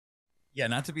Yeah,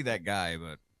 not to be that guy,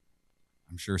 but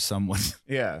I'm sure someone.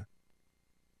 Yeah.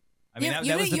 I mean, you that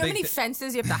was the know how big many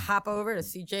fences you have to hop over to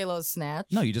see J-Lo's snatch?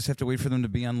 No, you just have to wait for them to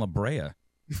be on La Brea.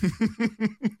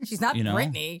 She's not You know?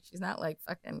 Britney. She's not like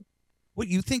fucking. What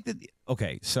you think that?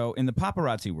 Okay, so in the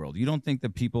paparazzi world, you don't think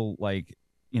that people like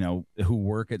who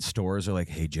work at stores are like,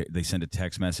 hey, they send a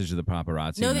text message to the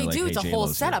paparazzi. No, and they they're do. like, It's hey, a whole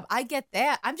J-Lo's setup. here. I get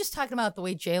that. I'm just talking about the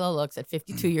way J-Lo looks at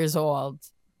 52 years old.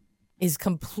 Is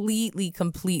completely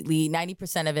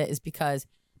 90% of it is because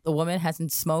the woman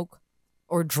hasn't smoked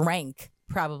or drank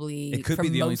probably It could for be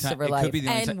the only most time- of her it could life be the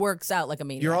only and time- works out like a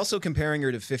maniac. You're also comparing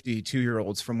her to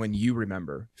 52-year-olds from when you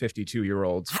remember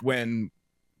 52-year-olds. When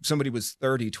somebody was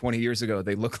 30, 20 years ago,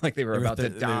 they looked like they were about to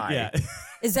die. Yeah.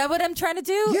 Is that what I'm trying to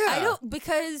do? Yeah. I don't,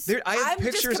 because I have I'm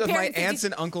just pictures of my comparing 50 aunts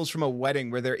and uncles from a wedding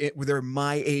where they're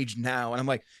my age now, and I'm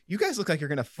like, you guys look like you're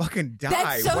gonna fucking die.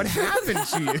 That's so What true. happened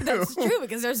to you? That's true,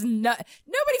 because there's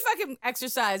nobody fucking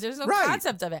exercise. There's no Right.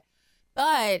 concept of it.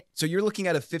 But So you're looking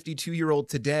at a 52-year-old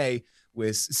today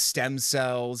with stem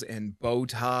cells and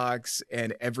Botox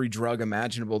and every drug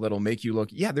imaginable that'll make you look.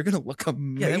 Yeah, they're gonna look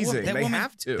amazing. that they woman-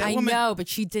 have to. I woman- know, but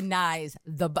she denies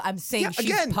I'm saying Yeah, she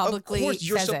again, publicly of course,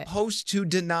 you're says it. supposed to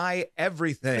deny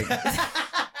everything.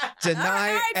 Deny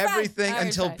All right, fine. everything All right,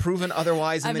 until fine. proven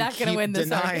otherwise, and I'm then not gonna keep win this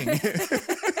denying.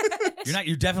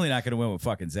 You're definitely not going to win with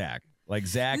fucking Zach. Like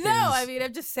Zach No, is. I mean,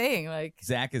 I'm just saying, like,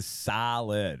 Zach is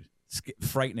solid,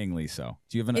 frighteningly so.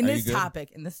 Do you have an? in are this you good?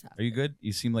 topic, Are you good?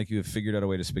 You seem like you have figured out a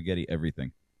way to spaghetti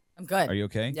everything. I'm good. Are you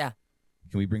okay? Yeah,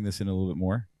 Can we bring this in a little bit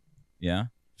more? Yeah.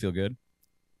 Feel good?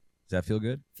 Does that feel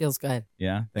good? feels good.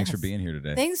 Yeah. Thanks for Yes. being here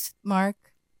today. Thanks, Mark.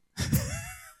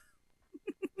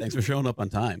 Thanks for showing up on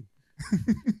time.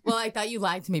 Well, I thought you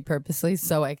lied to me purposely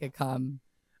so I could come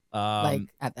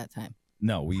like at that time.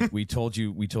 No, we told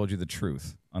you the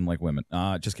truth. Unlike women.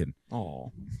 Just kidding.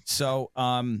 Oh, So,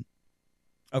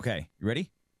 okay, you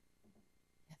ready?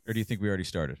 Or do you think we already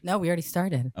started? No, we already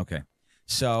started. Okay.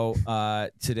 So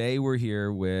today we're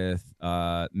here with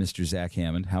Mr. Zach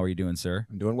Hammond. How are you doing, sir?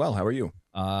 I'm doing well. How are you?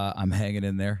 I'm hanging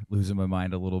in there, losing my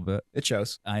mind a little bit. It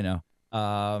shows. I know.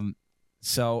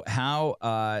 So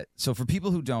for people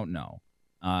who don't know,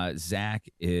 Zach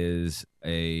is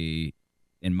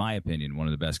in my opinion, one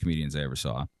of the best comedians I ever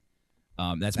saw.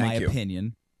 That's Thank my you.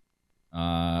 opinion.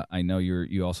 I know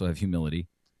you also have humility.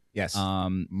 Yes.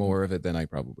 Um, More of it than I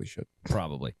probably should.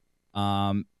 probably.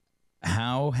 How's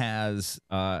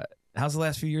the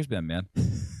last few years been, man?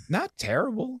 Not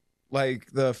terrible. Like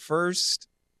the first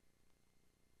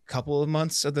couple of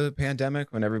months of the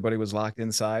pandemic when everybody was locked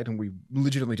inside and we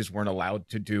legitimately just weren't allowed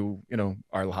to do,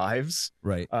 our lives.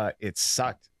 Right. It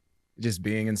sucked just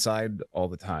being inside all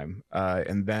the time.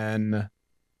 And then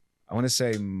I want to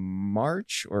say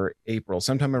March or April,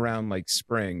 sometime around like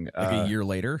spring. Like a year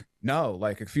later? No,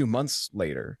 like a few months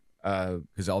later.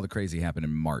 Because all the crazy happened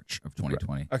in March of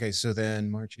 2020. Okay, so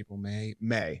then March, April, May.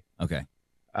 Okay.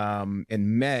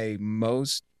 In May,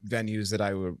 most venues that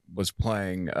I was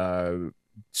playing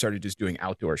started just doing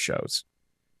outdoor shows.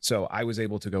 So I was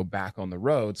able to go back on the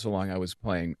road so long I was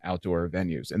playing outdoor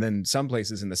venues. And then some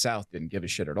places in the South didn't give a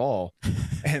shit at all.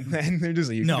 And then they're just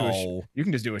like, you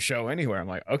can just do a show anywhere. I'm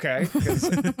like, okay. 'Cause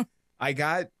I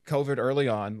got COVID early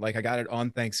on. Like I got it on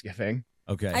Thanksgiving.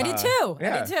 Okay. I did too. I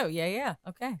yeah. did too. Yeah.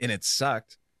 Okay. And it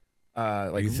sucked.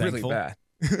 Like you really thankful? bad.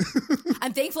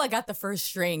 I'm thankful I got the first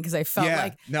string because I felt Yeah,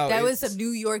 like no, that was it's- some New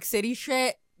York City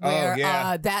shit Oh, where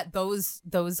yeah. those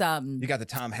You got the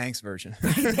Tom Hanks version.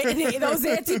 those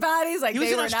antibodies like He was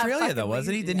they in were not Australia, fucking though,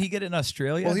 wasn't he? leaving. Didn't he get it in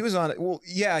Australia? Well, he was on it. Well,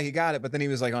 yeah, he got it, but then he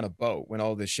was like on a boat when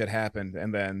all this shit happened.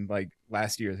 And then like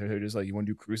last year, they're just like, you want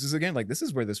to do cruises again? Like, this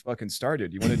is where this fucking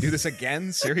started. You want to do this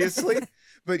again? Seriously?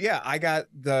 But yeah, I got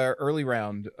the early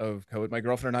round of COVID. My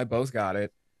girlfriend and I both got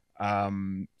it.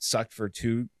 Sucked for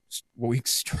 2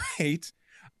 weeks straight.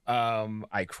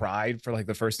 I cried for like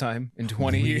the first time in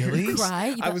 20 Really? years. Cry?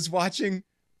 You I got- was watching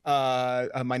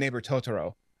My Neighbor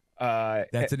Totoro.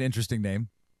 That's an interesting name.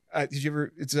 Did you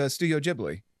ever? It's Studio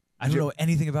Ghibli. I don't know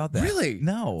anything about that. Really?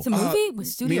 No. It's a movie with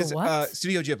Studio what?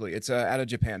 Studio Ghibli. It's out of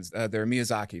Japan. They're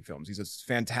Miyazaki films. He's a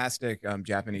fantastic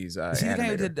Japanese Is he the guy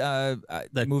who animator.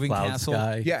 did Moving Cloud Castle?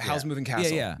 Sky. Yeah, Howl's Moving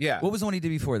Castle. Yeah. What was the one he did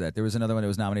before that? There was another one that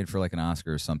was nominated for like an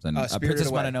Oscar or something. Spirited Princess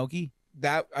Away. Mononoke?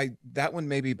 That one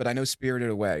maybe, but I know Spirited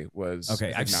Away was. Okay, I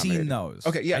think, I've seen nominated. those.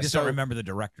 Okay, yeah, I just so- don't remember the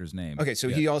director's name. Okay, so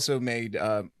Yeah. he also made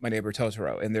My Neighbor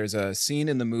Totoro, and there's a scene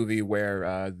in the movie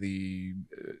where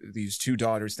these two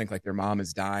daughters think like their mom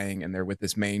is dying, and they're with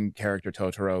this main character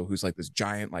Totoro, who's like this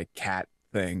giant like cat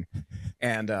thing,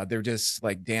 and they're just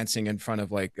like dancing in front of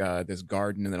like this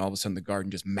garden, and then all of a sudden the garden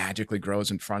just magically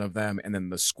grows in front of them, and then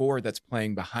the score that's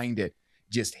playing behind it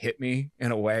just hit me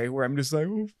in a way where I'm just like,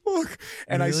 oh, fuck.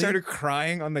 And I Really? started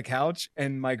crying on the couch,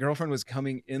 and my girlfriend was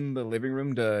coming in the living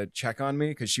room to check on me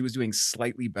because she was doing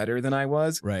slightly better than I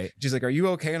was. Right. She's like, are you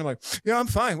okay? And I'm like, yeah, I'm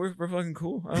fine. We're fucking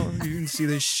cool. I don't you didn't see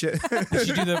this shit. Did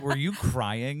you do that? Were you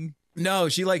crying? No,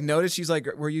 she like noticed. She's like,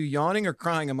 were you yawning or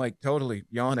crying? I'm like, totally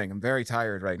yawning. I'm very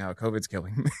tired right now. COVID's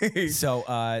killing me. So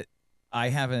I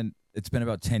haven't. It's been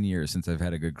about 10 years since I've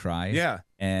had a good cry. Yeah.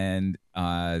 And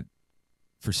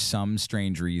for some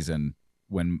strange reason,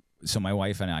 so my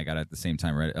wife and I got it at the same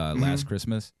time, right? Last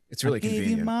Christmas. It's really I gave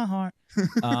convenient. you my heart.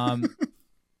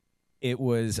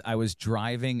 I was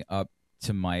driving up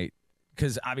to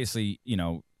because obviously, you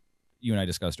know, you and I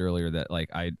discussed earlier that like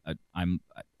I'm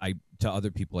to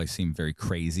other people I seem very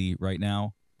crazy right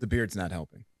now. The beard's not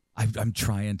helping. I'm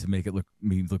trying to make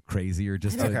me look crazier.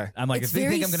 Just to, Okay. I'm like, It's if they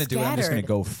think very I'm going to do it, I'm just going to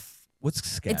scattered. go. What's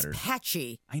scattered? It's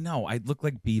patchy. I know. I look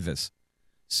like Beavis.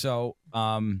 So,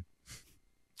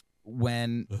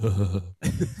 when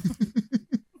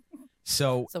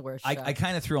so It's the worst. I shot.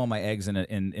 kind of threw all my eggs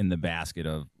in the basket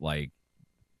of like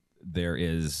there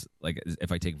is like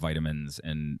if I take vitamins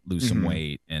and lose some Mhm.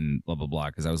 weight and blah blah blah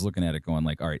because I was looking at it going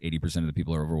like all right 80% of the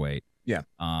people are overweight. Yeah.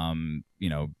 You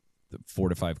know, 4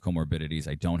 to 5 comorbidities.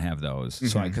 I don't have those.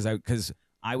 So Mhm. because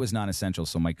I was non-essential,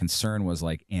 so my concern was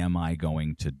like, am I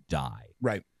going to die?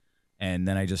 Right. And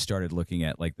then I just started looking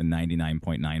at like the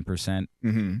 99.9%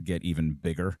 Mm-hmm. get even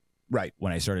bigger Right.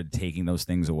 when I started taking those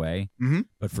things away. Mhm.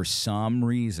 But for some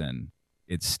reason,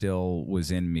 it still was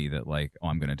in me that like, oh,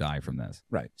 I'm going to die from this.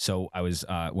 Right. So I was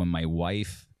when my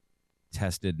wife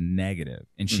tested negative,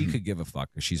 and she Mhm. could give a fuck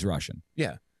because she's Russian.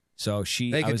 Yeah. So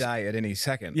They I could was, die at any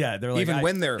second. Yeah, they're like even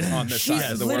when they're on this She's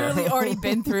side of the literally world. already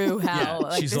been through hell. Yeah,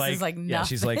 like, she's this like, is like nothing. yeah,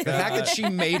 she's like The fact that she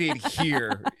made it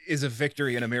here is a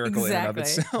victory and a miracle in and of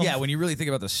Exactly. itself. yeah, when you really think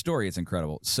about the story, it's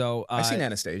incredible. So I've seen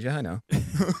Anastasia. I know.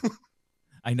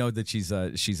 I know that she's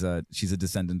a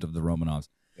descendant of the Romanovs.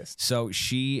 Yes. So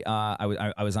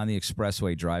I was on the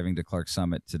expressway driving to Clark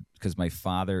Summit because my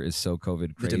father is so COVID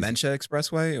The crazy. Dementia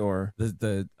Expressway, or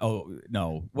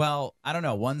I don't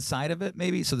know, one side of it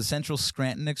maybe. So the Central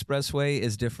Scranton Expressway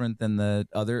is different than the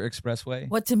other expressway.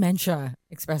 What dementia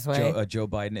expressway? Joe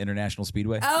Biden International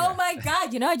Speedway. Oh my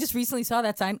God! You know, I just recently saw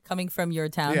that sign coming from your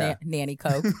town, Yeah. Nanny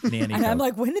Coke, Nanny and I'm Coke.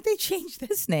 like, when did they change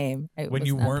this name? I When was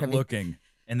you not weren't privy. looking,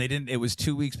 and they didn't. It was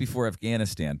 2 weeks before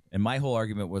Afghanistan, and my whole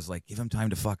argument was like, give them time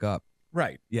to fuck up.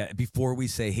 right? Yeah, before we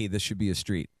say, hey, this should be a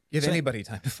street. Give So- anybody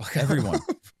time to fuck up. Everyone.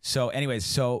 So, anyways,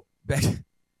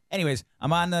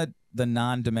 I'm on the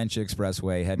non-dementia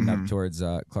expressway heading up Mhm. towards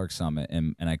Clark Summit,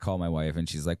 and I call my wife, and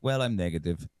she's like, "Well, I'm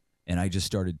negative," and I just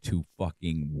started to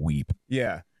fucking weep,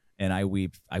 Yeah. and I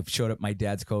weep. I showed up. My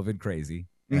dad's COVID crazy.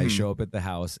 And I Mhm. show up at the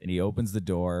house, and he opens the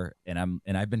door, and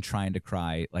I've been trying to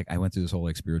cry. Like I went through this whole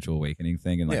like spiritual awakening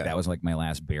thing, and like Yeah. that was like my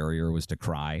last barrier was to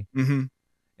cry. Mm-hmm.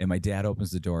 And my dad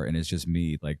opens the door, and it's just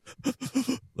me, like,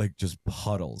 like just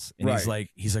puddles. And he's Right.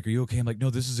 like, "Are you okay?" I'm like, "No,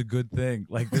 this is a good thing.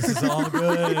 Like, this is all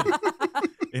good."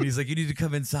 And he's like, "You need to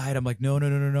come inside." I'm like, "No.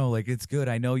 Like, it's good.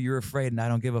 I know you're afraid, and I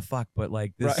don't give a fuck. But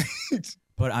like this, Right.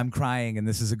 but I'm crying, and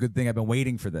this is a good thing. I've been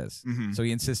waiting for this." Mhm. So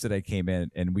he insisted I came in,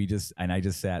 and I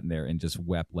just sat in there and just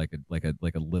wept like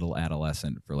a little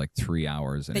adolescent for like 3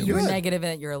 hours. And that it you were was- negative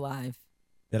and that you're alive.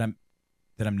 that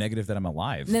I'm negative that I'm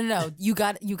alive. No. You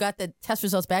got the test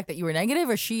results back that you were negative,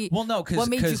 or she? Well, no, because What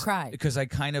made you cry? Because I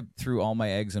kind of threw all my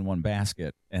eggs in one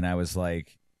basket, and I was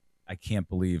like, I can't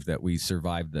believe that we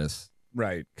survived this.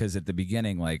 Right. Because at the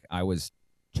beginning, like I was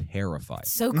terrified,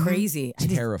 So Mhm. crazy. I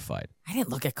terrified. didn't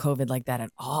look at COVID like that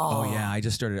at all. Oh yeah,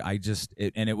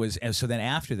 and so then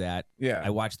after that, Yeah.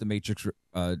 I watched The Matrix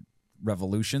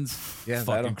Revolutions. Yeah,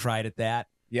 fucking that'll- cried at that.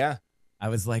 Yeah. I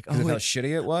was like, Is it how oh,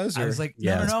 shitty it was? I or- was like,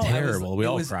 Yeah, no, it's I was- terrible. We it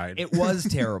all was- cried. It was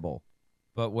terrible.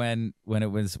 But when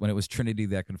it was Trinity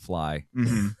that could fly,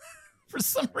 Mhm. for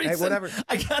some Hey, reason, whatever.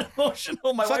 I got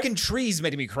emotional. My wife Fucking trees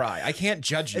made me cry. I can't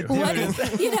judge you. What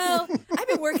is, you know, I've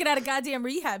been working at a goddamn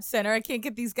rehab center. I can't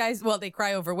get these guys. Well, they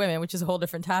cry over women, which is a whole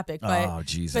different topic. But Oh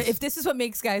Jesus! but if this is what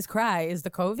makes guys cry, is the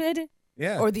COVID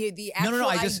Yeah. or the actual no,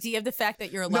 I just- idea of the fact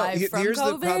that you're No, alive from here's the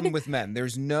COVID? problem with men.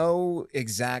 There's no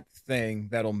exact thing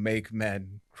that'll make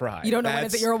men cry. You don't know when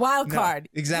That's- you're a wild no, card.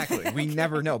 Exactly. We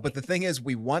never know. But the thing is,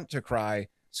 we want to cry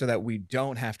so that we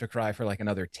don't have to cry for like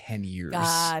another 10 years.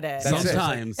 Got it. That's it.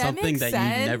 Sometimes That something makes that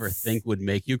you never sense. think would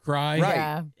make you cry, Right.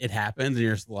 Yeah. it happens, and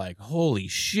you're just like, "Holy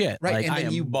shit!" Right, Like and I then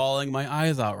am you- bawling my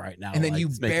eyes out right now. And then Like, you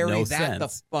it's making bury no that the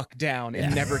sense. fuck down and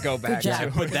Yeah. never go back job.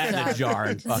 to Put that in a jar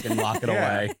and fucking lock it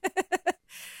Yeah. away.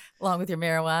 along with your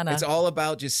marijuana. It's all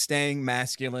about just staying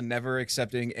masculine, never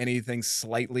accepting anything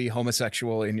slightly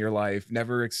homosexual in your life,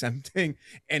 never accepting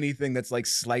anything that's like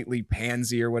slightly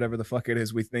pansy or whatever the fuck it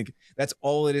is we think. That's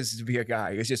all it is to be a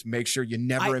guy. It's just make sure you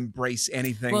never embrace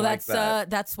anything well, like that.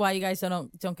 That's why you guys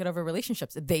don't get over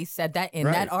relationships. They said that in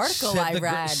Right. that article I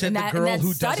read. Said in the that, girl in that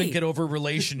who study. doesn't get over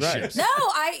relationships. No,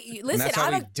 And listen. that's how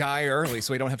I'm we die early,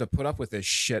 so we don't have to put up with this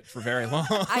shit for very long.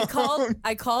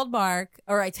 I called Mark,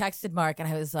 or I texted Mark, and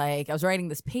I was like, I was writing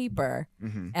this paper,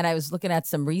 Mhm. and I was looking at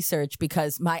some research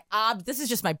because this is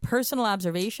just my personal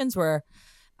observations where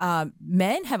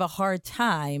men have a hard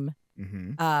time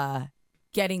Mhm.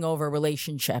 getting over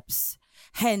relationships.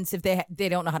 Hence, if they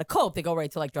don't know how to cope, they go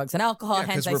right to like drugs and alcohol. Yeah,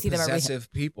 Hence, because I we're see them every.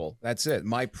 possessive people. That's it.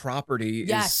 My property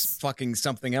Yes. is fucking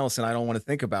something else, and I don't want to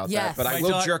think about Yes. that. But I My will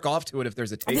dog- jerk off to it if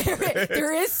there's a tape. of it.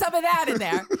 There is some of that in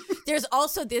there. There's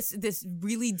also this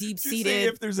really deep Did you say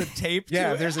seated. if there's a tape to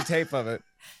Yeah, it? there's a tape of it.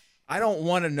 I don't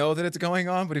want to know that it's going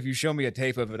on, but if you show me a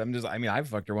tape of it, I've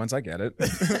fucked her once. I get it.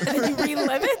 and you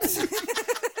relive it.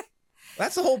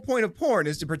 That's the whole point of porn,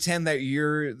 is to pretend that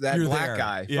you're that You're black there.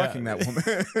 guy Yeah. fucking that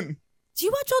woman. Do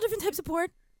you watch all different types of porn?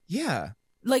 Yeah.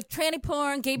 Like tranny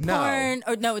porn, gay No. porn,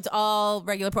 or no? It's all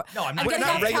regular porn. No, I'm not- I'm getting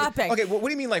off regular. topic. Okay, what do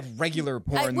you mean like regular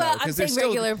porn? well, though? I'm 'Cause there's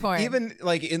saying still, regular porn. Even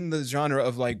like in the genre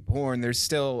of like porn, there's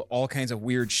still all kinds of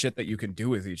weird shit that you can do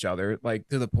with each other. Like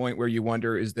to the point where you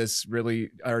wonder, is this really,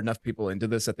 are enough people into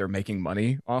this that they're making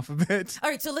money off of it? All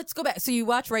right, so let's go back. So you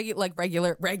watch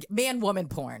regular man-woman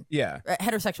porn, Yeah.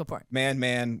 heterosexual porn.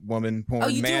 Man, woman porn. Oh,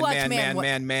 you do man, watch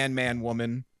man,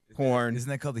 woman porn. Isn't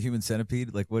that called the human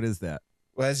centipede? Like, what is that?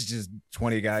 Well, that's just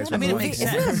 20 guys. Is it a with it movie? makes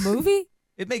Is movies. it a sense. movie?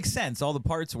 It makes sense. All the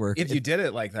parts work. If you did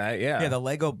it like that, yeah. yeah, the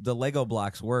Lego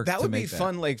blocks work. that to would be make that.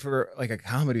 fun, like for like a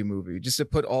comedy movie, just to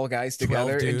put all guys 12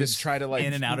 together and dudes just try to like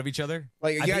in and out of each other.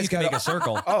 Like I you think guys you can got make a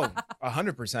circle. Oh,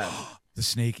 100%. The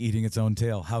snake eating its own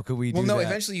tail. How could we do Well, no, that?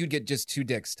 eventually you'd get just two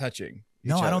dicks touching.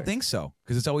 No, each I don't other. think so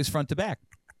because it's always front to back.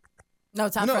 No,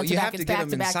 it's not No, front to you back. have It's to get back them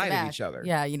to back inside to of back. each other.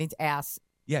 Yeah, you need to ass.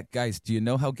 Yeah, guys, do you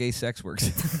know how gay sex works?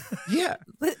 Yeah,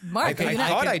 Mark, I are you not-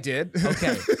 thought can- I did.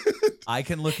 Okay. I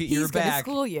can look at He's your gonna back.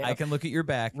 school you. I can look at your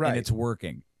back Right. and it's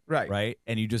working, right, right?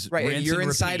 And you just right. And rinse you're and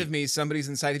inside repeat. of me. Somebody's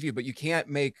inside of you, but you can't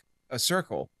make a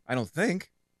circle. I don't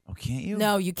think. Oh, can't you?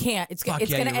 No, you can't. It's Fuck,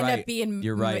 it's yeah, gonna you're end right. up being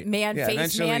You're right. man Yeah, face,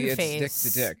 eventually man it's face.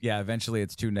 dick to dick. Yeah, eventually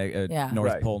it's two Yeah.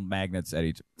 North Right. Pole magnets at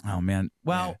each. Oh man.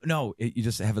 Well, no, you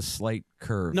just have a slight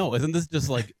curve. No, isn't this just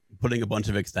like putting a bunch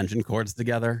of extension cords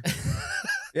together?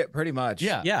 Yeah, pretty much.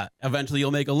 Yeah. Yeah. Eventually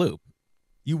you'll make a loop.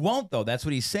 You won't though. That's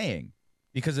what he's saying.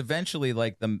 Because eventually,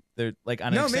 like they're like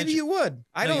on No, an maybe extension- you would.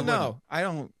 I No, don't you know.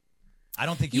 wouldn't. I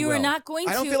don't think you You will. are not going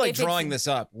to. I don't feel like if it's- drawing this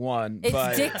up. One, It's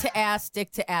but dick to ass, dick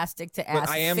to ass, dick to ass. but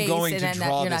I am face, going and to then that-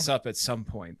 draw you're this not- up at some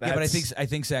point. Yeah, but I That's-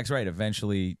 think Zach's right.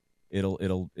 Eventually, it won't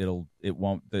You know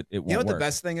what work. the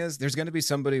best thing is? There's going to be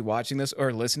somebody watching this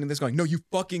or listening to this going, "No, you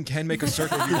fucking can make a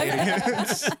circle, you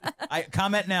idiots." I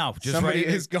comment now. Just Somebody write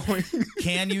it. is going.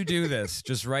 Can you do this?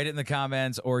 Just write it in the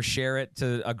comments or share it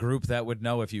to a group that would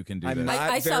know if you can do I'm this. not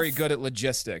I saw very f- good at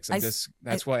logistics. I I'm s- just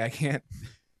that's why I can't.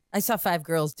 I saw 5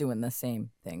 girls doing the same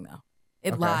thing though.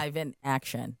 It Okay. live in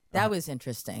action. That was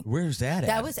interesting. Where's that at?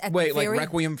 That was at Wait, the like very,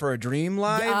 Requiem for a Dream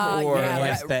live, or yeah,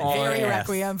 Yes, that- very yes.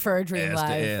 Requiem for a Dream Ass to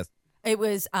live. ass. It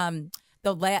was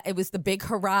it was the big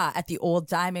hurrah at the old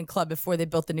Diamond Club before they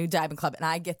built the new Diamond Club, and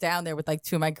I get down there with like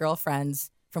 2 of my girlfriends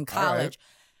from All right. college.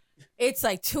 It's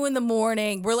like 2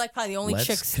 a.m. We're like probably the only Let's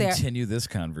chicks there. continue this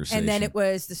conversation. And then it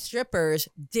was the strippers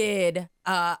did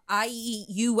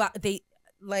they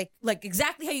like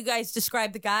exactly how you guys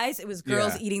described the guys. It was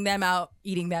girls Yeah. eating them out.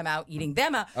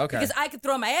 Okay. Because I could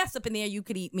throw my ass up in there, you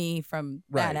could eat me from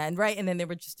Right. that end, right? And then they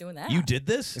were just doing that. You did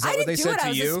this? Is that I what they didn't do said it, I to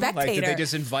was a you? Like, did they spectator.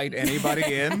 just invite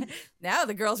anybody in? Now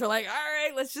the girls were like, all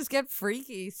right, let's just get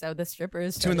freaky. So the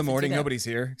strippers 2 in the started to do morning, that. nobody's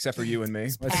here except for you and me.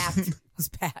 It was packed. It was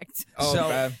packed. Oh, So-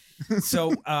 bad.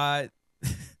 So,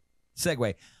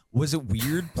 segue. Was it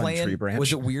weird tree playing? branch.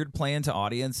 Was it weird playing to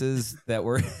audiences that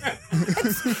were?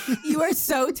 You are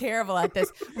so terrible at this.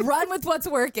 Run with what's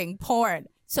working. Porn.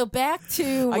 So back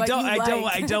to what you like.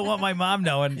 I don't want my mom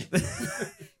knowing.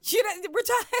 You know,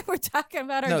 we're talking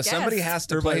about our No, guest. somebody has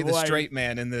to They're play like, the why- straight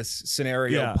man in this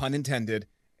scenario, Yeah. pun intended,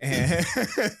 and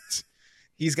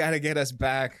he's got to get us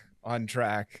back on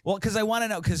track. Well, because I want to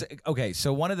know. Because okay,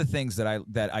 so one of the things that I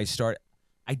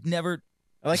never.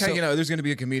 I like So- how there's going to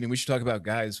be a comedian. We should talk about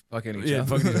guys fucking each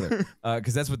other. fucking each other.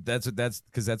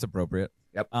 Because that's appropriate.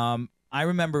 Yep. I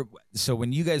remember. So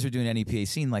when you guys were doing NEPA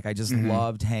scene, like I just Mhm.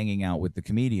 loved hanging out with the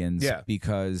comedians. Yeah.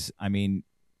 Because I mean,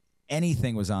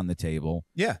 anything was on the table.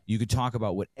 Yeah. You could talk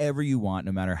about whatever you want,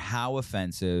 no matter how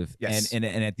offensive. Yes. And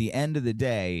at the end of the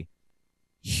day,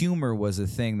 humor was a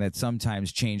thing that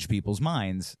sometimes changed people's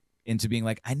minds into being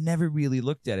like, I never really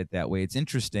looked at it that way. It's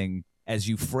interesting as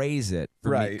you phrase it.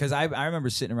 Right. Because I remember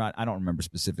sitting around, I don't remember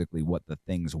specifically what the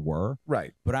things were,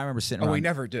 Right. but I remember sitting Oh, around. we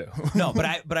never do. No, but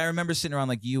I remember sitting around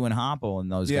like you and Hopple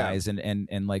and those Yeah. guys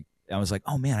and like, I was like,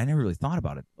 oh man, I never really thought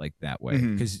about it like that way.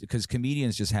 Mhm. Because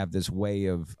comedians just have this way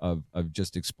of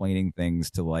just explaining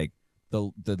things to like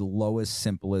the lowest,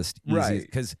 simplest, easiest. Right.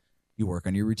 Because you work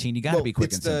on your routine, you got to be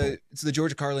quick and simple. It's the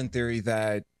George Carlin theory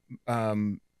that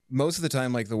most of the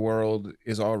time, like the world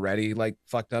is already like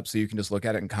fucked up, so you can just look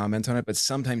at it and comment on it. But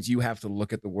sometimes you have to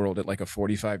look at the world at like a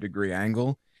 45-degree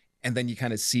angle, and then you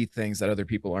kind of see things that other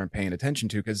people aren't paying attention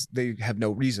to because they have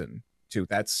no reason to.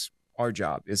 That's our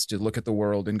job, is to look at the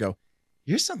world and go,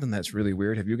 here's something that's really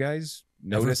weird. Have you guys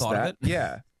Never noticed thought of that? it?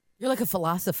 Yeah. You're like a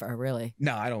philosopher, really.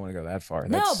 No, I don't want to go that far.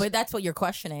 No, but that's what you're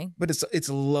questioning. But it's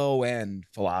low end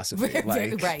philosophy.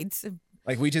 Like, Right.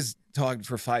 Like we just talked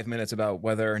for 5 minutes about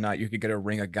whether or not you could get a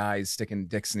ring of guys sticking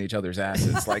dicks in each other's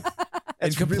asses. Like And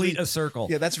that's complete really, a circle.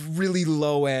 yeah, that's really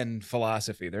low end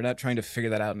philosophy. They're not trying to figure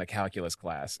that out in a calculus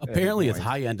class. at any Apparently, it's point.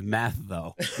 high end math,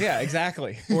 though. Yeah,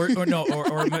 exactly. or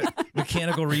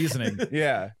mechanical reasoning.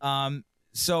 Yeah.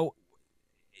 So,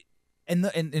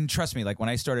 and trust me, like when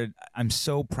I started, I'm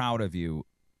so proud of you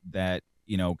that,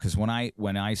 you know, because when I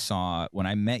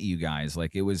met you guys,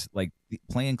 like it was like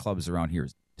playing clubs around here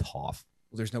is tough.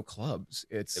 Well, there's no clubs.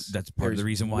 That's part of the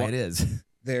reason why it is.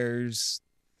 There's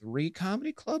 3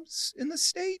 comedy clubs in the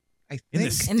state, I think. In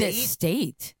the In this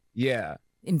state. Yeah.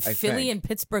 In I Philly think. and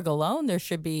Pittsburgh alone, there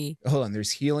should be. Hold on.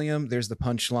 There's Helium. There's the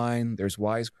Punchline. There's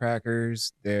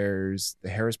Wisecrackers. There's the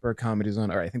Harrisburg Comedy Zone.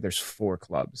 All right, I think there's 4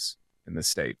 clubs in the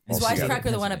state. Is altogether.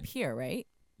 Wisecracker the one up here, right?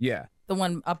 Yeah, The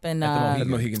one up in. At the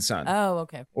Mohegan Sun. Oh,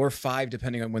 okay. Or 5,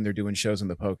 depending on when they're doing shows in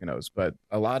the Poconos. But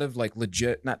a lot of like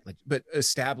but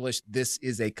established, this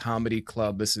is a comedy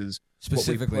club. This is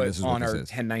Specifically, what we this put is what on this our is.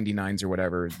 1099s or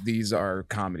whatever. These are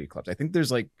comedy clubs. I think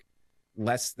there's like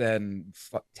less than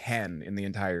 10 in the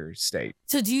entire state.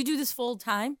 So do you do this full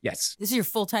time? Yes. This is your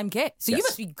full time gig. So you Yes.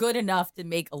 must be good enough to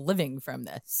make a living from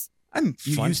this. I'm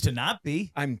You fun. used to not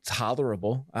be. I'm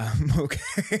tolerable.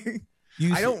 Okay.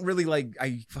 You I don't really like.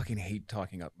 I fucking hate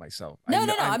talking up myself. No,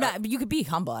 I'm not. You could be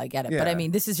humble. I get it. But I Yeah.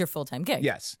 mean, this is your full time gig.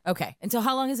 Yes. Okay. And so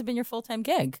how long has it been your full time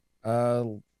gig?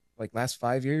 Like last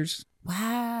 5 years.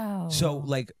 Wow. So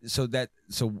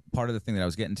part of the thing that I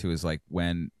was getting to is like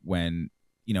when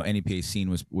you know NEPA scene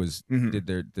was Mhm.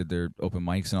 did their open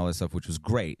mics and all that stuff, which was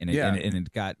great, and it, Yeah. and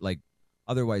it got like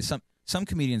otherwise some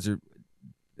comedians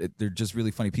they're just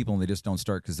really funny people and they just don't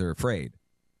start because they're afraid.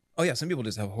 Oh yeah, some people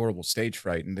just have horrible stage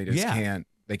fright and they just Yeah.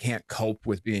 can't cope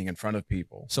with being in front of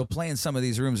people. So playing some of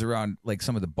these rooms around like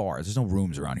some of the bars, there's no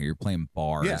rooms around here. You're playing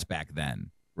bars Yeah. back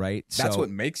then, right? That's so, what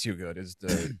makes you good, is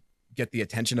to get the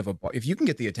attention of a bar. If you can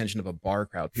get the attention of a bar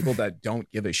crowd, people that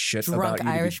don't give a shit drunk about you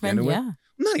Irishmen. to begin with. Yeah.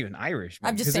 Not even Irishmen.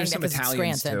 I'm just 'cause there's saying some that 'cause it's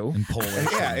Italians Scranton. too. in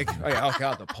Polish, Yeah, and oh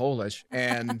god, the Polish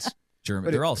and German,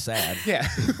 but they're all sad. yeah,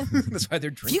 that's why they're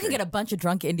If drinking. you can get a bunch of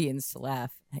drunk Indians to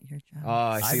laugh at your job. Oh,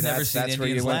 I see. I've never seen that's where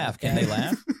you Indians went. laugh. Can they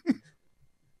laugh?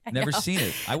 I Never know. seen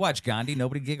it. I watch Gandhi.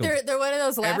 Nobody giggles. They're one of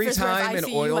those laughers Every where if time I an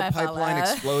see oil you, I'll pipeline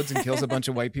laugh. explodes and kills a bunch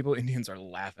of white people, Indians are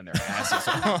laughing their asses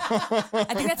off.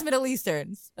 I think that's Middle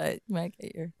Easterns, but you might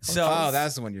get your. So- Oh,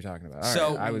 that's the one you're talking about. All So-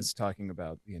 right. I was talking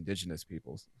about the indigenous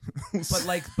peoples. but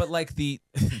like the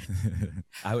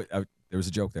there was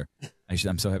a joke there.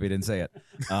 I'm so happy I didn't say it.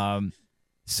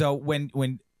 So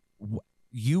when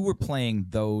you were playing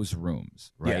those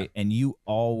rooms, right? Yeah. And you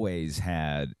always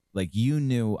had like you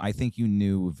knew. I think you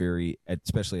knew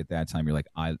especially at that time. You're like,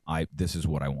 I this is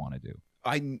what I want to do.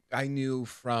 I knew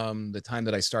from the time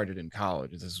that I started in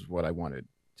college, this is what I wanted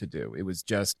to do. It was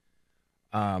just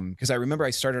because I remember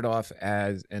I started off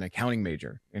as an accounting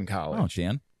major in Oh, college,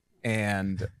 Dan.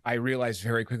 and I realized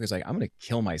very quickly, it's like, I'm going to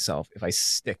kill myself if I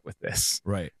stick with this.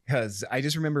 Right. Because I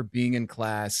just remember being in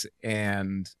class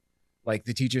and like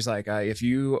the teacher's like, if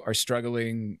you are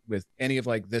struggling with any of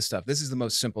like this stuff, this is the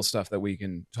most simple stuff that we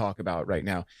can talk about right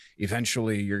now.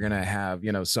 Eventually you're going to have,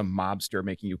 some mobster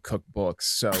making you cook books.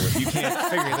 So if you can't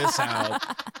figure this out,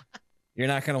 you're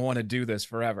not going to want to do this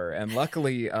forever. And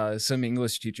luckily some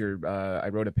English teacher, I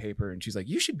wrote a paper and she's like,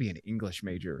 you should be an English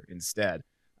major instead.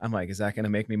 I'm like, is that going to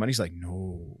make me money? She's like,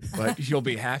 no, but you'll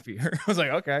be happier. I was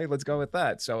like, okay, let's go with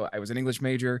that. So I was an English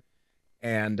major.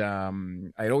 And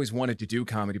I had always wanted to do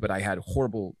comedy, but I had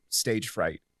horrible stage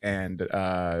fright. And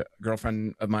a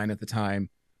girlfriend of mine at the time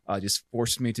just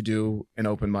forced me to do an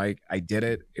open mic. I did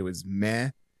it. It was meh.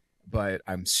 but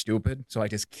I'm stupid. So I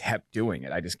just kept doing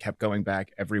it. I just kept going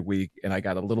back every week, and I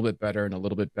got a little bit better and a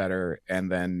little bit better.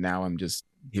 And then now I'm just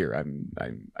here. I'm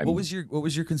What was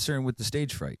your concern with the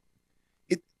stage fright?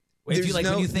 If there's you like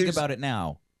no- when you think there's- about it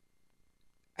now.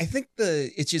 I think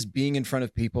it's just being in front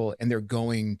of people and they're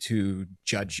going to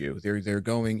judge you.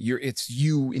 It's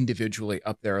you individually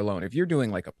up there alone. If you're doing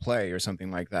like a play or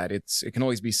something like that, it can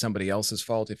always be somebody else's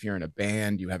fault. If you're in a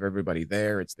band, you have everybody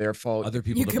there, it's their fault. Other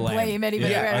people You to can blame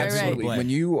anybody, Yeah, right, right, right. absolutely. Blame. When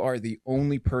you are the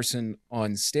only person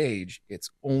on stage,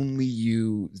 it's only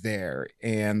you there.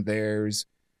 And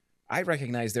I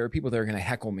recognize there are people that are going to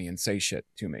heckle me and say shit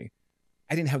to me.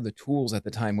 I didn't have the tools at the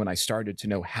time when I started to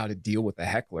know how to deal with a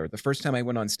heckler. The first time I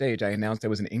went on stage, I announced I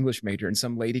was an English major, and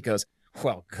some lady goes,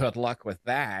 "Well, good luck with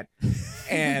that."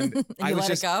 And You I was let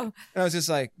just, it go. I was just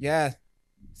like, "Yeah,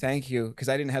 thank you," because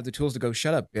I didn't have the tools to go,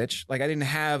 "Shut up, bitch." Like I didn't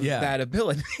have Yeah. that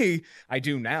ability. I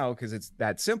do now because it's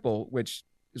that simple, which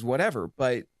is whatever.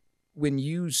 But when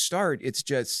you start, it's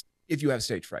just if you have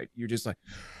stage fright, you're just like,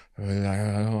 I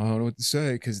don't know what to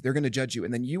say because they're going to judge you,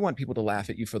 and then you want people to laugh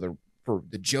at you for the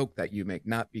joke that you make,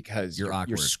 not because You're you're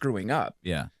awkward. screwing up.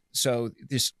 Yeah. So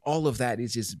this all of that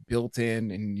is just built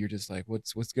in, and you're just like,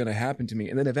 what's going to happen to me?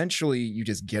 And then eventually you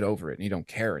just get over it and you don't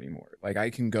care anymore. Like I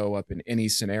can go up in any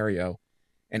scenario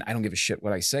and I don't give a shit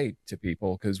what I say to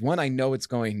people because one, I know it's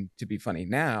going to be funny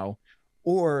now,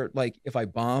 or like if I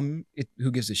bomb it,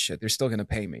 who gives a shit? They're still going to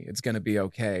pay me. It's going to be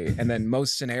okay. And then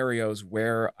most scenarios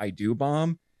where I do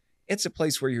bomb, it's a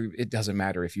place where it doesn't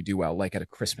matter if you do well, like at a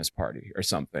Christmas party or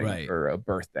something, Right. or a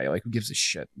birthday. Like who gives a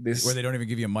shit? This, Where they don't even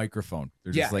give you a microphone.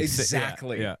 They're yeah, just like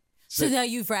exactly. Yeah. So now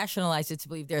you've rationalized it to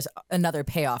believe there's another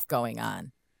payoff going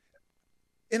on.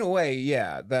 In a way,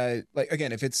 yeah. That like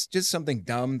again, if it's just something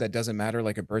dumb that doesn't matter,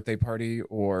 like a birthday party,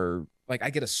 or like I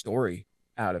get a story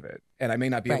out of it, and I may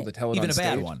not be able Right. to tell it Even on a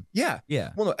bad stage. one. Yeah.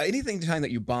 Yeah. Well, no, anything time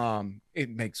that you bomb,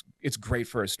 it's great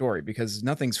for a story because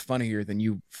nothing's funnier than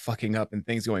you fucking up and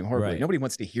things going horribly. Right. Nobody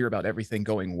wants to hear about everything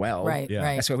going well. Right, yeah.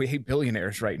 right. That's why we hate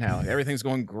billionaires right now. Everything's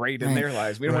going great in Right. their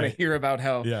lives. We don't want Right. to hear about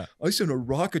how Yeah. I sent a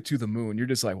rocket to the moon. You're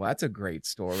just like, well, that's a great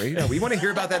story. No, we want to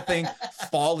hear about that thing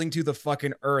falling to the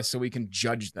fucking earth so we can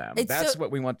judge them. It's That's so-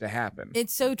 what we want to happen.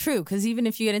 It's so true because even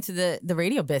if you get into the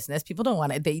radio business, people don't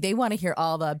want to. They want to hear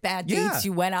all the bad dates Yeah.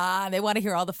 you went on. They want to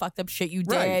hear all the fucked up shit you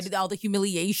did, Right. all the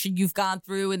humiliation you've gone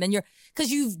through, and then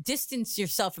because you've distanced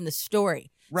yourself from the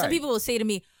story. Right. Some people will say to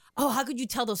me, "Oh, how could you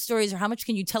tell those stories, or how much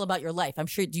can you tell about your life?" I'm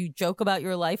sure. Do you joke about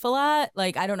your life a lot?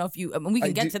 Like I don't know if you. I mean, we can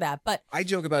I get do- to that, but I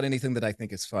joke about anything that I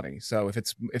think is funny. So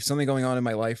if something going on in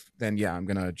my life, then yeah, I'm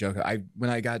gonna joke. When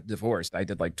I got divorced, I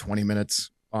did like 20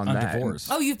 minutes on On that. divorce.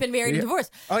 oh, you've been married Yeah. and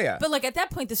divorced. Oh yeah. But like at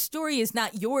that point, the story is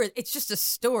not yours. It's just a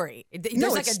story. There's no,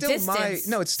 like it's a still distance.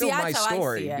 it's still See, my that's how I see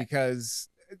story it. because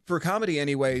for comedy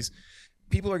anyways,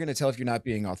 people are going to tell if you're not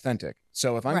being authentic.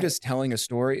 So if I'm Right. just telling a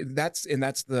story, that's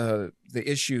the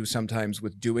issue sometimes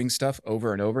with doing stuff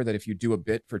over and over, that if you do a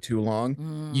bit for too long,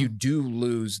 Mm. you do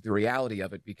lose the reality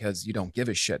of it because you don't give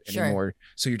a shit Sure. anymore.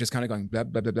 So you're just kind of going blah,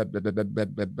 blah, blah, blah, blah, blah, blah,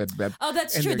 blah, blah, blah. Oh,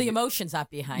 that's and true. they're- The emotion's not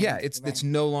behind. Yeah, it. it's Right.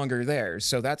 no longer there.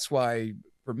 So that's why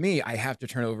for me, I have to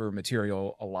turn over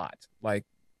material a lot. Like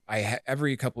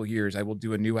every couple of years, I will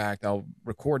do a new act. I'll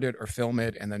record it or film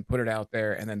it and then put it out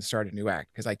there and then start a new act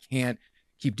because I can't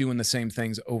keep doing the same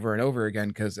things over and over again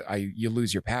because you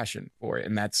lose your passion for it,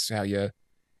 and that's how you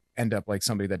end up like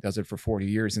somebody that does it for 40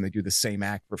 years and they do the same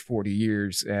act for 40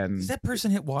 years. And Does that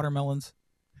person hit watermelons?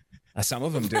 some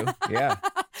of them do, yeah.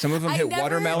 Some of them I hit never-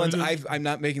 watermelons. I'm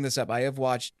not making this up. I have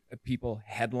watched people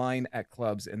headline at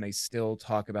clubs and they still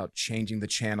talk about changing the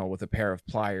channel with a pair of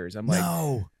pliers. I'm like,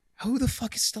 No. who the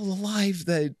fuck is still alive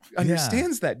that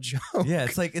understands that joke? Yeah,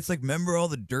 it's like remember all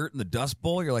the dirt in the dust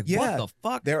bowl? You're like, Yeah. what the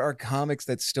fuck? There are comics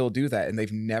that still do that and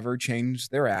they've never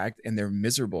changed their act and they're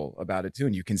miserable about it too.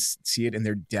 And you can see it in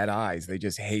their dead eyes. They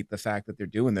just hate the fact that they're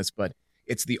doing this, but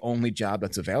it's the only job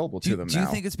that's available to them do now.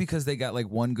 you think it's because they got like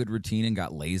one good routine and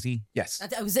got lazy? Yes.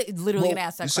 I was literally Well, going to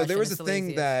ask that question. so there was It's a the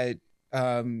thing laziest.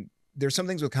 that there's some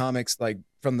things with comics like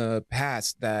from the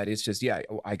past that it's just, yeah,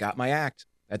 I got my act.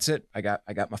 That's it. I got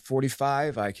my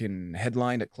 45. I can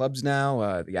headline at clubs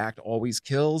now. The act always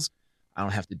kills. I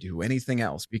don't have to do anything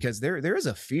else because there is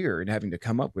a fear in having to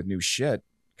come up with new shit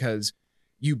because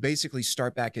you basically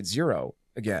start back at zero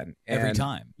again. Every And-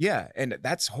 time. Yeah, and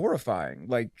that's horrifying.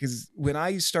 Like, because when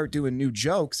I start doing new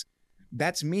jokes,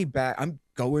 that's me back. I'm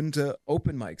going to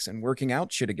open mics and working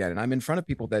out shit again, and I'm in front of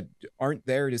people that aren't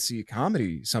there to see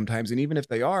comedy sometimes. And even if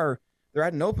they are, they're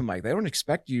at an open mic. They don't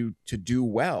expect you to do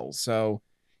well. So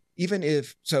even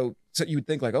if so you would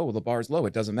think like, oh, well, the bar's low.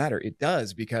 It doesn't matter. It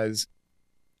does because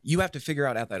you have to figure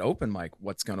out at that open mic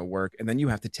what's going to work. And then you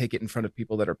have to take it in front of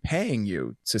people that are paying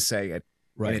you to say it.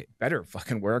 Right. And it better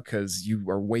fucking work because you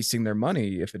are wasting their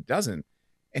money if it doesn't.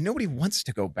 And nobody wants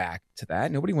to go back to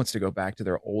that. Nobody wants to go back to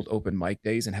their old open mic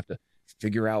days and have to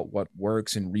figure out what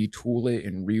works and retool it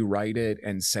and rewrite it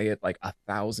and say it like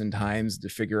 1,000 times to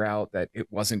figure out that it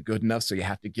wasn't good enough. So you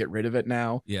have to get rid of it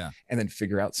now. Yeah. And then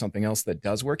figure out something else that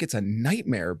does work. It's a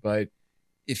nightmare. But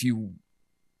if you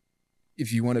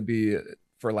want to be,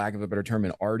 for lack of a better term,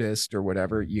 an artist or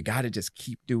whatever, you got to just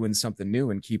keep doing something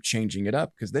new and keep changing it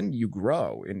up because then you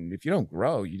grow. And if you don't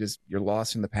grow, you're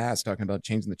lost in the past talking about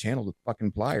changing the channel with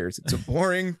fucking pliers. It's a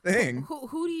boring thing.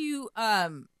 Who do you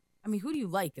who do you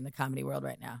like in the comedy world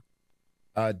right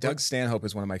now? Doug Stanhope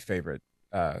is one of my favorite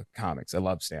comics. I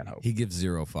love Stanhope. He gives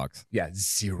zero fucks. Yeah,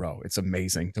 zero. It's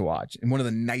amazing to watch. And one of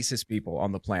the nicest people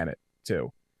on the planet,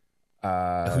 too.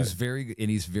 Who's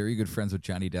he's very good friends with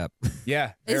Johnny Depp.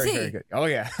 Yeah, Is he? very good. Oh,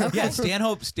 yeah. Yeah,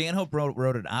 Stanhope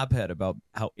wrote an op-ed about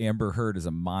how Amber Heard is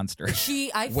a monster.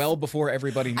 Well before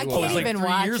everybody knew I about can't it. like even 3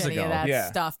 watch years any ago. of that Yeah.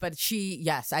 stuff, but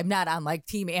yes, I'm not on like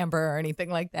Team Amber or anything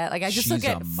like that. Like I just She's look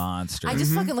at a monster. I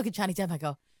just fucking look at Johnny Depp. I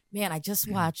go, man, I just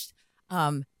watched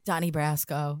Donnie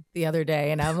Brasco the other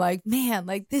day, and I'm like, man,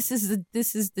 like this is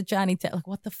the Johnny Depp. Like,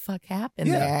 what the fuck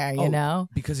happened there? You know?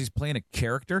 Because he's playing a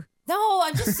character? No,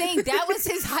 I'm just saying that was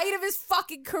his height of his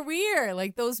fucking career.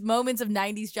 Like those moments of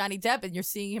 '90s Johnny Depp, and you're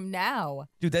seeing him now.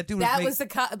 Dude, that dude That's the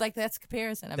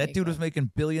comparison. that dude was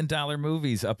making billion-dollar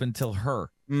movies up until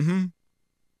Her. Mm-hmm.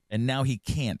 And now he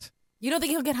can't. You don't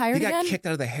think he'll get hired He got again? kicked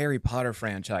out of the Harry Potter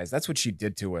franchise. That's what she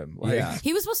did to him. Like, Yeah.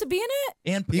 He was supposed to be in it.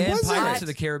 And He was Pirates in of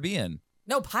the Caribbean.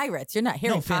 No, Pirates. You're not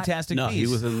Harry No, Potter. Fantastic No, Beasts. he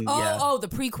was in. The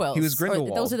prequels. He was Or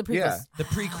Grindelwald. those are the prequels. Yeah. The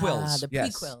prequels. The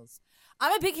Yes. prequels.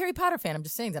 I'm a big Harry Potter fan. I'm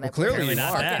just saying that. Well, clearly you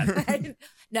not that.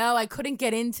 No, I couldn't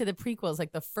get into the prequels,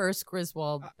 like the first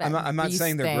Griswold. I'm not Beast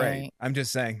saying they're thing. great. I'm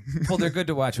just saying. Well, they're good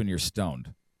to watch when you're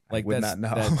stoned. Like would that's,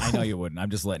 not know. I know you wouldn't. I'm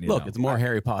just letting you Look, know. it's more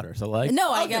Harry Potter. So like,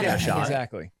 No, I I'll get give it. it a shot.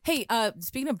 Exactly. Hey,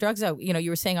 speaking of drugs, though, you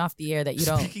were saying off the air that you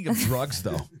don't Speaking of drugs,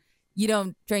 though. you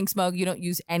don't drink, smoke, you don't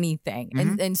use anything,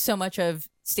 Mm-hmm. and so much of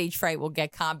stage fright will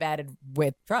get combated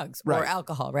with drugs or Right.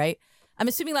 alcohol, right? I'm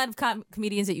assuming a lot of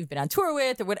comedians that you've been on tour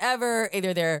with or whatever,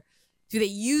 either do they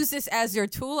use this as their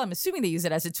tool? I'm assuming they use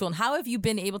it as a tool. And how have you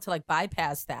been able to like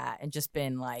bypass that and just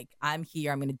been like, I'm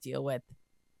here, I'm going to deal with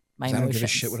my 'Cause emotions? I don't give a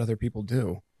shit what other people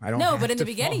do. I don't. No, have but in the to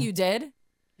beginning follow. you did.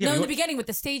 Yeah, No, but in he the beginning with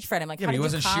the stage fright, I'm like, Yeah, how but he did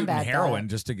wasn't you shooting combat heroin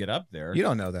that? just to get up there. You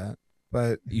don't know that,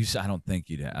 but I don't think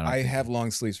you did. I think- have long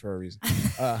sleeves for a reason.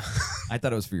 I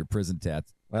thought it was for your prison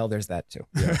tats. Well, there's that too.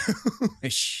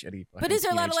 Shitty. But fucking is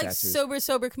there a lot of teenage like tattoos.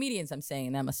 sober comedians? I'm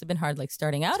saying that must have been hard, like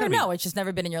starting out, or gotta be- no? It's just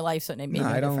never been in your life, so it made No, no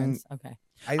I don't- difference. Okay.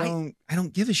 I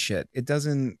don't give a shit. It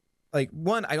doesn't like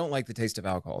one, I don't like the taste of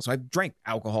alcohol. So I've drank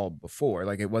alcohol before.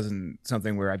 Like it wasn't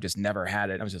something where I've just never had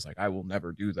it. I was just like, I will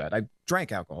never do that. I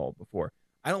drank alcohol before.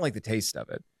 I don't like the taste of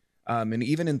it. And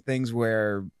even in things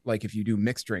where like if you do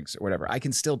mixed drinks or whatever, I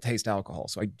can still taste alcohol.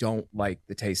 So I don't like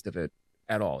the taste of it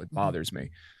at all. It bothers me.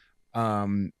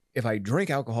 If I drink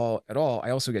alcohol at all, I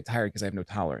also get tired because I have no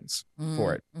tolerance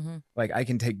for it. Mm-hmm. Like I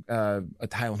can take a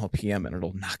Tylenol PM and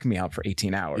it'll knock me out for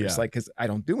 18 hours. Yeah. Like, cause I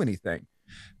don't do anything.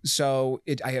 So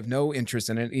I have no interest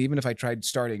in it. Even if I tried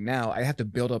starting now, I have to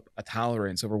build up a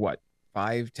tolerance over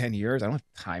 5-10 years. I don't have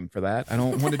time for that. I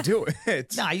don't want to do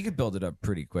it. Nah, you could build it up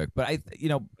pretty quick. But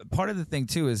part of the thing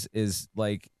too is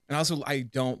like, And also I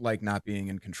don't like not being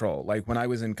in control. Like when I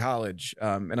was in college,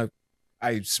 and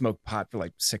I smoked pot for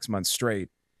like 6 months straight.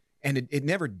 And it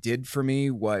never did for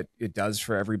me what it does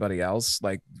for everybody else.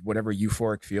 Like whatever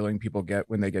euphoric feeling people get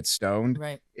when they get stoned,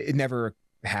 Right. it never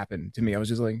happened to me. I was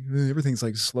just like, everything's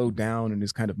like slowed down and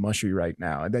is kind of mushy right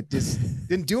now. And that just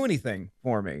didn't do anything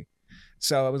for me.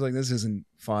 So I was like, this isn't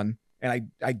fun. And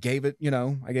I gave it,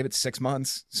 I gave it 6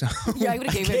 months. So Yeah, I would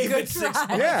have gave it a good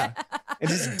try. yeah. It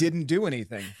just didn't do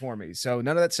anything for me. So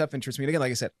none of that stuff interests me. And again, like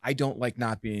I said, I don't like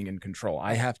not being in control.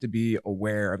 I have to be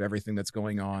aware of everything that's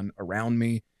going on around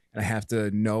me. And I have to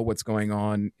know what's going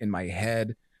on in my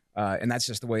head. And that's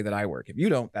just the way that I work. If you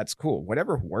don't, that's cool.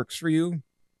 Whatever works for you,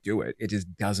 do it. It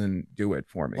just doesn't do it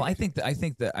for me. well, I think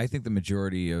the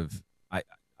majority of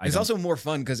It's also more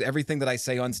fun because everything that I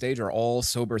say on stage are all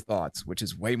sober thoughts, which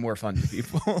is way more fun to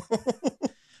people.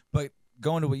 But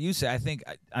going to what you say,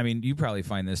 I mean, you probably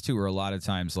find this too, where a lot of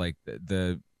times like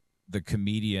the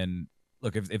comedian,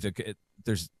 look, if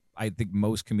there's, I think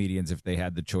most comedians, if they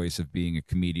had the choice of being a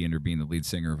comedian or being the lead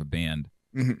singer of a band,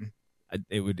 Mhm.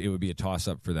 it would be a toss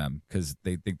up for them because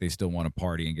they think they still want to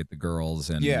party and get the girls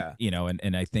and Yeah.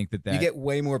 and I think that You get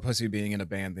way more pussy being in a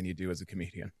band than you do as a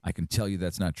comedian. I can tell you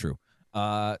that's not true.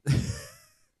 How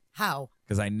How?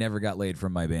 because I never got laid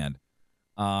from my band.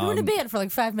 You were in a band for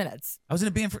like 5 minutes. I was in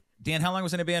a band for Dan. How long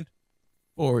was I in a band?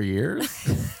 4 years.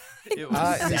 It was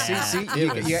sad.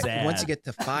 It was sad. Once you get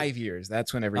to 5 years,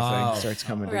 that's when everything starts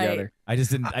coming Right. together. I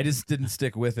just didn't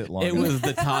stick with it long. It enough. was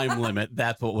the time limit.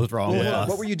 That's what was wrong with Yeah. us.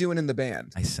 What were you doing in the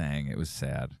band? I sang. It was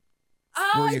sad.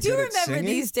 Oh, Were I you do good at remember singing?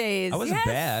 these days. I wasn't Yes.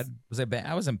 bad. Was I bad?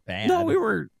 I wasn't bad. No, we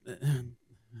were.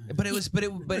 But it was.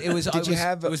 Did you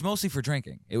have? It was mostly for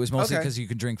drinking. It was mostly Okay. because you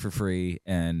can drink for free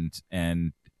and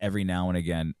every now and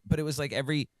again. But it was like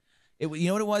you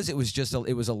know what it was? It was just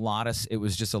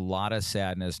a lot of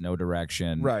sadness, no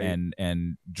direction, Right.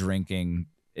 and drinking.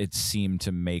 It seemed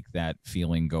to make that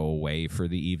feeling go away for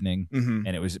the evening, Mhm.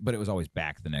 and it was always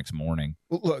back the next morning.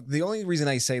 Well, look, the only reason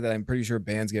I say that I'm pretty sure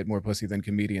bands get more pussy than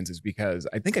comedians is because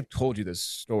I think I've told you this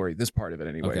story, this part of it,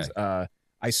 anyways.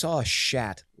 I saw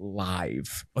Shat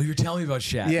live. Oh, you're telling me about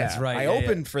Shat? Yeah, That's right. I Yeah, yeah.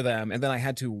 opened for them, and then I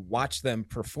had to watch them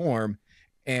perform.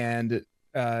 And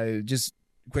just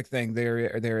quick thing,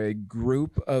 they're a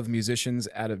group of musicians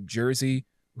out of Jersey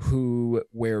who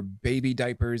wear baby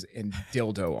diapers and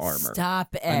dildo armor.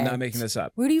 Stop it. I'm not making this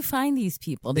up. Where do you find these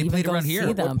people? They Do you played even go around here. see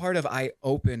What them? What part of I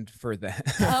opened for them?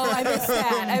 Oh, I missed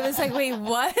that. I was like, wait,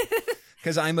 what?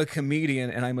 Because I'm a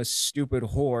comedian and I'm a stupid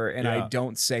whore and I Yeah.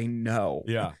 don't say no.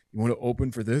 Yeah. You want to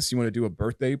open for this? You want to do a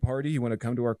birthday party? You want to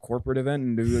come to our corporate event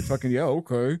and do the fucking, yeah,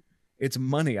 okay. It's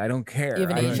money. I don't care. You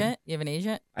have an I- agent? You have an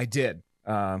agent? I did.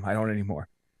 I don't anymore.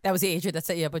 That was the agent that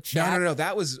set you up with No, Shaq? no.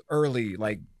 That was early,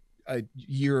 like a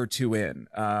year or two in.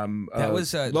 That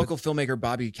was, local filmmaker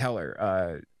Bobby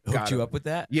Keller. Hooked got you him. up with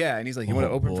that? Yeah, and he's like, "You want to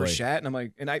Oh, open for boy. Shat?" And I'm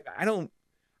like, and I don't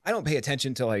pay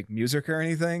attention to like music or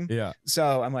anything. Yeah.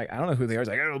 So I'm like, I don't know who they are. It's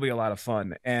like, it'll be a lot of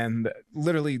fun. And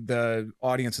literally the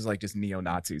audience is like just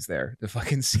neo-Nazis there to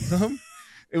fucking see them.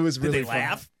 It was Did really they fun.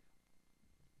 laugh?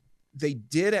 They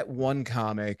did at one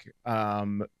comic.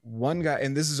 One guy,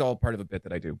 and this is all part of a bit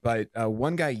that I do, but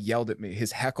one guy yelled at me.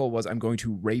 His heckle was, "I'm going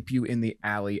to rape you in the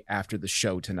alley after the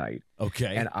show tonight."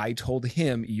 Okay. And I told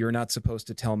him, "You're not supposed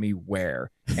to tell me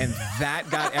where." And that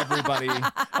got everybody.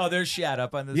 Oh, there's Shat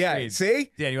up on the Yeah, screen.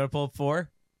 see? Dan, you want to pull up 4?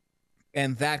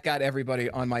 And that got everybody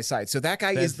on my side. So that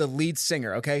guy is the lead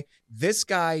singer, okay? This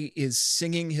guy is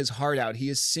singing his heart out. He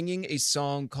is singing a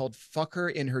song called "Fuck Her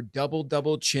in Her Double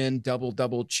Double Chin, Double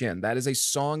Double Chin." That is a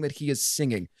song that he is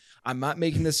singing. I'm not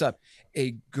making this up.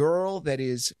 A girl that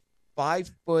is 5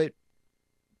 foot,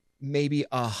 maybe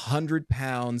 100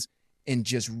 pounds, and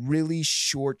just really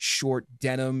short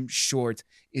denim shorts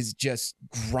is just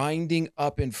grinding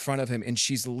up in front of him, and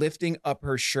she's lifting up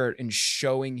her shirt and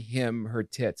showing him her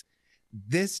tits.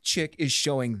 This chick is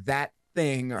showing that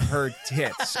thing her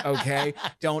tits, okay?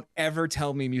 Don't ever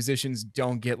tell me musicians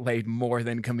don't get laid more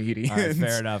than comedians. All right,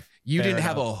 fair enough. You Fair didn't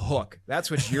have enough. a hook. That's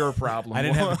what your problem I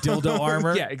didn't have was. dildo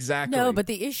armor? Yeah, exactly. No, but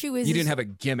the issue is you didn't have a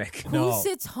gimmick. who No.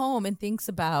 sits home and thinks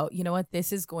about, you know what,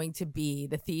 this is going to be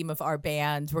the theme of our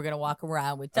band. We're going to walk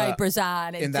around with diapers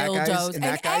on and in that dildos guy's- in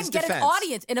that guy's and get an defense-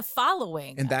 audience and a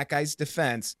following. In that guy's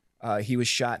defense, he was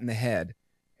shot in the head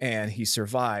and he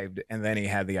survived, and then he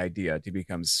had the idea to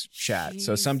become Shat.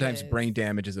 So sometimes Jesus. brain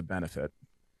damage is a benefit.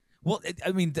 Well,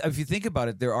 I mean, if you think about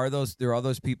it, there are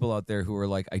those people out there who are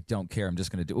like, I don't care. I'm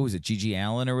just going to do. What was it, Gigi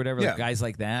Allen or whatever? Like, Yeah. guys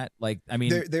like that. Like, I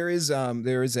mean, There is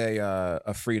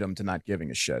a freedom to not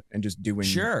giving a shit and just doing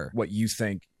Sure. what you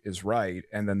think is right.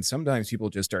 And then sometimes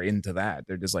people just are into that.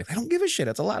 They're just like, I don't give a shit.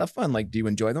 It's a lot of fun. Like, do you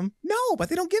enjoy them? No, but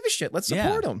they don't give a shit. Let's Yeah.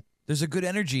 support them. there's a good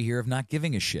energy here of not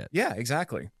giving a shit, Yeah,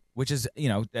 exactly. which is,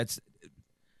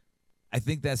 I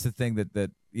think that's the thing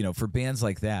that for bands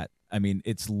like that. I mean,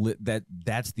 it's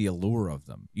that's the allure of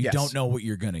them. You Yes. don't know what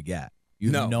you're going to get.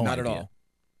 You have no not idea. at all.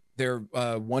 Their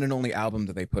one and only album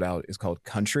that they put out is called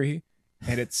Country,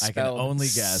 and it's I can spelled only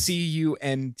guess. CUNTREE.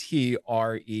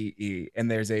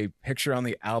 And there's a picture on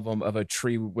the album of a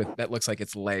tree that looks like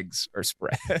its legs are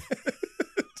spread. At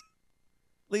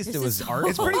least This it was is art.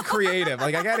 It's pretty creative.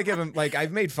 Like, I gotta give him, like,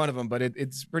 I've made fun of him, but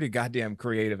it's pretty goddamn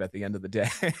creative at the end of the day.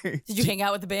 Did you hang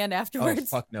out with the band Oh afterwards?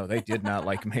 fuck no, they did not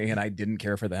like me, and I didn't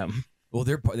care for them. Well,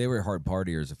 they were hard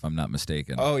partiers, if I'm not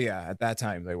mistaken. Oh yeah, at that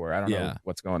time they were. I don't know Yeah.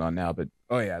 what's going on now, but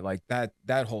oh yeah, like that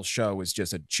whole show was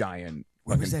just a giant.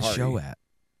 Where was that fucking show party. at?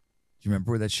 Do you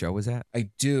remember where that show was at? I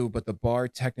do, but the bar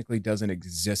technically doesn't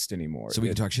exist anymore. So we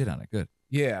can It- talk shit on it. Good.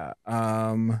 Yeah.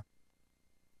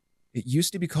 It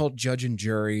used to be called Judge and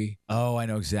Jury, Oh, I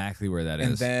know exactly where that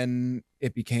and is. then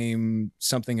it became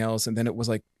something else, and then it was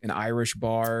like an Irish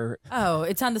bar. Oh,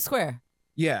 it's on the square.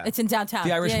 Yeah. It's in downtown.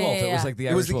 the Irish Yeah, Wolf. yeah, It was yeah. like the It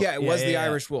Irish was Wolf. it was the yeah.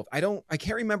 Irish Wolf. I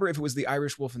can't remember if it was the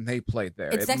Irish Wolf and they played there.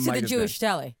 It's It next to might the have Jewish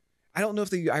deli. I don't know if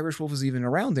the Irish Wolf is even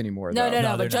around anymore. No, though. no,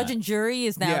 No, no. they're But Judge not. and Jury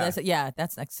is now. Yeah.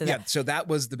 That's next to Yeah, that. so that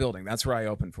was the building. That's where I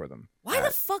opened for them. Why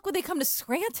the fuck would they come to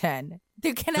Scranton?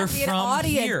 There cannot They're be an from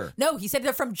audience. here. No, he said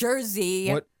they're from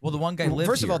Jersey. What? Well, the one guy lived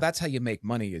First of all, here. that's how you make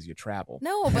money is you travel.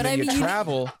 No, And but then I mean, you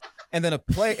travel, and then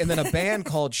a band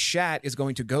called Shat is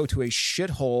going to go to a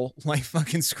shithole like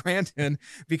fucking Scranton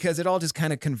because it all just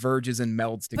kind of converges and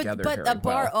melds together. But very the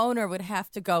bar well. owner would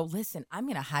have to go, listen, I'm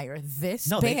going to hire this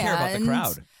No, band. they care about the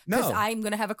crowd. Because No. I'm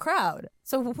going to have a crowd.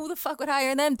 So who the fuck would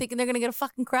hire them thinking they're going to get a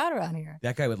fucking crowd around here?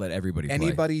 That guy would let everybody play.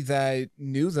 Anybody that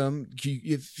knew them,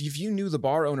 if you knew the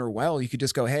bar owner well, you could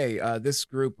just go, hey, this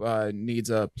group needs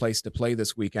a place to play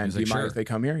this weekend. He's Do you like, mind "Sure." if they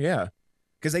come here? Yeah.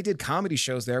 Because they did comedy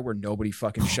shows there where nobody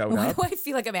fucking showed Why up. do I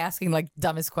feel like I'm asking like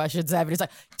dumbest questions ever? It's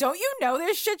like, don't you know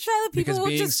this shit, Charlotte? People Because will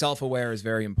being just. self-aware is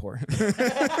very important. I'm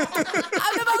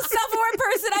the most self-aware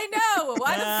person I know.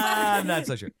 Why the fuck? I'm not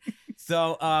so sure.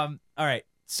 So, all right.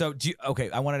 So,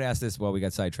 I wanted to ask this while we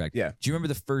got sidetracked. Yeah. Do you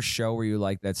remember the first show where you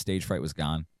like that stage fright was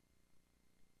gone?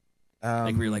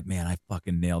 Like where you're like, man, I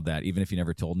fucking nailed that, even if you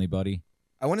never told anybody.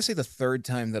 I want to say the third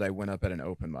time that I went up at an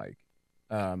open mic,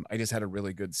 I just had a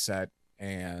really good set.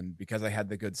 And because I had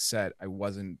the good set, I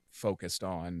wasn't focused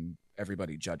on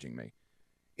everybody judging me.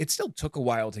 It still took a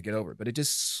while to get over, but it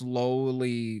just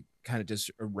slowly kind of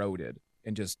just eroded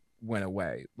and just went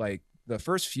away. Like the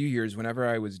first few years, whenever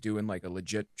I was doing like a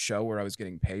legit show where I was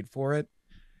getting paid for it,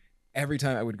 every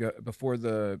time I would go before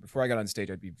I got on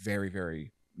stage, I'd be very,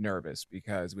 very nervous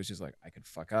because it was just like I could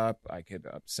fuck up, I could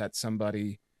upset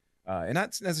somebody, and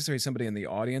not necessarily somebody in the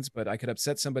audience, but I could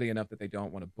upset somebody enough that they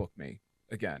don't want to book me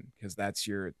again because that's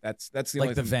the Like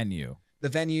only the thing. venue. The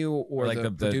venue or like the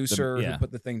the producer yeah. who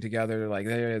put the thing together, like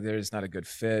they're just not a good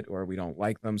fit, or we don't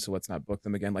like them, so let's not book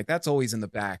them again. Like that's always in the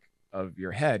back of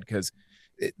your head because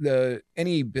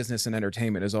any business and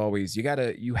entertainment is always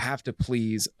you have to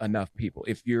please enough people.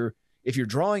 If you're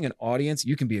drawing an audience,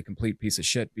 you can be a complete piece of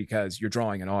shit because you're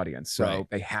drawing an audience, so Right.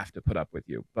 they have to put up with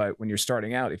you. But when you're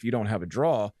starting out, if you don't have a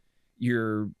draw,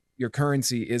 your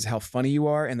currency is how funny you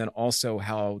are, and then also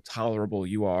how tolerable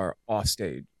you are off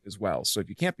stage as well. So if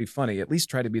you can't be funny, at least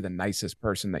try to be the nicest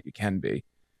person that you can be.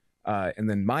 And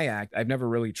then my act, I've never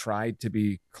really tried to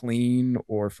be clean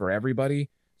or for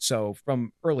everybody. So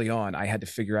from early on, I had to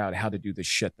figure out how to do the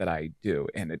shit that I do,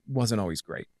 and it wasn't always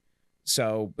great.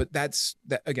 So, but that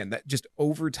just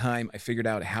over time, I figured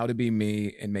out how to be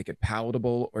me and make it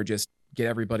palatable, or just get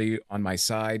everybody on my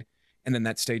side. And then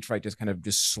that stage fright just kind of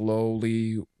just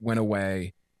slowly went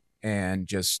away and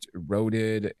just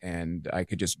eroded, and I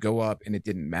could just go up and it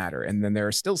didn't matter. And then there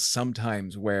are still some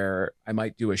times where I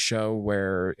might do a show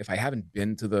where if I haven't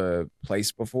been to the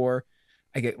place before,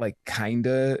 I get like kind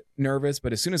of nervous.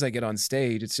 But as soon as I get on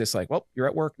stage, it's just like, well, you're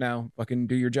at work now, fucking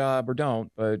do your job or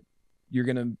don't, but you're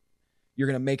going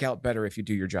to make out better if you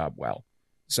do your job well.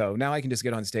 So now I can just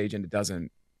get on stage and it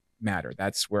doesn't matter.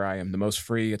 That's where I am the most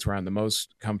free. It's where I'm the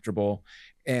most comfortable.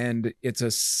 And it's a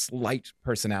slight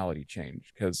personality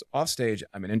change because off stage,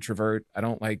 I'm an introvert. I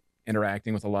don't like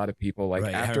interacting with a lot of people. Like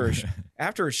Right.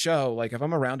 after a show, like if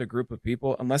I'm around a group of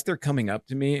people, unless they're coming up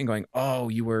to me and going, oh,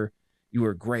 you were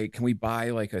great. Can we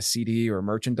buy like a CD or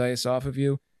merchandise off of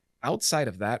you? Outside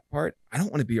of that part, I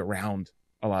don't want to be around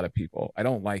a lot of people. I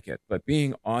don't like it. But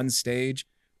being on stage,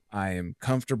 I am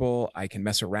comfortable. I can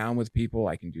mess around with people.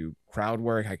 I can do crowd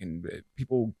work.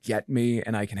 People get me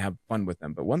and I can have fun with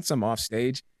them. But once I'm off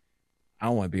stage, I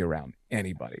don't want to be around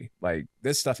anybody. Like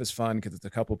this stuff is fun because it's a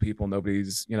couple people.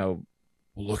 Nobody's,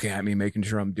 looking at me, making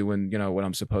sure I'm doing, what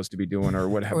I'm supposed to be doing or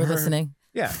whatever. Or listening.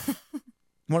 Yeah.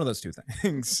 One of those two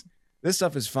things. This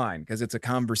stuff is fine because it's a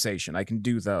conversation. I can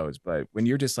do those. But when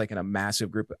you're just like in a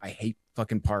massive group, I hate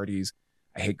fucking parties.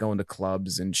 I hate going to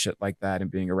clubs and shit like that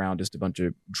and being around just a bunch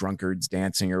of drunkards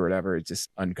dancing or whatever. It's just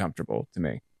uncomfortable to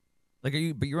me. But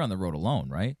you're on the road alone,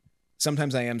 right?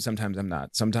 Sometimes I am, sometimes I'm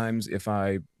not. Sometimes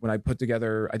when I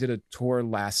did a tour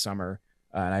last summer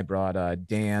and I brought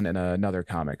Dan and another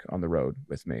comic on the road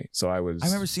with me. So I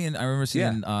remember seeing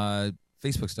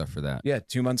Facebook stuff for that. Yeah,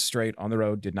 2 months straight on the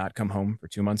road, did not come home for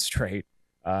 2 months straight.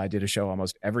 I did a show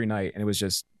almost every night, and it was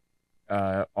just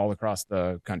all across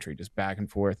the country, just back and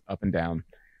forth, up and down.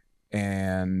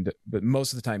 But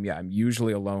most of the time, yeah, I'm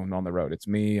usually alone on the road. It's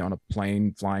me on a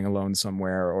plane flying alone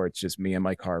somewhere, or it's just me in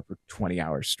my car for 20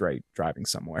 hours straight driving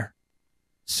somewhere.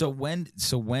 So when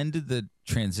did the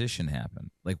transition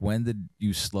happen? Like when did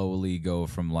you slowly go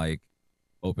from like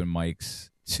open mics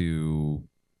to,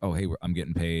 oh, hey, I'm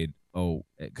getting paid. Oh,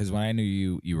 because when I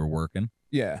knew you were working,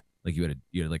 Yeah. like you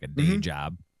had like a day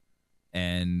job,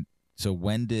 and so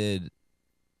when did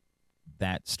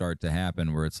that start to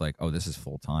happen where it's like, oh, this is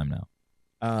full time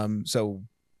now? So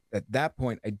at that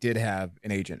point, I did have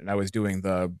an agent, and I was doing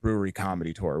the brewery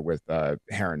comedy tour with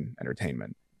Heron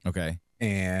Entertainment. Okay.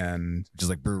 And Just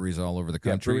like breweries all over the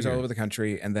country. yeah, breweries all or- over the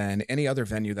country, and then any other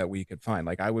venue that we could find.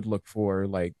 Like I would look for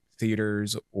like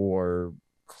theaters or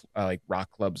like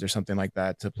rock clubs or something like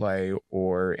that to play,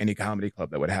 or any comedy club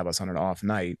that would have us on an off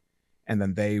night. And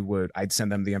then I'd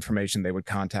send them the information, they would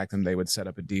contact them, they would set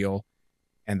up a deal,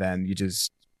 and then you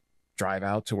just drive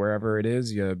out to wherever it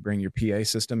is. You bring your PA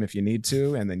system if you need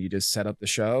to, and then you just set up the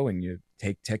show and you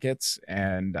take tickets.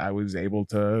 And I was able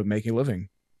to make a living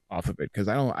off of it because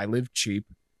I live cheap.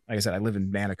 Like I said, I live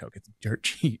in Manicoke. It's dirt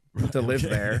cheap to live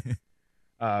there.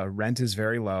 Rent is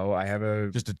very low. I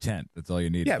have Just a tent. That's all you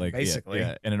need. Yeah, basically.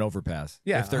 And an overpass.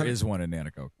 Yeah, If there 100 is one in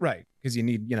Nanticoke. right, because you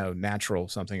need natural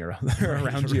something or other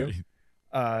around you.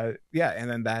 Yeah, and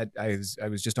then that I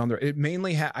was just on the. It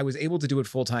mainly I was able to do it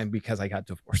full time because I got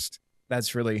divorced.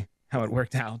 That's really how it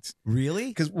worked out. Really?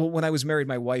 Because when I was married,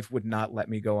 my wife would not let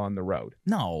me go on the road.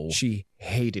 No. She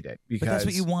hated it because But that's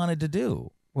what you wanted to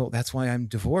do. Well, that's why I'm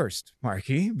divorced,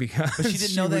 Marky. Because But she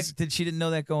didn't know that. She didn't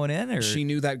know that going in, or She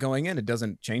knew that going in. It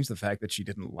doesn't change the fact that she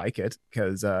didn't like it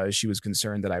because she was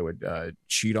concerned that I would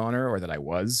cheat on her or that I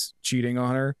was cheating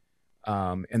on her.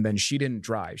 And then she didn't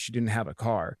drive. She didn't have a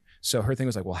car. So her thing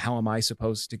was like, well, how am I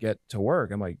supposed to get to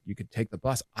work? I'm like, you could take the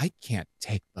bus. I can't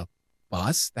take the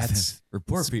bus. That's for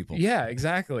poor people. Yeah,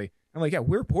 exactly. I'm like, yeah,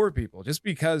 we're poor people. Just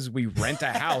because we rent a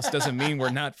house doesn't mean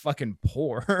we're not fucking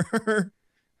poor.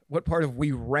 What part of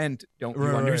we rent don't you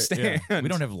understand? Yeah. We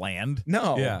don't have land.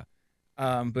 No. Yeah.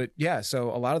 But yeah,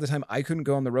 so a lot of the time I couldn't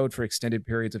go on the road for extended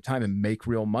periods of time and make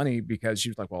real money because she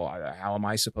was like, well, how am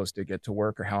I supposed to get to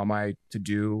work or how am I to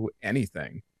do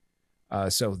anything?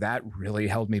 So that really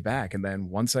held me back. And then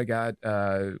once I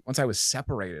was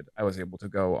separated, I was able to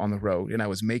go on the road and I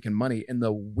was making money. And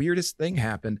the weirdest thing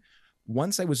happened.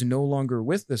 Once I was no longer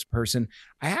with this person,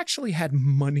 I actually had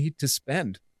money to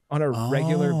spend on a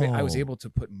regular. I was Oh. able to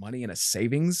put money in a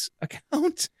savings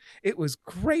account. It was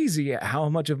crazy how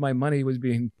much of my money was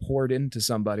being poured into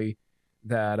somebody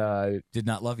that, Did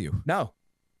not love you. no.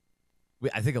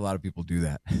 I think a lot of people do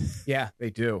that. Yeah, they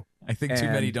do. I think too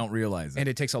many And- don't realize it. And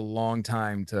it takes a long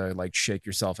time to like shake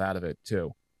yourself out of it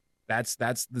too. That's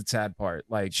the sad part.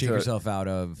 Like Shake yourself out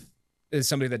of. is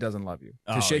somebody that doesn't love you.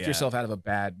 To Oh, shake yeah. yourself out of a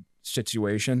bad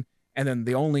situation. And then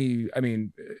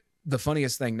the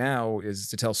funniest thing now is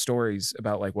to tell stories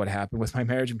about like what happened with my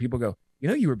marriage and people go,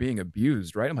 you were being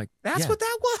abused, right? I'm like, that's Yeah. what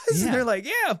that was. Yeah. And they're like,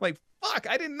 yeah. I'm like, fuck,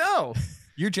 I didn't know.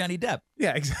 You're Johnny Depp.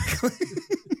 Yeah, exactly.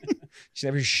 She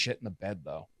never shit in the bed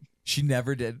though. She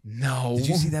never did. No. Did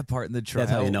you see that part in the trial?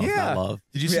 That's how you know it's Yeah. not love.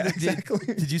 Did you see Yeah, the, exactly.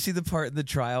 did you see the part in the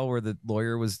trial where the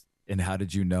lawyer was? And how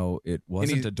did you know it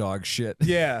wasn't he- a dog shit?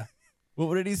 Yeah.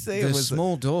 What did he say? The It was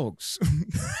small dogs.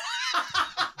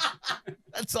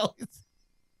 That's all.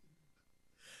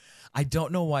 I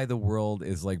don't know why the world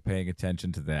is like paying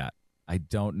attention to that. I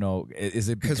don't know. Is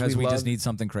it 'Cause because we we just love- need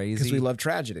something crazy? Because we love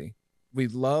tragedy. We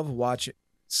love watching.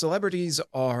 Celebrities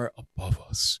are above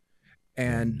us.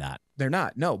 And not. they're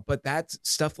not. No, but that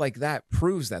stuff like that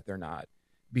proves that they're not.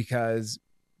 Because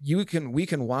we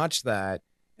can watch that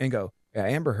and go, yeah,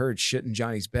 Amber Heard shit in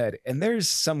Johnny's bed. And there's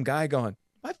some guy going,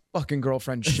 my fucking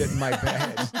girlfriend shit in my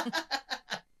bed.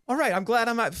 All right, I'm glad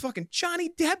I'm not fucking Johnny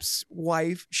Depp's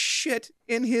wife shit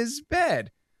in his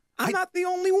bed. I'm not the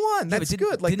only one. Yeah, but That's didn't-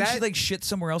 good. Like didn't that. she like shit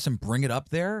somewhere else and bring it up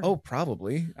there? oh,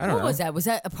 probably. I don't What know. was that? Was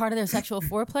that a part of their sexual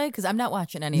foreplay? Because I'm not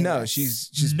watching any of No, this. she's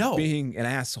just No. being an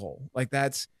asshole. Like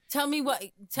that's Tell me what.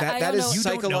 that I that don't is know. You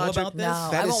don't know psychological. about this?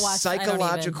 No, That I is won't watch. I don't even have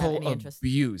psychological any interest.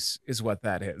 abuse, is what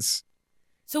that is.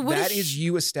 So what That is is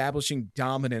you establishing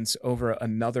dominance over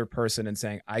another person and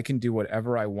saying, I can do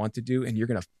whatever I want to do, and you're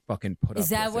gonna fucking put up. Is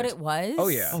that with what it it was? Oh,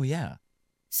 yeah. Oh yeah.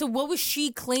 So what was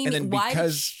she claiming? And then Why did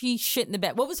because- she shit in the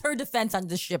bed? What was her defense on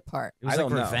the shit part? It was I like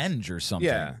don't know. revenge or something.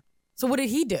 Yeah. So what did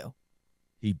he do?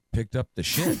 He picked up the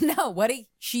shit. No, what did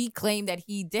she claim that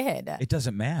he did? It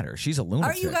doesn't matter. She's a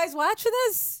lunatic. Are you guys watching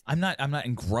this? I'm not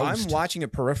engrossed. I'm watching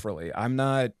it peripherally. I'm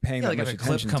not paying Yeah, that like much if a clip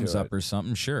attention comes to up it. or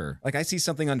something, sure. Like I see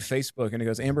something on Facebook and it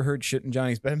goes, Amber Heard shit in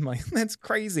Johnny's bed. I'm like, that's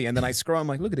crazy. And then I scroll, I'm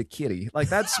like, look at a kitty. Like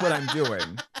that's what I'm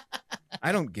doing.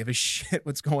 I don't give a shit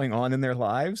what's going on in their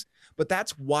lives. But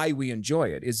that's why we enjoy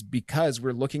it, is because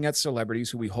we're looking at celebrities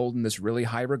who we hold in this really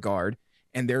high regard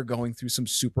and they're going through some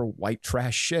super white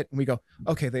trash shit. And we go,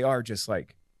 okay, they are just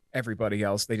like everybody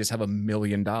else. They just have $1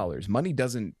 million. Money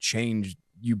doesn't change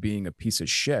you being a piece of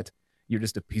shit. You're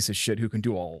just a piece of shit who can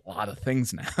do a lot of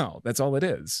things now. That's all it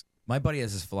is. My buddy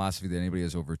has this philosophy that anybody who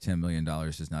has over $10 million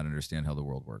does not understand how the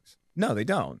world works. No, they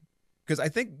don't. Because I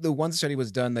think the one study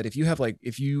was done that if you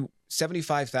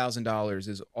 $75,000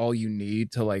 is all you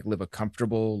need to like live a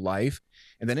comfortable life,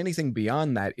 and then anything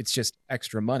beyond that, it's just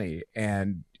extra money.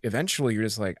 And eventually you're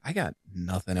just like, I got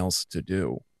nothing else to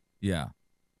do. Yeah.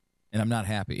 And I'm not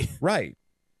happy. Right.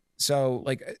 So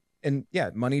like, and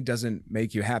yeah, money doesn't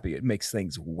make you happy. It makes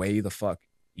things way the fuck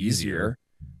easier,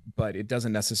 but it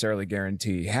doesn't necessarily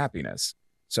guarantee happiness.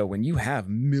 So when you have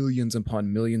millions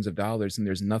upon millions of dollars and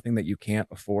there's nothing that you can't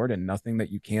afford and nothing that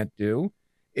you can't do,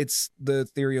 it's the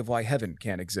theory of why heaven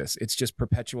can't exist. It's just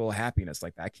perpetual happiness.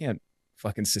 Like that can't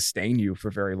fucking sustain you for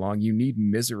very long. You need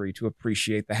misery to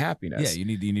appreciate the happiness. Yeah,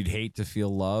 you need hate to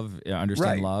feel love,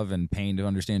 understand Right. love, and pain to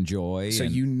understand joy. So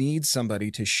and- you need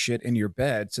somebody to shit in your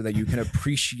bed so that you can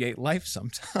appreciate life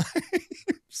sometimes.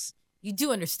 You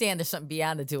do understand there's something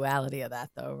beyond the duality of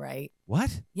that, though, right?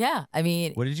 What? Yeah. I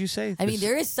mean, What did you say? I mean,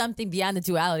 there is something beyond the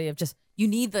duality of just you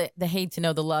need the hate to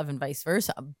know the love and vice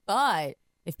versa. But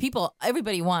if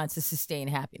everybody wants to sustain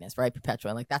happiness, right?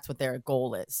 Perpetual. Like that's what their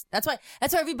goal is. That's why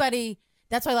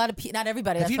a lot of people, not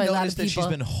everybody, Have that's you why a lot noticed of that people. she's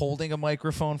been holding a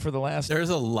microphone for the last?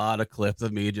 There's a lot of clips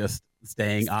of me just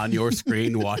staying on your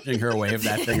screen, watching her wave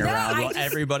that thing No, around I while just-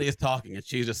 everybody is talking, and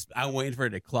I'm waiting for her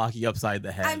to clock you upside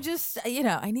the head. I'm just,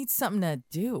 I need something to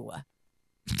do.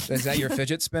 Is that your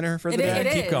fidget spinner for the It day?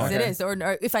 is. Keep going. It is. Or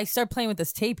if I start playing with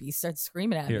this tape, he starts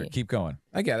screaming at Here, me. keep going.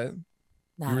 I get it.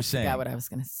 Nah, you were I saying. forgot what I was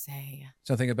gonna say.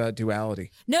 Something about duality.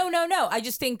 No. I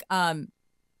just think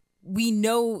we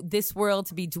know this world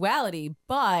to be duality,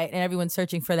 and everyone's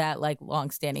searching for that like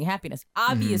long-standing happiness.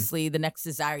 Obviously, the next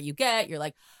desire you get, you're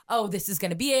like, oh, this is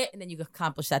gonna be it, and then you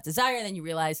accomplish that desire, and then you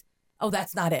realize, oh,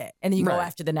 that's not it, and then you go Right.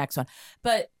 after the next one.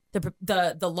 But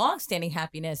the long-standing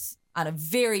happiness on a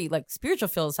very like spiritual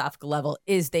philosophical level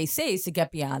is, they say, is to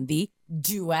get beyond the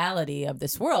duality of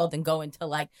this world and go into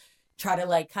like try to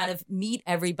like kind of meet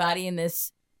everybody in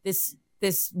this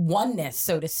oneness,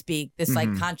 so to speak, this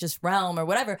like conscious realm or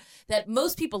whatever that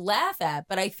most people laugh at,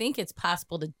 but I think it's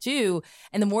possible to do.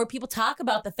 And the more people talk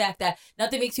about the fact that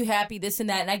nothing makes you happy, this and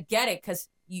that, and I get it because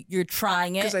you're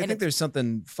trying it. Because I and think there's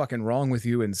something fucking wrong with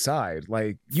you inside.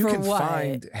 Like you For can what?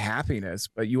 find happiness,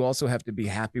 but you also have to be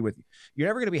happy with. You're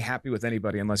never going to be happy with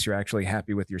anybody unless you're actually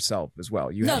happy with yourself as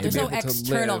well. You no, have to there's be no able to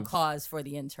external live. cause for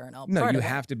the internal. No, part you of it.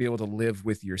 have to be able to live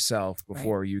with yourself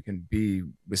before you can be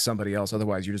with somebody else.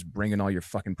 Otherwise, you're just bringing all your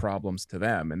fucking problems to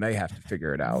them, and they have to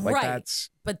figure it out. Like Right. that's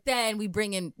But then we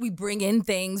bring in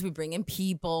things, we bring in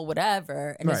people,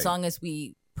 whatever. And as Right. long as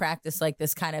we practice like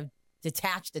this kind of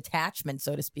detached attachment,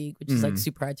 so to speak, which is like Mhm.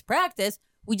 super hard to practice,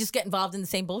 we just get involved in the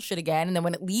same bullshit again. And then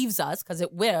when it leaves us, because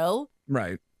it will,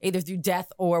 right. either through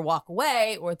death or walk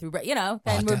away or through, Oh,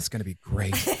 then we're that's going to be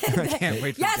great. I can't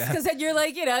wait for yes, death. because then you're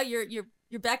like,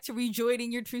 you're back to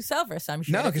rejoining your true self or some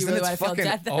shit. No, if because you then really it's wanna feel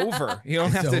fucking death. over. You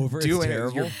don't have It's to over. do It's anything. Your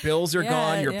terrible. bills are Yeah,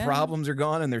 gone. Your yeah. problems are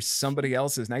gone, and there's somebody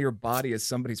else's. Now your body is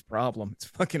somebody's problem. It's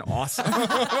fucking awesome.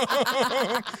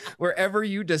 Wherever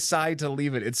you decide to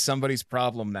leave it, it's somebody's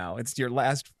problem now. It's your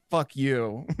last fuck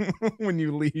you when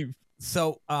you leave.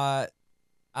 So, I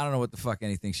don't know what the fuck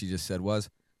anything she just said was.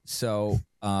 So,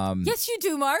 Yes, you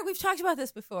do, Mark. We've talked about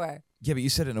this before. yeah, but you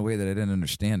said it in a way that I didn't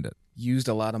understand it. Used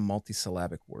a lot of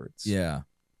multisyllabic words. Yeah,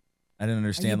 I didn't Are you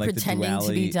understand like the pretending to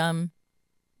duality. be dumb?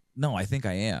 No, I think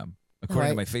I am.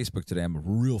 According to my Right. Facebook today, I'm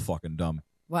real fucking dumb.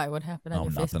 Why? What happened on Oh,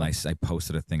 your nothing. Facebook? I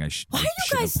posted a thing. I Why are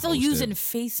you guys still using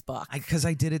Facebook? Because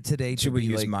I did it today. Should to we be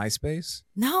use like, MySpace?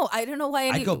 No, I don't know why.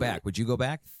 I'd go back. Would you go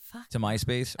back Fuck. to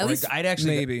MySpace? At Or least- I'd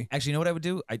actually Maybe. Actually, you know what I would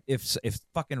do? If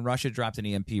fucking Russia dropped an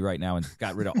EMP right now and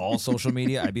got rid of all social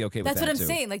media, I'd be okay with That's that what I'm too.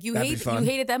 saying. Like you That'd be hate fun.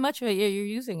 it that much, but you're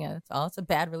using it. That's all. It's a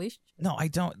bad relationship. No, I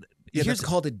don't. Yeah, Here's- that's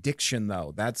called addiction,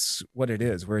 though. That's what it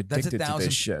is. We're That's addicted to 1,000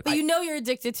 this shit. But you know you're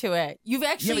addicted to it. You've yeah,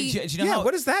 but actually. do you know Yeah, how,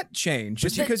 what does that change?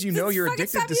 Just because you know Then you're fucking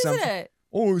addicted stop to using something. it.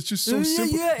 Oh, it's just so Yeah,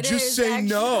 simple. yeah, it Just is, say actually.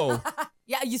 no.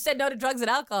 Yeah, you said no to drugs and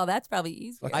alcohol. That's probably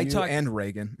easy. Fuck I you talk- and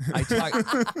Reagan.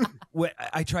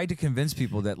 I tried to convince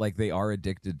people that like they are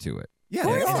addicted to it. Yeah,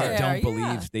 course they And they are. they are, don't yeah.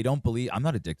 believe. They don't believe. I'm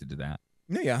not addicted to that.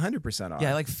 Yeah, 100% are.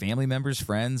 Yeah, I like family members,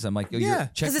 friends. I'm like, yo, Yeah.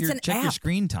 check 'Cause it's your an check your app.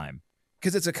 screen time.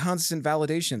 Because it's a constant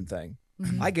validation thing.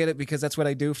 Mhm. I get it because that's what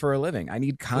I do for a living. I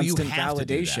need Well, you constant have to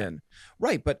do that. validation.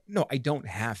 Right, but no, I don't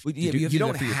have to. Well, yeah, do, you have to do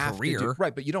don't that for your have to do, career.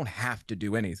 right, but you don't have to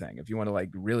do anything if you want to like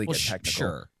really Well, get technical.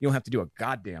 sure. You don't have to do a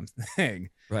goddamn thing.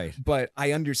 Right. But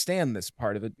I understand this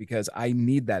part of it because I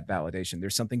need that validation.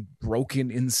 There's something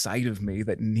broken inside of me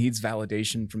that needs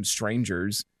validation from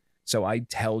strangers So I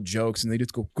tell jokes and they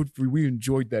just go, good for you. We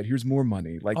enjoyed that. Here's more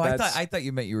money. Like I thought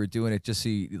you meant you were doing it just so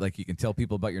you, like you can tell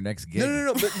people about your next gig.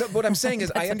 No. But what I'm saying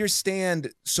is I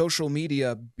understand social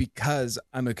media because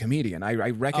I'm a comedian. I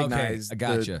recognize Okay,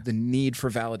 I gotcha. the need for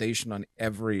validation on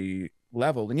every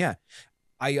level. And yeah,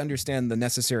 I understand the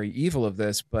necessary evil of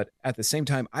this, but at the same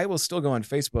time, I will still go on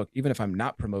Facebook, even if I'm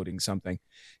not promoting something,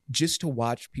 just to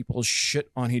watch people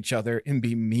shit on each other and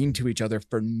be mean to each other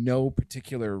for no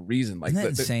particular reason. Like Isn't that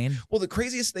insane? well, the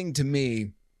craziest thing to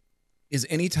me is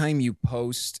anytime you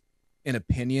post an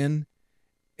opinion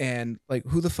and like,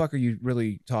 who the fuck are you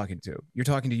really talking to? You're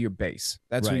talking to your base.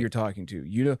 That's who Right. you're talking to.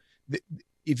 You know,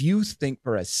 if you think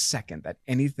for a second that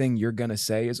anything you're going to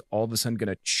say is all of a sudden going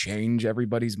to change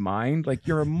everybody's mind, like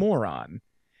you're a moron.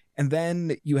 And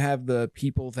then you have the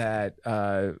people that,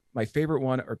 my favorite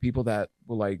one are people that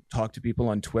will like talk to people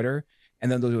on Twitter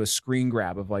and then they'll do a screen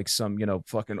grab of like some,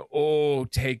 fucking,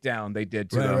 takedown they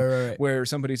did to them. Right. Where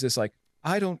somebody's just like,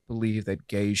 I don't believe that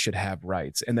gays should have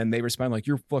rights. And then they respond like,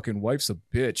 your fucking wife's a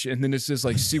bitch. And then it's just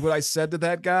like, see what I said to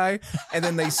that guy? And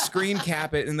then they screen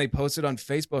cap it and they post it on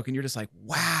Facebook. And you're just like,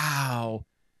 wow.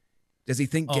 Does he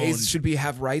think gays should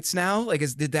have rights now? Like,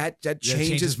 did that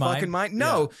change his fucking mind?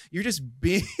 No, you're just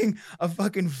being a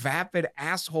fucking vapid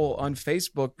asshole on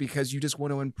Facebook because you just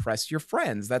want to impress your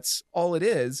friends. That's all it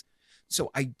is.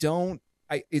 So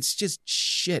it's just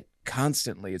shit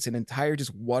constantly. It's an entire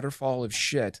just waterfall of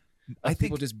shit. I think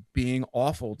people just being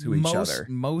awful to each other.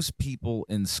 Most people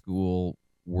in school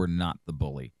were not the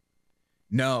bully.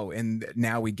 No, and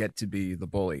now we get to be the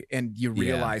bully, and you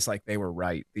realize like they were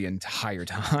right the entire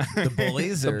time. The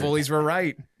bullies, the bullies were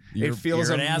right. It feels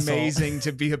you're an amazing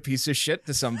to be a piece of shit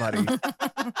to somebody.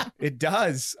 It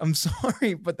does. I'm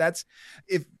sorry, but that's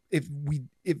if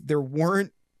there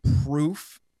weren't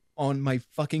proof on my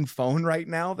fucking phone right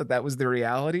now that was the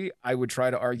reality, I would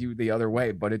try to argue the other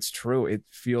way, but it's true. It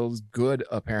feels good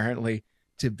apparently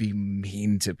to be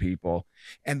mean to people.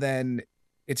 And then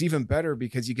it's even better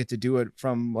because you get to do it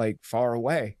from like far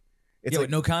away. It's like with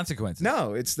no consequences.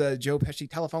 No, it's the Joe Pesci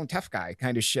telephone tough guy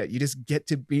kind of shit. You just get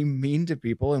to be mean to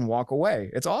people and walk away.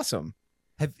 It's awesome.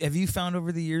 Have you found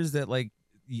over the years that like,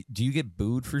 do you get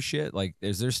booed for shit? Like,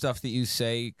 is there stuff that you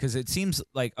say? Because it seems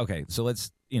like, okay, so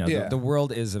let's, the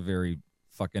world is a very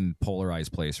fucking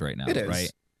polarized place right now. It is.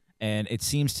 Right? And it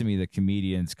seems to me that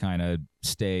comedians kind of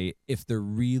stay, if they're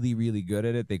really, really good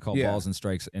at it, they call balls and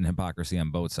strikes and hypocrisy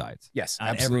on both sides. Yes, on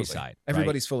absolutely. every side.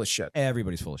 Everybody's full of shit.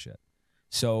 Everybody's full of shit.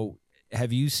 So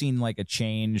have you seen like a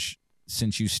change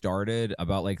since you started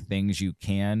about like things you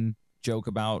can joke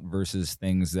about versus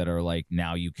things that are like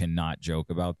now you cannot joke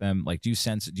about them? Like, do you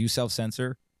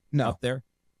self-censor up there?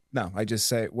 No, I just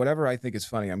say whatever I think is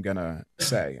funny, I'm going to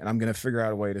say, and I'm going to figure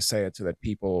out a way to say it so that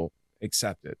people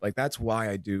accept it. Like, that's why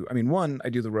I do. I mean, one, I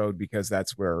do the road because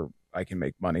that's where I can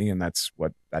make money and that's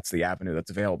the avenue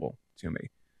that's available to me.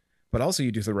 But also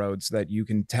you do the roads that you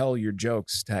can tell your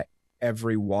jokes to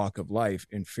every walk of life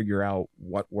and figure out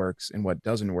what works and what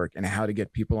doesn't work and how to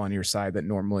get people on your side that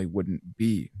normally wouldn't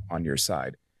be on your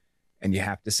side. And you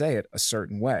have to say it a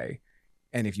certain way.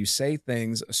 And if you say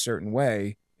things a certain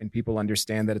way and people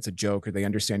understand that it's a joke or they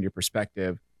understand your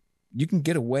perspective, you can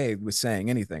get away with saying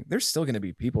anything. There's still going to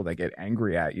be people that get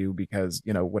angry at you because,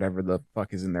 whatever the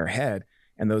fuck is in their head.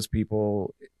 And those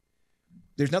people,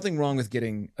 there's nothing wrong with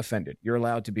getting offended. You're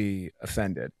allowed to be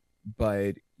offended,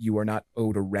 but you are not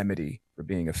owed a remedy for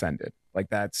being offended. Like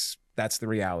that's the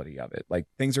reality of it. Like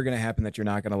things are going to happen that you're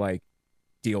not going to like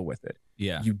deal with it.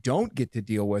 Yeah. You don't get to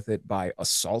deal with it by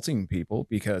assaulting people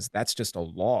because that's just a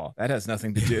law. That has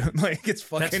nothing to do. Like it's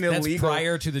fucking illegal. That's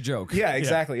prior to the joke. Yeah,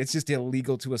 exactly. It's just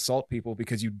illegal to assault people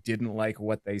because you didn't like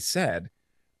what they said.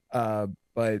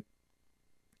 But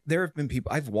there have been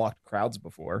people, I've walked crowds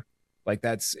before. Like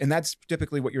that's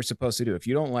typically what you're supposed to do. If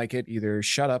you don't like it, either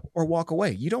shut up or walk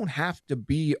away. You don't have to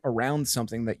be around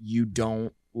something that you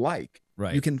don't like.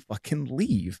 Right. You can fucking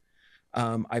leave.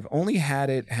 I've only had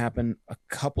it happen a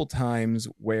couple times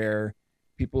where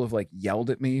people have like yelled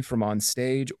at me from on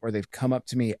stage or they've come up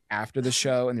to me after the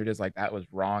show and they're just like, that was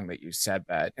wrong that you said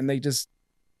that. And they just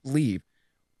leave.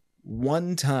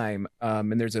 One time,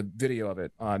 and there's a video of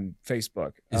it on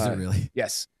Facebook. Is it really?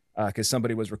 Yes. Because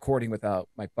somebody was recording without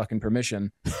my fucking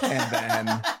permission. And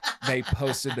then they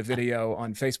posted the video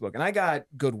on Facebook. And I got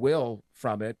goodwill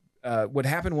from it. What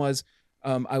happened was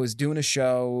I was doing a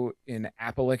show in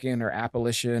Appalachian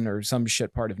or some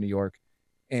shit part of New York.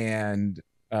 And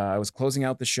I was closing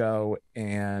out the show.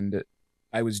 And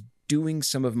I was doing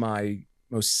some of my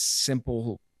most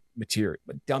simple material,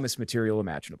 dumbest material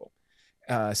imaginable.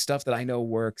 Stuff that I know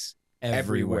works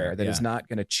everywhere that is not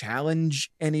going to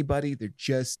challenge anybody. They're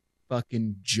just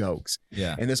fucking jokes.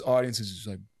 Yeah. And this audience is just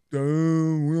like,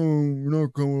 damn, we're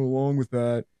not going along with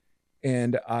that.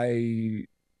 And I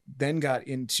then got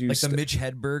into Like the Mitch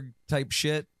Hedberg type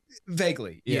shit.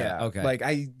 vaguely. Yeah, Yeah. okay. Like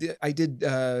I did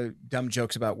dumb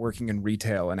jokes about working in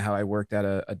retail and how I worked at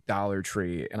a Dollar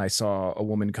Tree, and I saw a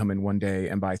woman come in one day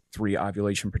and buy 3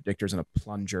 ovulation predictors and a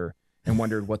plunger and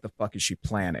wondered what the fuck is she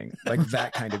planning? Like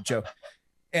that kind of joke.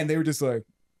 And they were just like,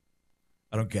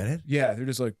 I don't get it. yeah, they're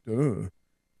just like, ugh.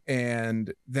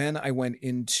 And then I went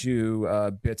into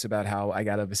bits about how I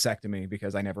got a vasectomy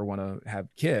because I never want to have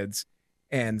kids.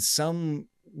 And some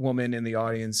woman in the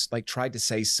audience like tried to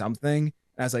say something.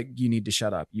 And I was like, you need to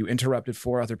shut up. You interrupted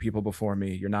 4 other people before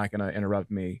me. You're not going to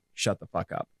interrupt me. Shut the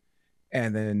fuck up.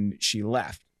 And then she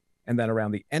left. And then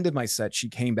around the end of my set, she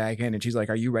came back in and she's like,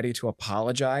 are you ready to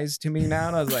apologize to me now?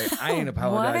 And I was like, I ain't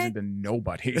apologizing to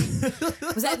nobody.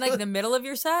 Was that like the middle of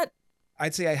your set?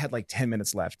 I'd say I had like 10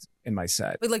 minutes left in my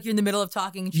set. Like you're in the middle of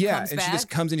talking and she Yeah. comes And back? she just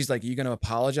comes in. She's like, are you going to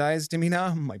apologize to me now?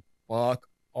 I'm like, fuck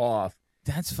off.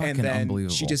 That's fucking And then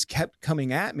unbelievable. she just kept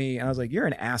coming at me. And I was like, you're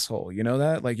an asshole. You know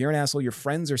that? Like, you're an asshole. Your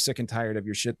friends are sick and tired of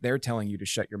your shit. They're telling you to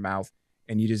shut your mouth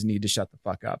and you just need to shut the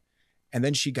fuck up. And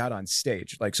then she got on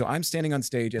stage. Like, so I'm standing on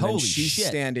stage and then Holy she's shit.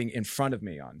 standing in front of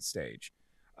me on stage.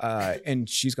 And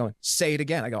she's going, say it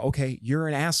again. I go, okay, you're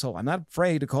an asshole. I'm not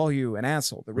afraid to call you an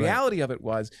asshole. The Right. reality of it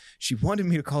was she wanted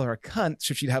me to call her a cunt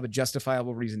so she'd have a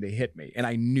justifiable reason to hit me. And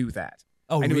I knew that.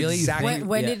 Oh, I knew really? exactly-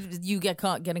 When Yeah. did you get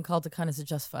caught getting called to cunt as a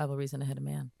justifiable reason to hit a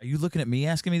man? Are you looking at me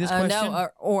asking me this question? No,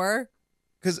 or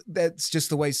Because that's just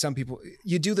the way some people,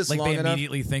 you do this like long they enough.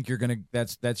 immediately think you're gonna.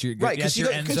 That's your Right, That's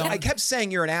your end because zone. I kept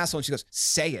saying you're an asshole, and she goes,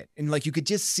 "Say it," and like you could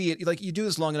just see it. Like you do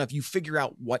this long enough, you figure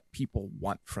out what people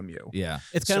want from you. Yeah.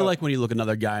 It's kind of So- like when you look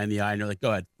another guy in the eye and you're like,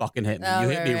 go ahead, fucking hit me. Oh, You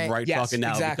hit me right. right Yes, fucking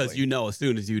now exactly. because you know as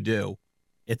soon as you do,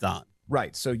 it's on.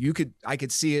 Right. So I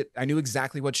could see it. I knew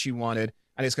exactly what she wanted.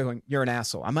 I just kept going, "You're an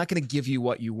asshole. I'm not going to give you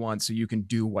what you want, so you can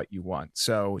do what you want."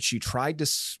 So she tried to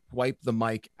swipe the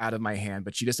mic out of my hand,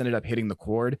 but she just ended up hitting the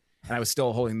cord, and I was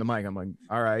still holding the mic. I'm like,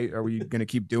 "All right, are we going to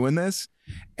keep doing this?"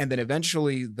 And then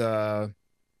eventually the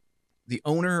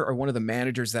owner or one of the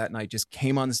managers that night just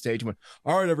came on the stage and went,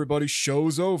 "All right, everybody,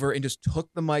 show's over," and just took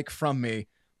the mic from me,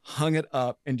 hung it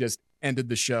up, and just ended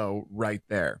the show right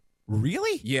there.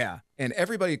 Really? Yeah. And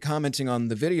everybody commenting on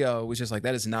the video was just like,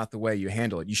 that is not the way you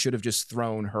handle it. You should have just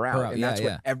thrown her out. And yeah, that's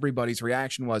yeah. what everybody's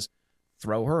reaction was.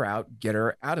 Throw her out, get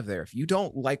her out of there. If you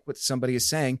don't like what somebody is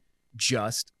saying,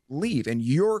 just leave. And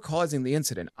you're causing the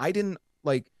incident. I'm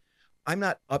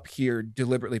not up here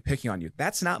deliberately picking on you.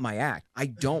 That's not my act. I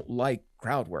don't like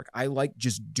crowd work. I like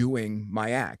just doing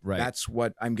my act. Right. That's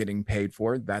what I'm getting paid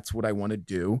for. That's what I want to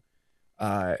do.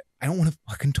 I don't want to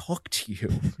fucking talk to you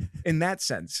in that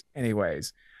sense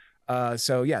anyways.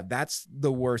 So yeah, that's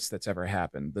the worst that's ever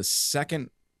happened. The second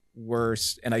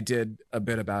worst, and I did a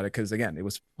bit about it because again, it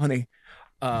was funny.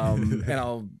 And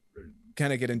I'll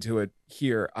kind of get into it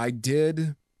here. I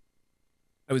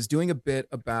was doing a bit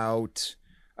about,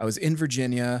 I was in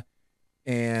Virginia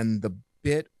and the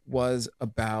bit was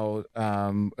about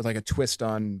like a twist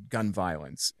on gun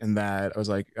violence, and that I was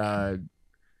like,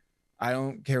 I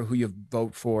don't care who you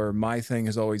vote for. My thing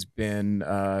has always been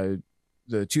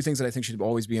the 2 things that I think should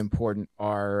always be important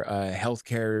are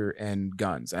healthcare and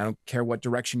guns. I don't care what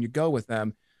direction you go with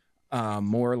them.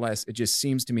 More or less, it just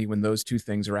seems to me when those 2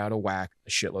 things are out of whack,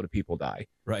 a shitload of people die.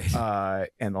 Right.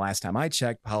 And the last time I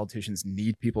checked, politicians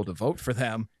need people to vote for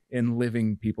them, and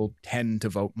living people tend to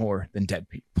vote more than dead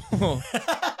people.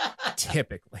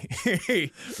 Typically.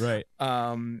 Right.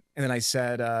 And then I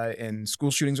said, and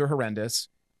school shootings are horrendous.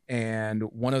 And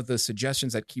one of the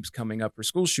suggestions that keeps coming up for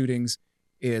school shootings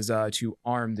is to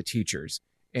arm the teachers.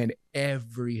 And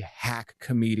every hack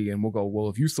comedian will go, well,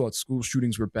 if you thought school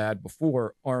shootings were bad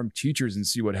before, arm teachers and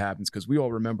see what happens, because we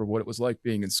all remember what it was like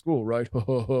being in school, right?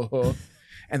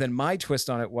 And then my twist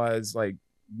on it was like,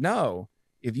 no,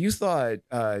 if you thought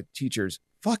teachers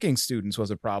fucking students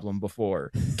was a problem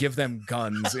before, give them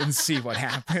guns and see what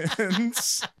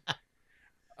happens.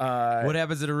 What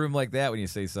happens in a room like that when you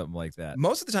say something like that?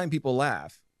 Most of the time people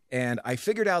laugh. And I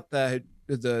figured out that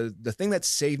the thing that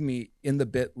saved me in the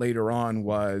bit later on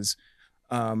was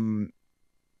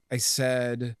I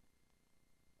said,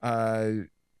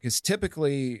 because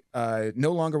typically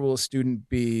no longer will a student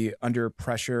be under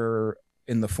pressure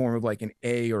in the form of like an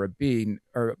A or a B,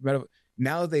 or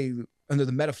now they, under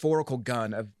the metaphorical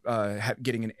gun of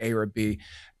getting an A or a B,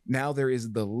 now there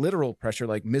is the literal pressure,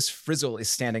 like Miss Frizzle is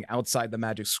standing outside the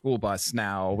Magic School Bus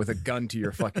now with a gun to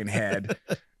your fucking head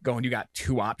going, you got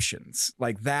 2 options.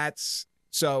 Like that's,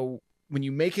 so when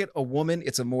you make it a woman,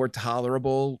 it's a more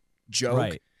tolerable joke.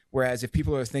 Right. Whereas if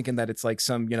people are thinking that it's like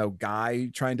some, guy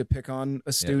trying to pick on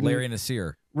a student, Larry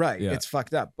Nasir. right, Yeah. it's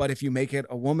fucked up. But if you make it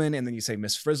a woman and then you say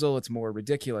Miss Frizzle, it's more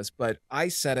ridiculous. But I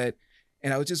said it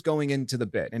and I was just going into the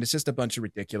bit and it's just a bunch of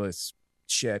ridiculous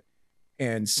shit.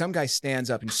 And some guy stands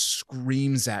up and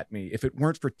screams at me, if it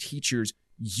weren't for teachers,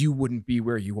 you wouldn't be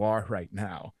where you are right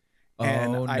now.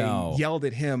 And Oh, I no. yelled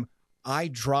at him. I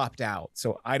dropped out.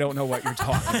 So I don't know what you're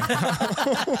talking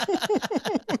about.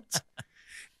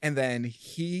 And then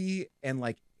he and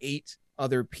like 8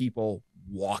 other people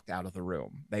walked out of the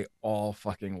room. They all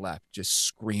fucking left just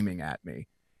screaming at me.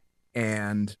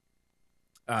 And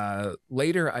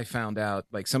later I found out,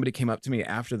 like, somebody came up to me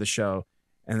after the show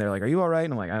and they're like, are you all right?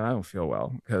 And I'm like, I don't feel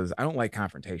well because I don't like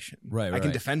confrontation. Right, I can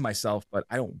right. defend myself, but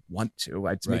I don't want to. It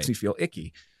makes Right. me feel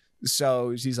icky.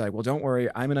 So she's like, well, don't worry.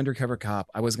 I'm an undercover cop.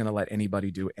 I wasn't going to let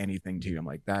anybody do anything to you. I'm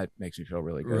like, that makes me feel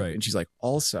really good. Right. And she's like,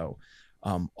 also,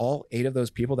 all 8 of those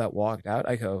people that walked out,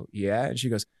 I go, yeah. And she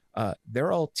goes,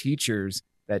 they're all teachers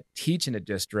that teach in a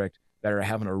district that are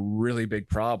having a really big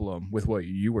problem with what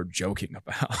you were joking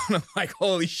about. I'm like,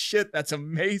 holy shit, that's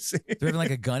amazing. They're having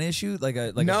like a gun issue, like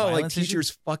a No, like violence issue?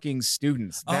 teachers fucking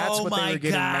students. That's Oh what they my were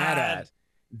getting mad God. at.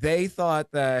 They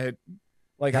thought that,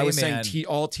 like, I Hey, was man. saying,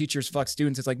 all teachers fuck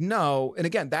students. It's like, no. And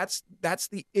again, that's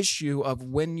the issue of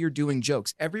when you're doing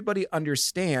jokes. Everybody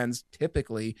understands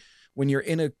typically when you're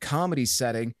in a comedy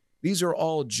setting, these are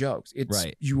all jokes. It's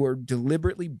Right. You are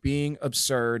deliberately being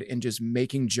absurd and just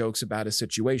making jokes about a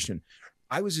situation.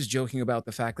 I was just joking about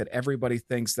the fact that everybody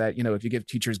thinks that, if you give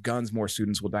teachers guns, more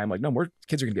students will die. I'm like, no, more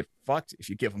kids are going to get fucked if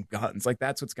you give them guns. Like,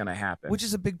 that's what's going to happen. Which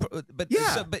is a big, but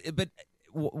Yeah. but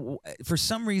for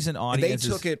some reason, And they audiences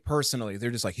took it personally.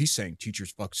 They're just like, he's saying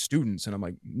teachers fuck students. And I'm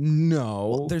like, no.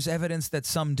 Well, there's evidence that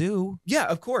some do. Yeah,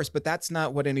 of course. But that's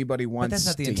not what anybody wants But that's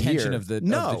not the to intention hear. of the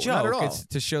no, joke. not at all. It's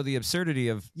to show the absurdity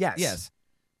of Yes.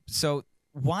 So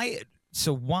why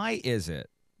is it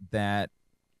that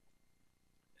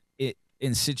it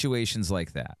in situations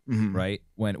like that, Mhm. right?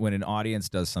 When an audience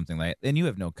does something like that, and you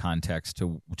have no context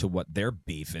to what their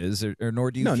beef is, or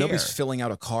nor do you No, care. nobody's filling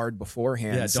out a card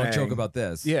beforehand. Yeah, don't joke saying- about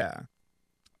this. Yeah.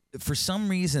 For some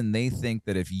reason, they think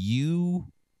that if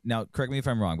you now correct me if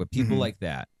I'm wrong, but people Mhm. like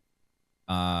that,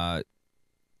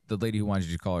 the lady who wanted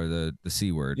you to call her the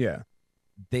C word, Yeah.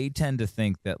 they tend to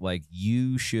think that like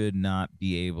you should not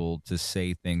be able to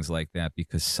say things like that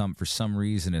because for some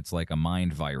reason it's like a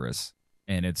mind virus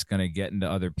and it's going to get into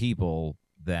other people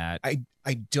that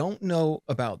I don't know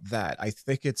about that. I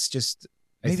think it's just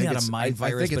maybe not it's- a mind I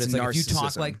virus, think but it's like if you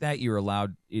talk narcissism. like that, you're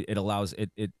allowed. It allows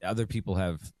it. Other people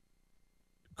have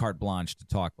carte blanche to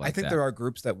talk like I think that. there are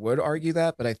groups that would argue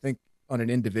that, but I think on an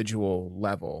individual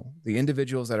level, the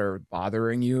individuals that are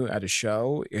bothering you at a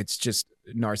show, it's just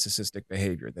narcissistic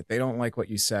behavior that they don't like what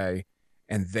you say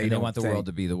and they And don't want the think- world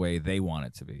to be the way they want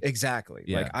it to be. Exactly.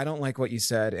 Yeah. Like, I don't like what you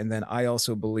said. And then I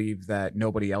also believe that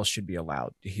nobody else should be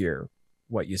allowed to hear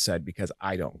what you said because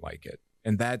I don't like it.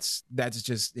 And that's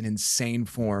just an insane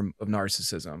form of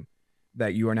narcissism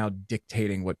that you are now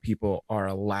dictating what people are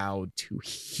allowed to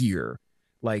hear.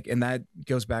 Like, and that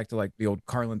goes back to like the old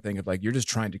Carlin thing of like, you're just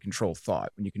trying to control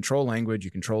thought. When you control language, you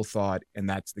control thought. And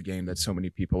that's the game that so many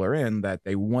people are in, that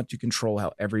they want to control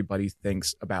how everybody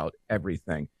thinks about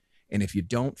everything. And if you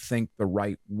don't think the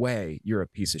right way, you're a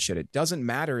piece of shit. It doesn't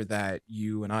matter that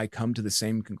you and I come to the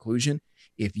same conclusion.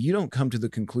 If you don't come to the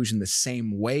conclusion the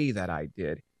same way that I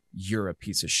did, you're a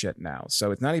piece of shit now. So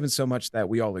it's not even so much that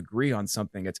we all agree on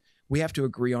something. It's we have to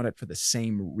agree on it for the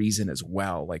same reason as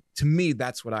well. Like, to me,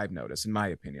 that's what I've noticed, in my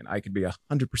opinion. I could be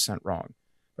 100% wrong.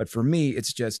 But for me,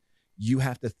 it's just you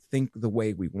have to think the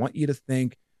way we want you to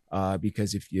think,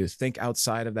 because if you think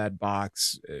outside of that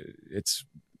box, it's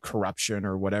corruption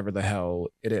or whatever the hell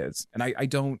it is. And I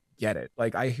don't get it.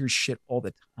 Like, I hear shit all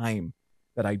the time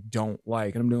that I don't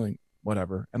like, and I'm doing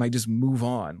whatever, and I just move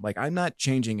on. Like, I'm not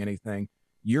changing anything.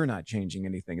 You're not changing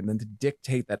anything. And then to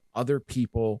dictate that other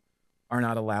people are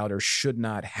not allowed or should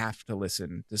not have to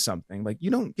listen to something, like, you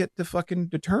don't get to fucking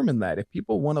determine that. If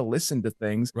people want to listen to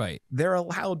things, Right. they're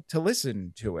allowed to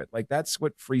listen to it. Like, that's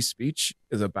what free speech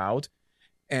is about.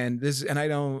 And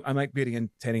I might be into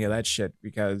any of that shit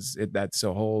because that's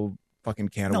a whole fucking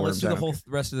can of No, worms. let's do I the don't whole care.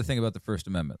 rest of the thing about the First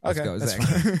Amendment. Let's Okay, go. that's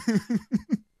Zach. fine.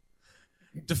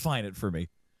 Define it for me.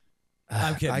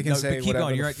 I'm kidding. I can No, say but keep whatever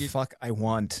going. the You're right. fuck I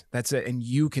want. That's it. And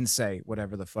you can say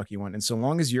whatever the fuck you want. And so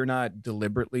long as you're not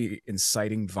deliberately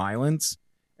inciting violence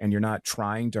and you're not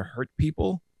trying to hurt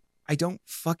people, I don't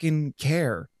fucking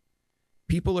care.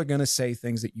 People are going to say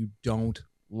things that you don't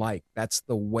like. That's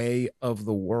the way of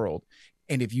the world.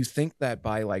 And if you think that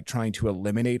by like trying to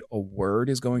eliminate a word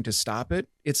is going to stop it,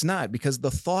 it's not, because the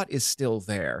thought is still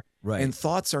there. Right. And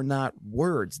thoughts are not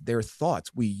words, they're thoughts.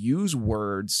 We use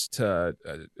words to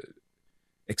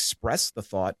express the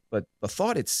thought, but the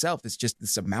thought itself is just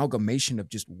this amalgamation of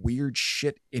just weird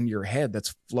shit in your head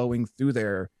that's flowing through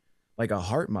there like a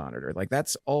heart monitor. Like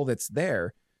that's all that's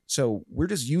there. So we're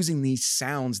just using these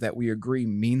sounds that we agree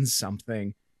mean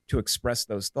something to express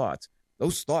those thoughts.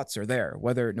 Those thoughts are there,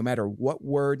 whether no matter what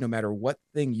word, no matter what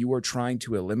thing you are trying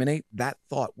to eliminate, that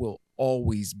thought will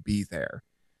always be there.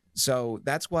 So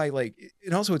that's why, like,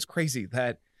 and also it's crazy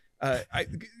that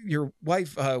your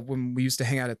wife, when we used to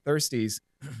hang out at Thirsties,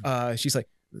 she's like,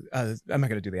 I'm not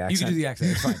going to do the accent. You can do the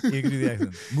accent. It's fine. You can do the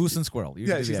accent. Moose and squirrel. You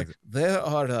can do she's the like,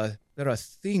 accent. there are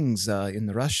things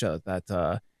in Russia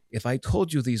that if I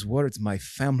told you these words, my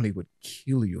family would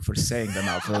kill you for saying them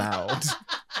out loud.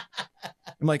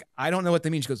 I'm like, I don't know what they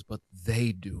mean. She goes, but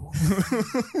they do.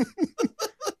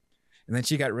 And then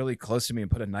she got really close to me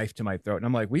and put a knife to my throat. And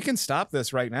I'm like, we can stop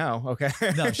this right now. Okay.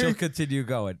 No, she'll continue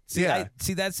going. See, Yeah.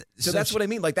 That's So that's what I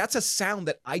mean. Like, that's a sound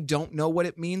that I don't know what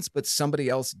it means, but somebody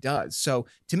else does. So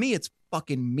to me, it's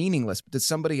fucking meaningless. But to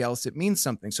somebody else, it means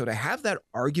something. So to have that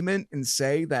argument and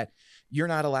say that you're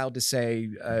not allowed to say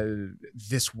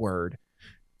this word,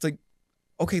 it's like,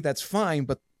 okay, that's fine.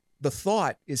 But the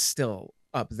thought is still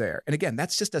up there. And again,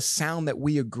 that's just a sound that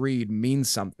we agreed means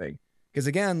something. Because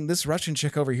again, this Russian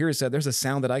chick over here said there's a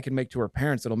sound that I can make to her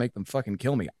parents that'll make them fucking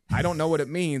kill me. I don't know what it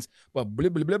means, but blah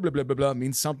blah blah blah blah blah blah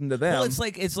means something to them. Well, it's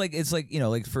like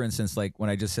like for instance, like when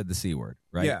I just said the C word,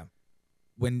 right? Yeah.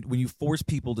 When you force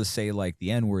people to say like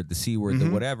the N word, the C word, the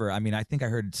whatever. I mean, I think I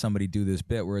heard somebody do this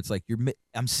bit where it's like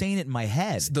I'm saying it in my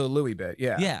head. It's the Louis bit.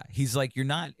 Yeah. Yeah. He's like, you're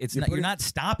not not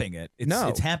stopping it. No.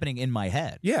 It's happening in my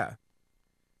head. Yeah.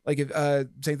 Like if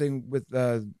same thing with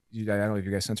I don't know if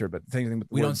you guys censor it, but same thing with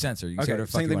the We word, don't censor. You can say okay, whatever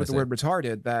the fuck same you thing wanna with the say. word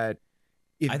retarded. That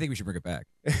I think we should bring it back.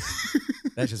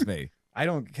 That's just me. I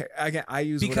don't care. Again, I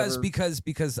use Because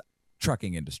whatever.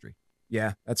 trucking industry.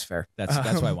 Yeah, that's fair.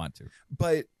 That's why I want to.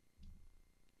 But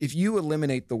if you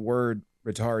eliminate the word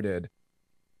retarded,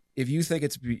 if you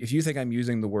think I'm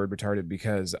using the word retarded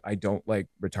because I don't like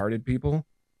retarded people,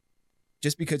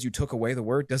 just because you took away the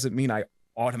word doesn't mean I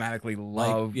automatically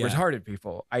love yeah. retarded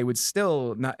people. I would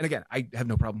still not. And again, I have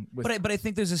no problem with. But I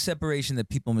think there's a separation that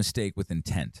people mistake with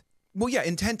intent. Well, yeah,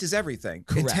 intent is everything.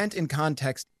 Correct. Intent in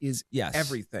context is Yes.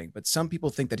 everything. But some people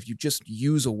think that if you just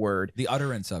use a word, The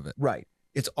utterance of it. right,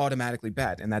 it's automatically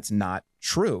bad. And that's not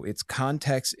true. It's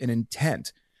context and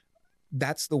intent.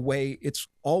 That's the way it's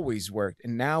always worked.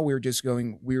 And now we're just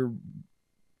going, we're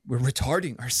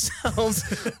retarding ourselves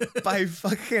by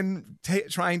fucking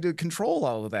trying to control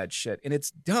all of that shit. And it's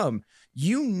dumb.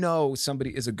 You know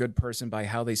somebody is a good person by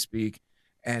how they speak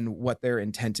and what their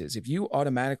intent is. If you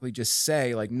automatically just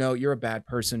say like, no, you're a bad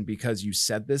person because you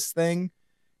said this thing,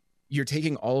 you're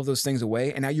taking all of those things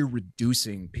away. And now you're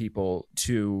reducing people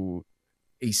to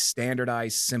a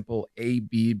standardized, simple A,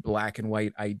 B, black and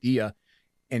white idea.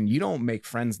 And you don't make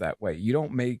friends that way. You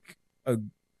don't make a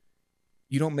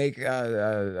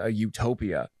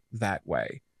utopia that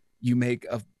way. You make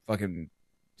a fucking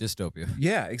Dystopia.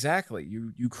 yeah, exactly.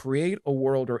 You create a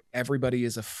world where everybody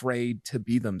is afraid to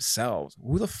be themselves.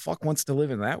 Who the fuck wants to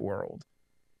live in that world?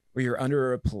 Where you're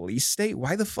under a police state?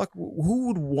 Why the fuck? Who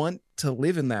would want to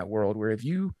live in that world where if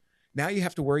you now you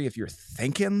have to worry if you're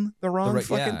thinking the wrong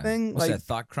fucking thing? What's like that?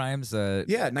 Thought Crimes?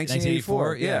 yeah,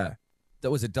 1984. Yeah. That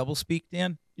was a double speak,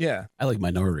 Dan? Yeah. I like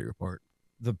Minority Report.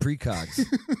 The precogs.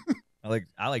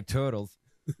 I like turtles.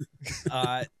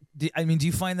 Do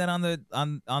you find that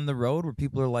on the road where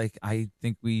people are like, I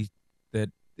think that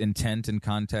intent and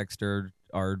context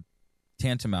are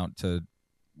tantamount to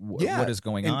what is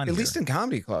going on at here? least in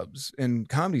comedy clubs, in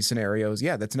comedy scenarios.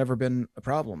 Yeah, that's never been a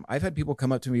problem. I've had people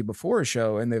come up to me before a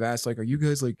show and they've asked like, are you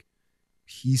guys like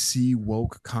PC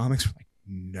woke comics? We're like,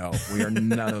 no, we are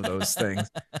none of those things.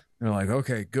 And they're like,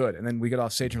 okay, good. And then we get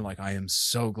off stage and we're like, I am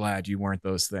so glad you weren't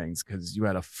those things because you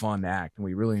had a fun act and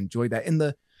we really enjoyed that. And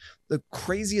the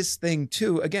craziest thing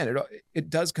too, again, it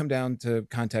does come down to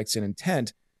context and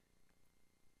intent.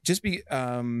 Just be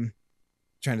trying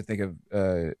to think of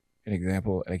an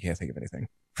example. I can't think of anything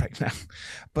right now,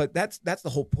 but that's the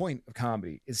whole point of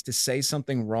comedy is to say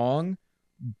something wrong,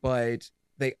 but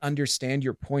they understand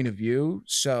your point of view.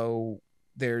 So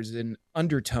there's an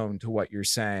undertone to what you're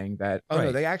saying that, oh, no,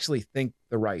 Right. they actually think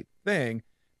the right thing.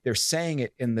 They're saying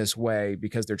it in this way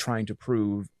because they're trying to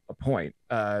prove a point.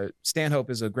 Stanhope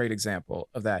is a great example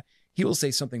of that. He will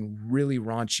say something really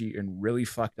raunchy and really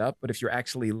fucked up, but if you're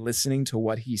actually listening to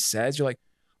what he says, you're like,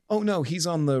 oh no, he's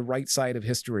on the right side of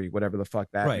history, whatever the fuck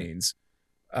that Right. means.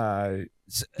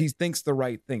 he thinks the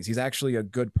right things. He's actually a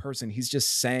good person. He's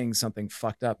just saying something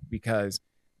fucked up because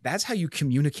that's how you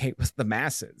communicate with the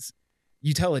masses.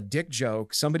 You tell a dick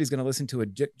joke, somebody's going to listen to a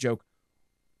dick joke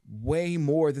way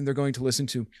more than they're going to listen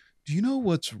to, do you know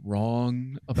what's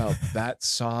wrong about that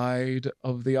side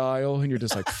of the aisle? And you're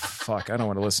just like, fuck, I don't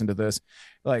want to listen to this.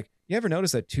 Like, you ever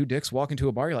notice that two dicks walk into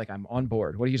a bar? You're like, I'm on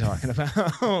board. What are you talking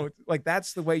about? Like,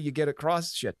 that's the way you get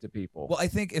across shit to people. Well, I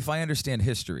think if I understand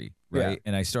history, right, Yeah.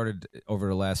 and I started over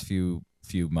the last few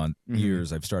months, Mhm.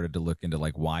 years, I've started to look into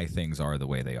like why things are the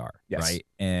way they are, Yes. right?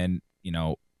 And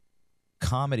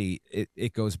comedy,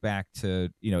 it goes back to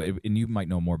and you might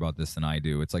know more about this than I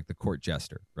do. It's like the court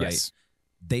jester, right? Yes.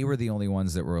 They were the only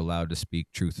ones that were allowed to speak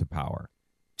truth to power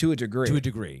To a degree. to a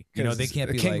degree. They can't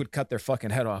the be king like, would cut their fucking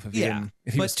head off if he, Yeah, didn't,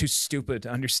 if he was but- too stupid to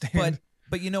understand.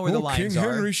 but you know where the lines King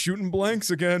are. Henry shooting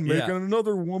blanks again, Yeah. making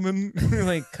another woman.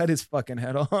 Like, cut his fucking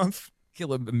head off.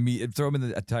 Kill him, throw him in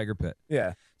a tiger pit.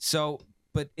 Yeah. So,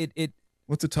 but it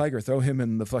What's a tiger? Throw him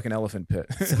in the fucking elephant pit.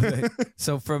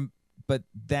 but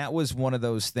that was one of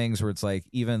those things where it's like,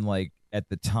 even like at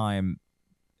the time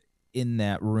in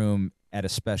that room at a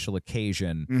special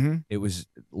occasion, Mm-hmm. it was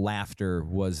laughter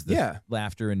was the Yeah.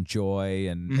 laughter and joy,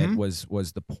 and Mhm. it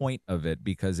was the point of it,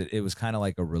 because it was kind of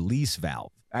like a release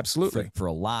valve Absolutely. for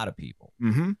a lot of people.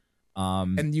 Mm-hmm.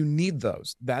 Um, And you need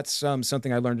those. That's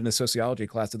something I learned in a sociology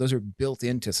class, that those are built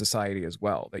into society as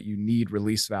well, that you need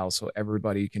release valves so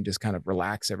everybody can just kind of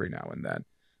relax every now and then.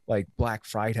 Like Black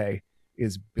Friday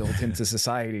is built into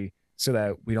society so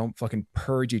that we don't fucking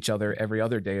purge each other every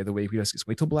other day of the week. We just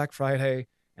wait till Black Friday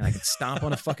and I can stomp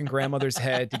on a fucking grandmother's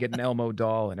head to get an Elmo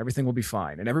doll and everything will be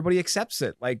fine. And everybody accepts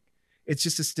it. Like, it's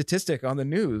just a statistic on the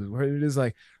news where it is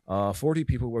like 40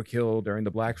 people were killed during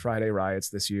the Black Friday riots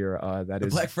this year. That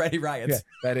is Friday riots. yeah,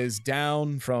 that is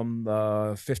down from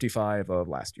the 55 of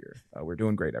last year. We're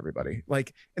doing great, everybody.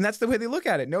 Like, and that's the way they look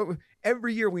at it. No,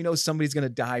 every year we know somebody's going to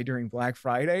die during Black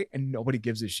Friday, and nobody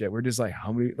gives a shit. We're just like,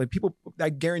 how many people? I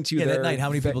guarantee you, Yeah, there that night, how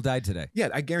many are people died today? Yeah,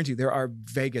 I guarantee you there are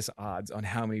Vegas odds on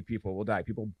how many people will die.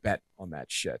 People bet on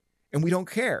that shit, and we don't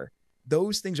care.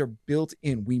 Those things are built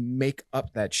in. We make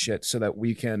up that shit so that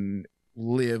we can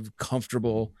live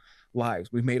comfortable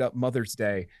lives. We made up Mother's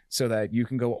Day so that you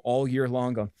can go all year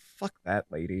long on fuck that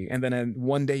lady, and then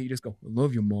one day you just go, I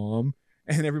love you, mom,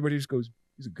 and everybody just goes,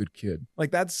 he's a good kid. Like,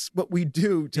 that's what we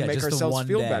do to Yeah, make just the ourselves one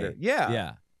feel day. better. Yeah.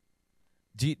 Yeah.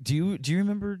 Do you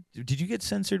remember? Did you get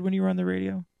censored when you were on the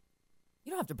radio? You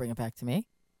don't have to bring it back to me.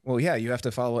 Well, yeah, you have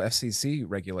to follow FCC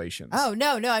regulations. Oh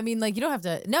no. I mean, like, you don't have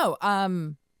to. No.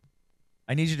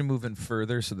 I need you to move in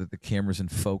further so that the camera's in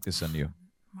focus on you.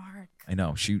 Mark. I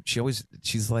know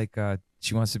she's like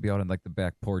she wants to be out on like the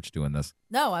back porch doing this.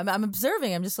 No, I'm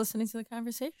observing. I'm just listening to the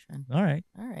conversation. All right.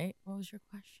 All right. What was your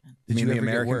question? You mean you the ever get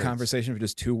American words? conversation of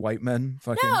just two white men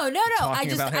fucking No. I talking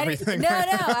just about I everything? didn't,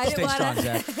 no. I Stay didn't strong, want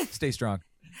Zach. to. Stay strong.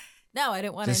 No, I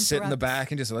didn't want to Just sit in the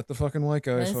back and just let the fucking white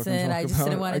guys fucking Listen, talk I just about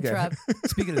didn't it. want to get it. interrupt.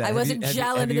 Speaking of that, I wasn't have you-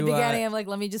 gelling have in the you, beginning. I'm like,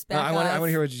 let me just No, back I want off. to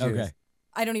hear what you choose. Okay.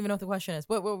 I don't even know what the question is.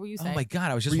 What were you saying? Oh my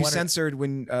God, I was Were just you wondering. censored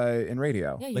when in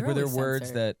radio? Yeah, Like, you're were there always words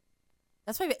censored.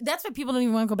 that? That's why people don't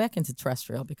even want to go back into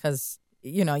terrestrial, because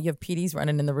you have PDs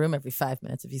running in the room every 5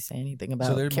 minutes if you say anything about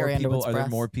So there are more Carrie people. Underwood's Are there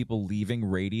breasts. more people leaving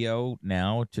radio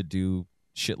now to do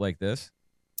shit like this?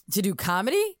 to do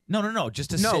comedy? No. Just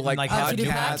to No, sit like and like have to do a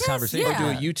podcasts? conversation. Or do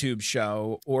Yeah. a YouTube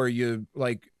show, or you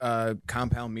like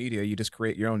Compound Media. You just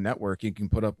create your own network. You can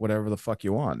put up whatever the fuck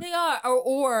you want. They are,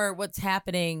 or what's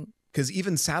happening? Because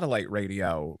even satellite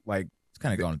radio, like, It's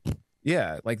kind of going.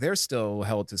 yeah, like they're still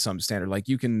held to some standard. Like,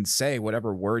 you can say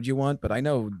whatever word you want, but I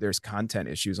know there's content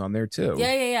issues on there too.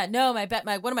 Yeah. No,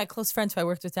 one of my close friends who I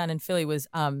worked with down in Philly was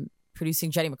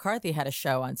producing. Jenny McCarthy had a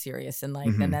show on Sirius, and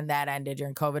Mhm. and then that ended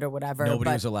during COVID or whatever. Nobody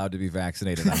but, was allowed to be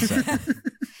vaccinated on set.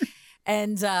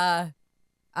 And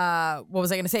what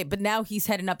was I going to say? But now he's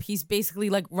heading up. He's basically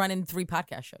like running 3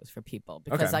 podcast shows for people,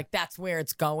 because Okay. like that's where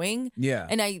it's going. Yeah.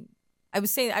 And I would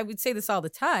say this all the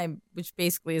time, which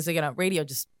basically is, radio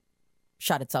just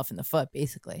shot itself in the foot,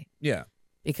 basically, Yeah.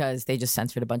 because they just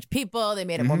censored a bunch of people. They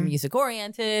made it more Mhm. music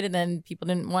oriented, and then people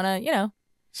didn't want to,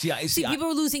 See, people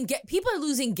are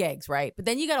losing gigs, right? But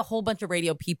then you got a whole bunch of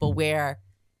radio people where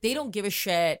they don't give a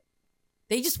shit.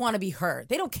 They just want to be heard.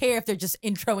 They don't care if they're just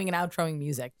introing and outroing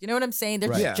music. You know what I'm saying? They're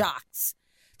Right. just Yeah. jocks.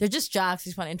 They're just jocks. They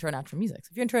just want to intro and outro music. So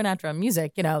if you're intro and outro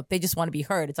music, they just want to be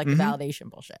heard. It's like the Mhm. validation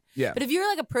bullshit. Yeah. But if you're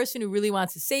like a person who really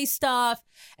wants to say stuff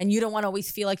and you don't want to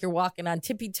always feel like you're walking on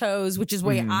tippy toes, which is the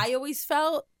way Mhm. I always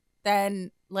felt,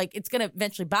 then like it's gonna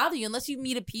eventually bother you unless you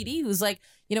meet a PD who's like,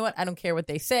 you know what? I don't care what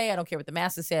they say. I don't care what the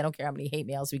masses say. I don't care how many hate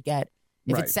mails we get.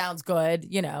 If Right. it sounds good,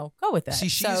 go with that. See,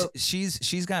 So-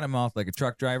 she's got a mouth like a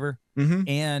truck driver, Mm-hmm.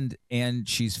 and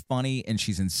she's funny and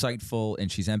she's insightful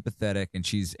and she's empathetic and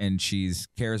she's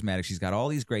charismatic. She's got all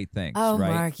these great things. oh, right?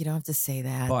 Mark, you don't have to say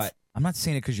that. But I'm not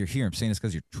saying it because you're here. I'm saying it's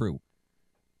because you're true.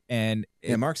 And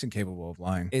Yeah, Mark's incapable of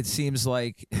lying. it seems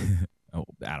like, oh,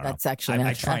 I don't That's know. actually not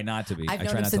I try true. not to be. I've I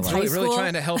known try him not to since lie. high Really, really school.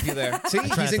 trying to help you there. See, trying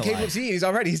he's not to incapable. lie. See, he's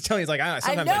already. He's telling. He's like, I've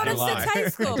sometimes known I him do lie. since high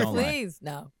school. Don't lie. Please,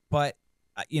 no. But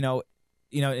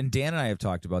and Dan and I have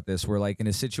talked about this. We're like in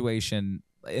a situation,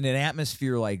 in an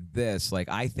atmosphere like this. Like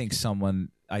I think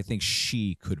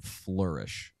she could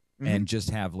flourish and just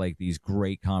have like these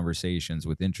great conversations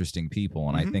with interesting people.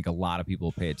 And I think a lot of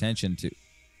people pay attention to.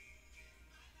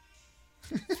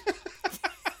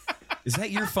 Is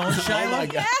that your phone, Shiloh? Oh my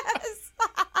God. Yes.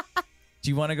 Do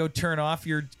you want to go turn off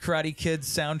your Karate Kid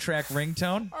soundtrack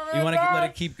ringtone? Oh my You want to God. let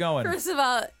it keep going? First of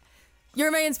all, you're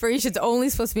my inspiration. It's only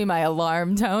supposed to be my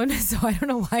alarm tone, so I don't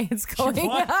know why it's going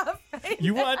want- up. right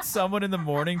You now. want someone in the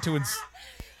morning to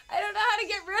I don't know how to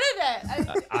get rid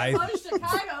of it. I- Go to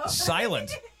Chicago.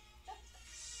 silent?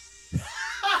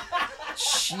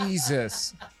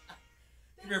 Jesus.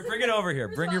 Here, bring it over here.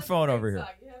 Bring your phone over here.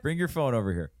 Bring your phone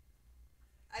over here.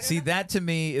 See, that to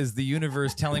me is the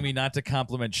universe telling me not to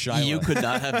compliment Shiloh. You could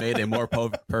not have made a more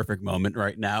perfect moment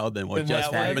right now than what Than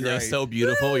just that one, happened. It was right. so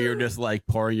beautiful. You're just like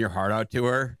pouring your heart out to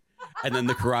her. And then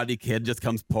the Karate Kid just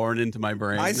comes pouring into my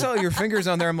brain. I saw your fingers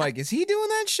on there. I'm like, is he doing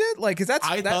that shit? Like, cause that's.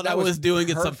 I that, thought that I was doing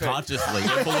it perfect. subconsciously.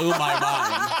 It blew my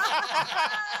mind.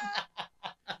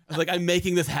 I was like, I'm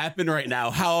making this happen right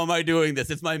now. How am I doing this?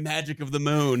 It's my magic of the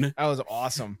moon. That was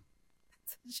awesome.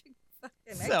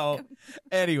 So,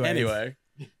 anyway.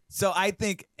 So I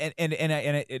think,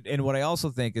 and what I also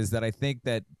think is that I think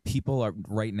that people are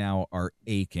right now are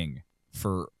aching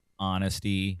for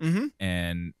honesty Mm-hmm.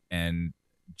 and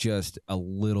just a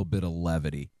little bit of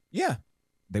levity. Yeah.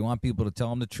 They want people to tell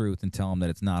them the truth and tell them that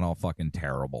it's not all fucking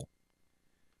terrible.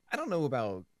 I don't know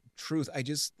about truth. I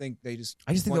just think they I just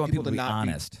think they want people to be not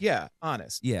honest. Yeah,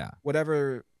 honest. Yeah.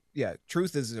 Whatever. Yeah,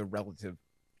 truth is a relative.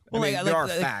 Well, I mean, like, there like- are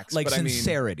facts, like but I mean,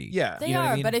 sincerity. yeah. They You know what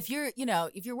are, I mean? but if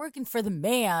you're working for the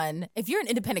man, if you're an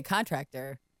independent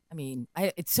contractor, I mean,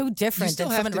 it's so different still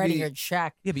than have someone to writing be- your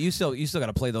check. Yeah, but you still got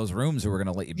to play those rooms who are going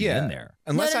to let you be Yeah. in there.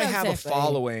 Unless No, I no, have exactly. a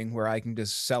following where I can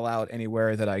just sell out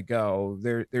anywhere that I go,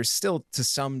 there's still to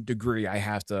some degree I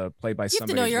have to play by You have to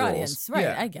somebody's know your rules. audience, right?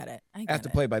 Yeah, I get it. I have to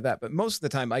play by that. But most of the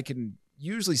time, I can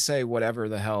usually say whatever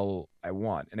the hell I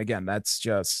want. And again, that's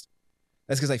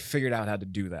because I figured out how to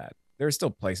do that. There are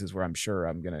still places where I'm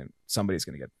sure somebody's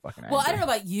gonna get fucking angry. Well, I don't know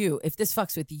about you. If this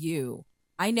fucks with you,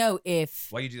 I know if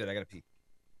Why you do that? I got to pee.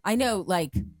 I know,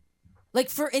 like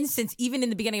for instance, even in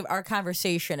the beginning of our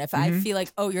conversation, if I Mhm. feel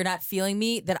like, oh, you're not feeling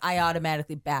me, then I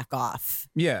automatically back off.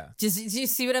 Yeah. Do you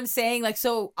see what I'm saying? Like,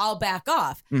 so I'll back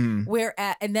off. Mhm.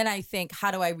 And then I think,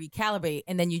 how do I recalibrate?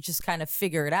 And then you just kind of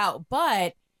figure it out.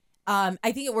 But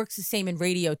I think it works the same in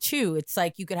radio too. It's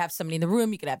like you could have somebody in the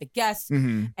room, you could have a guest,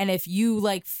 Mhm. and if you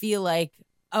like feel like,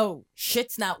 oh,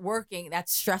 shit's not working, that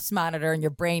stress monitor in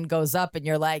your brain goes up, and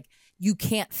you're like, you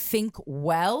can't think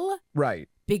well Right.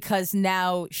 because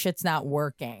now shit's not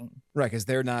working. Right. Because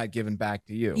they're not giving back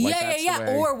to you. Yeah. That's the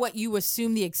way- Or what you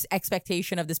assume the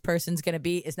expectation of this person's going to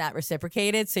be is not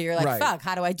reciprocated. So you're like, Right. fuck,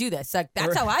 how do I do this? Like,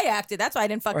 that's Or- how I acted. That's why I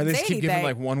didn't Or fucking they say just keep anything. giving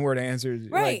like one word answers.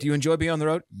 Right. Like, do you enjoy being on the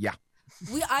road? Yeah.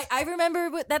 I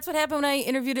remember that's what happened when I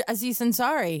interviewed Aziz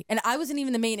Ansari. And I wasn't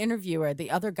even the main interviewer.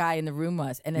 The other guy in the room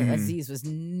was. And Mhm. Aziz was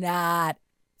not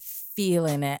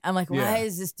feeling it. I'm like, why Yeah.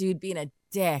 is this dude being a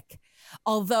dick?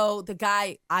 Although the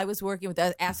guy I was working with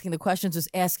asking the questions was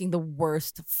asking the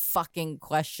worst fucking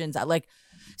questions. I like,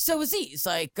 so Aziz,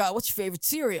 like, what's your favorite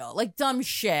cereal? Like dumb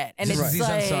shit. And Is it's this Aziz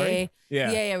like, Ansari?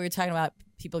 yeah, we were talking about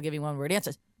people giving one word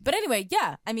answers. But anyway,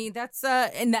 yeah, I mean, that's,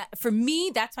 and that for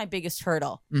me, that's my biggest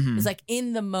hurdle. Mhm. It's like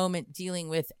in the moment dealing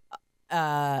with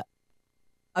a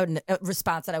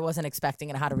response that I wasn't expecting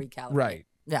and how to recalibrate. Right.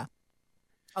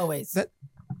 Always.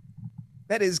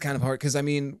 That is kind of hard because I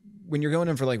mean, when you're going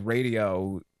in for like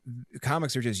radio,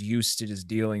 comics are just used to just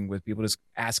dealing with people just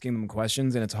asking them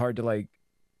questions, and it's hard to like.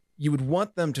 You would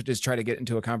want them to just try to get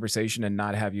into a conversation and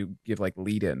not have you give like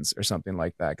lead-ins or something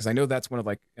like that, because I know that's one of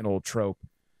like an old trope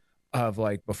of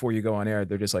like before you go on air,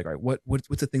 they're just like, all right, what's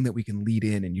the thing that we can lead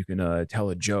in and you can tell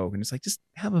a joke, and it's like just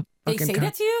have a They fucking. say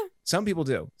that to you? Some people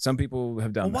do. Some people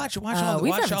have done. Well, that. we've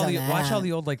never done watch all that.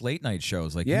 the old like late night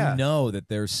shows. Like Yeah. you know that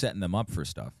they're setting them up for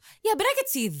stuff. Yeah, but I could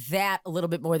see that a little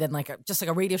bit more than like just like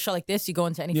a radio show like this. You go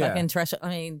into any Yeah. fucking terrestrial. I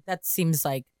mean, that seems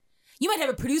like, You might have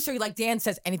a producer like Dan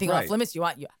says, anything Right. off limits you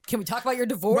want. Can we talk about your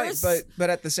divorce? Right, but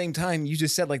at the same time, you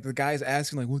just said like the guy's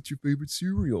asking like, "What's your favorite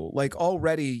cereal?" Like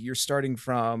already you're starting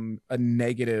from a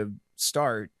negative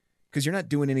start because you're not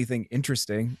doing anything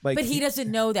interesting. Like, But he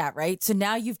doesn't know that, right? So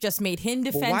now you've just made him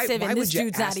Well, defensive, and this would you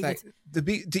dude's not ask even.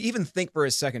 that? To even think for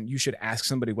a second, you should ask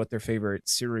somebody what their favorite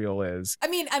cereal is. I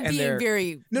mean, I'm and being they're-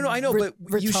 very No, I know, but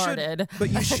retarded.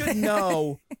 you should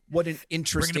know what an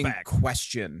interesting back.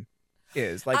 question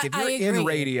is. Like if I you're in agree.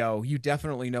 radio, you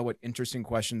definitely know what interesting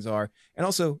questions are, and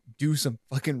also do some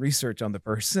fucking research on the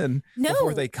person No.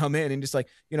 before they come in and just like,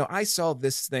 I saw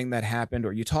this thing that happened,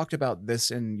 or you talked about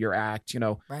this in your act.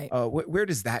 Right. Where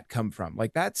does that come from?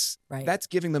 Like that's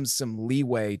giving them some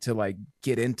leeway to like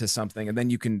get into something, and then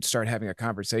you can start having a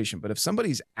conversation. But if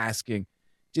somebody's asking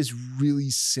just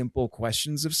really simple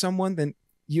questions of someone, then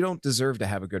you don't deserve to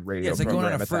have a good radio Yeah, it's like program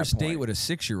going on a at that first date point. with a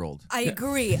 6-year-old. I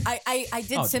agree. I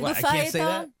did Oh, what, I simplify can't it say though.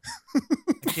 that?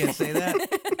 I can't say that.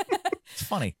 It's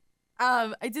funny.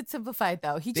 I did simplify it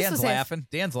though. He just Dan's was laughing.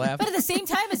 Dan's laughing. But at the same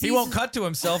time, Aziz, He won't cut to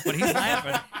himself, but he's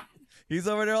laughing. He's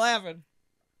over there laughing.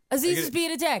 Aziz was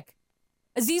being a dick.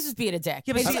 Aziz was being a dick.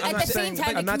 Yeah, but It's- see, at the same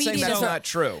time, I'm not saying comedians that's are- not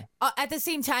true. At the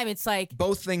same time, it's like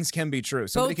Both things can be true.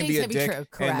 Somebody can things be a can be dick, true. and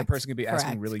the Correct. person can be asking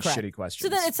Correct. really Correct. shitty questions.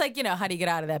 so. Then it's like how do you get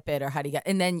out of that bit, or how do you get?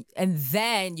 And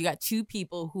then you got two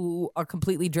people who are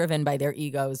completely driven by their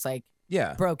egos, like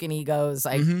yeah. broken egos.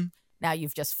 Like Mhm. now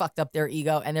you've just fucked up their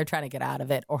ego, and they're trying to get out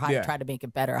of it, or how Yeah. to try to make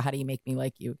it better. Or how do you make me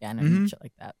like you again, and Mhm. shit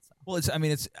like that. So. Well,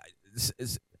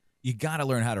 it's you got to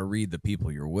learn how to read the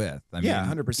people you're with. I Yeah, mean,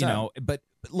 100%. But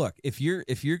look, if you're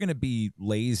going to be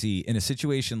lazy in a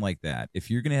situation like that,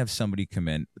 if you're going to have somebody come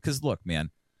in, because look,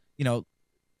 man,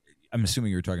 I'm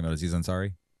assuming you're talking about Aziz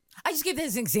Ansari. I just gave this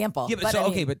as an example. Yeah, but I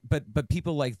mean, but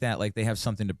people like that, like they have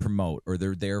something to promote, or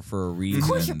they're there for a reason.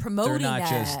 course you're promoting they're not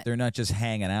that. just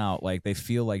hanging out. Like they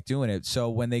feel like doing it. So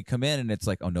when they come in and it's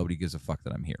like, oh, nobody gives a fuck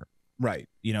that I'm here. Right.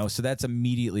 So that's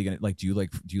immediately gonna like. Do you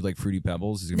like Fruity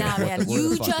Pebbles? Is it gonna Nah, be man, like, where the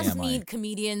you fuck just am I? need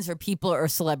comedians or people or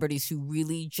celebrities who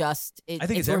really just. I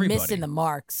think it's we're everybody. missing the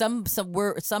mark.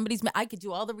 Somebody's. I could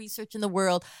do all the research in the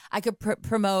world. I could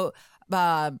promote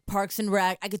Parks and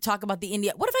Rec. I could talk about the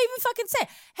India. What if I even fucking say,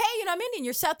 hey, I'm Indian.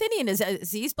 You're South Indian. Is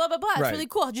Aziz? Blah blah blah. It's Right. really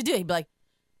cool. How'd you do it? He'd be like,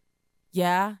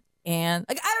 yeah, and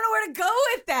like I don't know where to go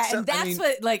with that. So, and that's I mean,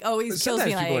 what like always kills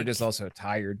Sometimes me. people Like, are just also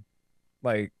tired.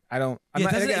 Like I'm not Yeah,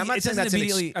 it doesn't- again, I'm not it saying doesn't that's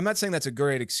immediately- I'm not saying that's a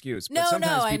great excuse. But No,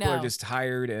 sometimes I people are know. just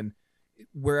tired, and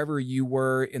wherever you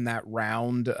were in that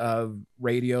round of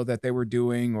radio that they were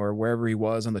doing, or wherever he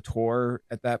was on the tour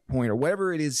at that point, or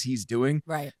whatever it is he's doing,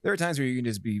 right. there are times where you can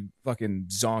just be fucking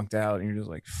zonked out, and you're just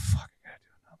like, fuck, I gotta do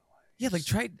another one. Yeah, like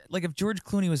try like if George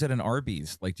Clooney was at an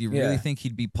Arby's, like do you Yeah. really think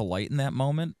he'd be polite in that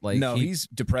moment? Like No, he's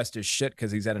depressed as shit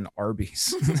because he's at an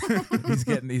Arby's.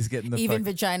 he's getting the Even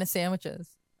vagina sandwiches.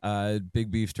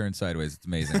 big beef turned sideways. It's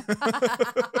amazing.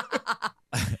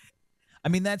 I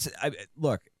mean,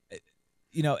 look,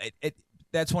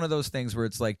 that's one of those things where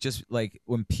it's like just like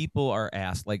when people are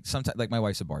asked, like sometimes, like my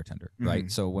wife's a bartender, right?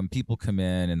 Mhm. So when people come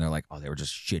in and they're like, oh, they were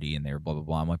just shitty and they were blah blah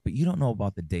blah, I'm like, but you don't know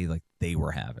about the day like they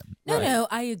were having. No,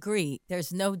 I agree.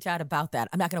 There's no doubt about that.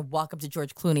 I'm not going to walk up to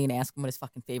George Clooney and ask him what his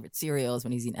fucking favorite cereal is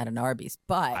when he's eating at an Arby's.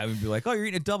 But I would be like, oh, you're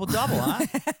eating a double double, huh?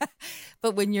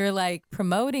 but when you're like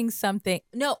promoting something,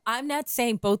 no, I'm not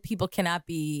saying both people cannot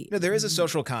be. No, there is a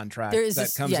social contract There is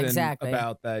that a- comes yeah, in exactly.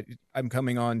 about that. I'm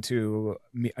coming on to,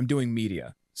 I'm doing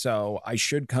media. So I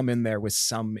should come in there with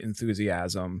some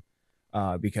enthusiasm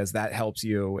because that helps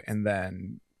you. And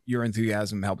then your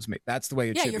enthusiasm helps me. That's the way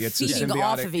it Yeah, should you're be. It's a feeding symbiotic,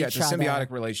 off of it's a each other. symbiotic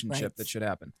relationship Right. that should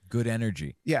happen. Good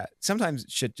energy. Yeah. Sometimes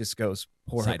shit just goes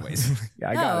poor Sideways.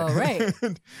 yeah, I got Oh, it.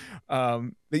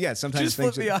 right. But yeah, sometimes Just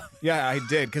things. flip me off. Yeah, I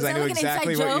did because Was I that knew like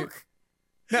exactly an what inside you. joke?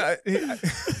 No,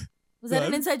 Was that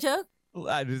an What? inside joke?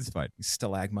 It's fine.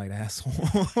 stalagmite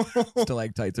asshole.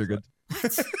 Stalactites are good.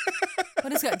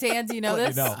 What is that? Dan, do you know Let me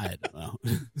this? know. I don't know.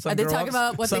 Some Are they grow talking up,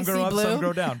 about what some they grow see up, blue? Some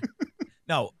grow down.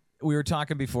 No, we were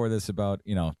talking before this about,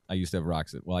 I used to have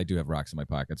rocks. Well, I do have rocks in my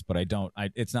pockets, but I don't.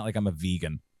 It's not like I'm a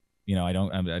vegan.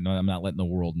 I'm not letting the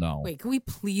world know. Wait, can we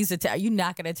please attack? Are you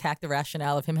not going to attack the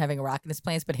rationale of him having a rock in his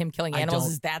plants, but him killing I animals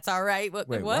don't- is that's all right? What?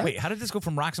 Wait, what? Wait, how did this go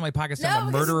from rocks in my pockets to No, I'm a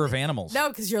because- murderer of animals? No,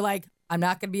 because you're like, I'm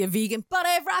not going to be a vegan, but I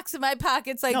have rocks in my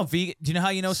pockets. Like, No, vegan. Do you know how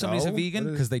you know somebody's a So? vegan? What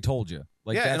is- Because they told you.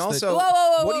 Like yeah, that's and the- also, Whoa,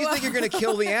 whoa, whoa, what do you whoa, think whoa. you're going to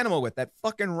kill the animal with? That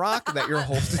fucking rock that you're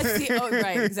holding? That's the- oh,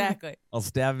 right, exactly. I'll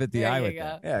stab at the There eye you with go.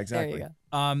 that. Yeah, exactly. There you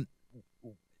go.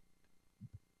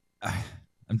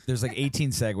 There's like 18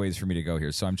 segues for me to go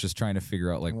here, so I'm just trying to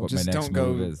figure out like Well, what my just next don't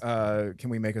move go. is. Can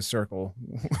we make a circle?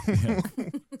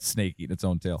 Snake eating its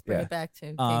own tail. Bring Yeah. it back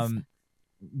to.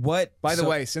 what? By the so-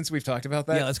 way, since we've talked about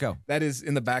that, yeah, let's go. that is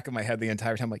in the back of my head the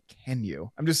entire time. Like, can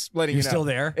you? I'm just letting You're you know. still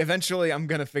there? Eventually, I'm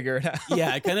gonna figure it out.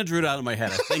 Yeah, I kind of drew it out of my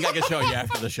head. I think I can show you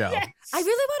after the show. I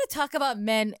really want to talk about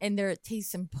men and their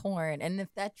taste in porn, and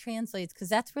if that translates, because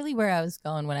that's really where I was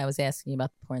going when I was asking you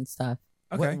about the porn stuff.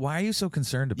 Okay. Why are you so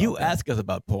concerned about You that? ask us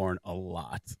about porn a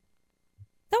lot.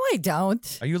 No, I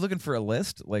don't. Are you looking for a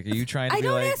list? Like, are you trying to I be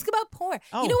don't like, ask about porn.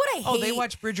 oh, You know what I hate? oh, they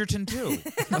watch Bridgerton too.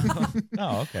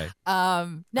 Oh, okay.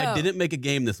 No. I didn't make a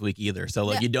game this week either, so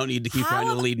like Yeah. you don't need to keep How trying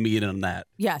to am- lead me in on that.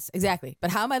 Yes, exactly.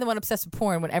 But how am I the one obsessed with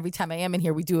porn when every time I am in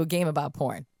here we do a game about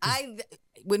porn?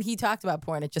 When he talked about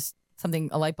porn, it just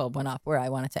a light bulb went off where I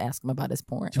wanted to ask him about his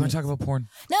porn. Do you want to talk about porn?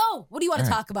 No. What do you want to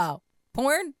All right. talk about?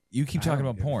 Porn? You keep I talking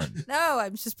don't about porn. No,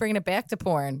 I'm just bringing it back to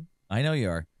porn. I know you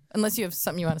are. Unless you have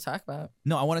something you want to talk about.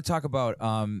 No, I want to talk about.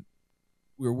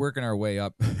 We're working our way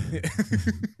up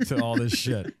to all this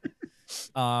shit.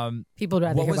 People would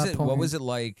rather What hear was about it? porn. What was it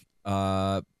like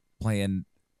playing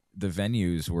the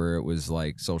venues where it was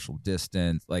like social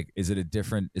distance? Like, is it a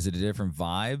different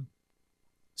vibe?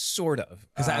 Sort of.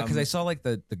 Because I saw like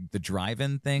the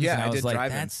drive-in things, Yeah, and I I was did like,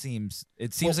 drive-in. it seems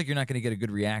Well- like you're not going to get a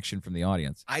good reaction from the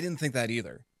audience. I didn't think that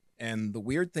either. And the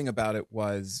weird thing about it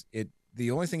was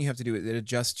the only thing you have to do is it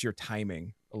adjusts your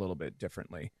timing a little bit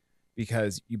differently,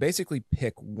 because you basically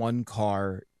pick one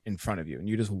car in front of you and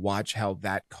you just watch how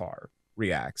that car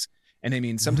reacts. And I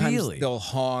mean, sometimes Really? they'll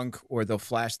honk or they'll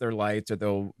flash their lights or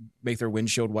they'll make their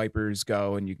windshield wipers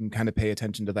go, and you can kind of pay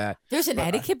attention to that. There's an But-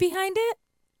 etiquette behind it?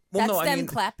 Well, That's no, I them mean,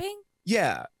 clapping?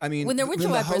 yeah, I mean, When their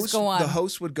windshield the wipers host, go on. the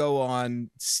host would go on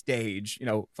stage,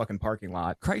 fucking parking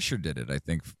lot. Kreischer did it, I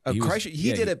think. Kreischer, he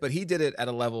yeah, did it, but he did it at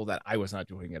a level that I was not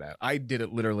doing it at. I did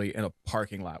it literally in a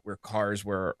parking lot where cars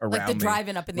were around Like the me,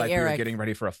 driving up in the like we air. were getting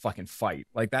ready for a fucking fight.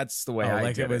 Like that's the way Oh, I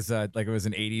like did it was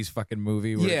an 80s fucking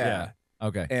movie. Where, Yeah.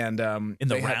 Okay. And In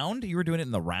the they had round? You were doing it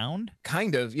in the round?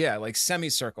 kind of, yeah, like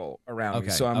semicircle around me. Okay,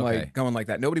 So I'm okay. like going like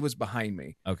that. Nobody was behind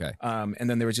me. Okay. And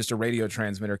then there was just a radio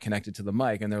transmitter connected to the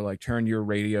mic, and they're like, turn your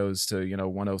radios to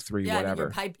 103, yeah,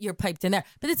 whatever. And you're piped in there.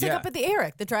 But it's like Yeah. up at the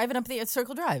Eric, the driving up the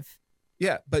Circle Drive.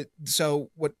 Yeah, but so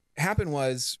what happened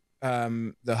was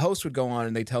the host would go on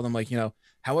and they tell them like,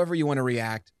 however you want to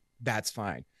react, that's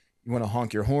fine. You want to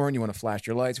honk your horn, you want to flash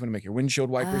your lights, you want to make your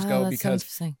windshield wipers Oh, go, that's so because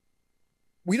interesting.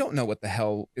 we don't know what the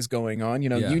hell is going on.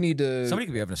 Yeah. You need to Somebody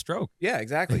could be having a stroke. Yeah,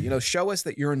 exactly. Show us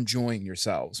that you're enjoying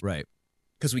yourselves, Right.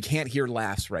 because we can't hear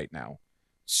laughs right now.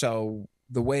 So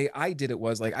the way I did it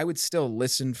was like I would still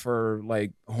listen for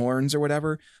like horns or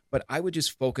whatever, but I would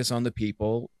just focus on the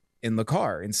people in the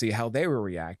car and see how they were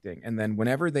reacting. And then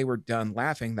whenever they were done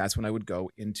laughing, that's when I would go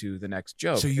into the next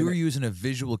joke. So you And were using a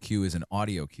visual cue as an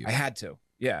audio cue. I had to.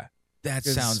 Yeah. That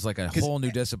 'cause- sounds like a 'cause- whole new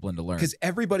discipline to learn. Because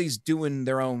everybody's doing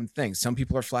their own thing. Some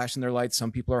people are flashing their lights.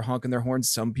 Some people are honking their horns.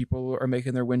 Some people are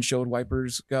making their windshield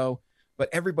wipers go. But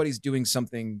everybody's doing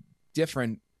something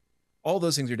different. All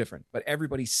those things are different, but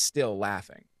everybody's still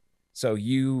laughing. So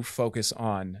you focus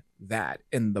on that.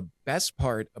 And the best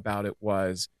part about it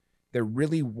was there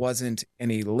really wasn't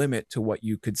any limit to what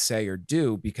you could say or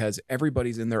do, because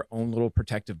everybody's in their own little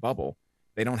protective bubble.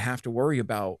 They don't have to worry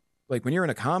about, like when you're in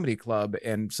a comedy club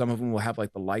and some of them will have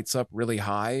like the lights up really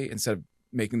high instead of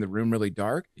making the room really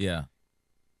dark, Yeah.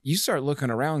 you start looking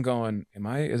around going,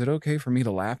 is it okay for me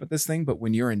to laugh at this thing? But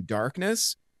when you're in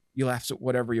darkness, you laugh at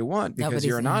whatever you want because Nobody's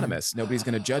you're in there. anonymous. Nobody's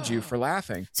going to judge you for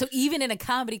laughing. So even in a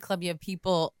comedy club, you have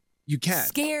people You can.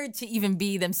 scared to even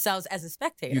be themselves as a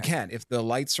spectator. You can. If the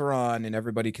lights are on and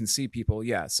everybody can see people,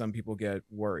 yeah, some people get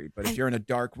worried. But if you're in a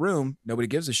dark room, nobody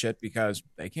gives a shit because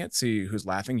they can't see who's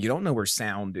laughing. You don't know where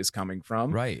sound is coming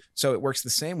from. Right. So it works the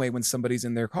same way when somebody's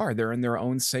in their car. They're in their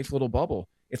own safe little bubble.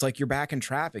 It's like you're back in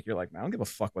traffic. You're like, I don't give a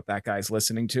fuck what that guy's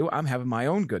listening to. I'm having my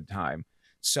own good time.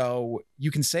 So you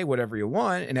can say whatever you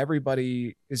want, and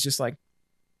everybody is just like,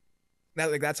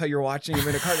 that's how you're watching him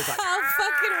in a car. It's like, How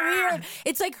fucking weird.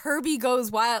 It's like Herbie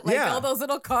Goes Wild, like Yeah. all those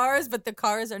little cars, but the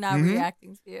cars are not Mhm.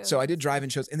 reacting to you. So I did drive-in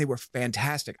shows, and they were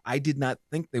fantastic. I did not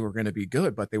think they were going to be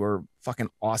good, but they were fucking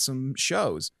awesome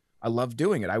shows. I love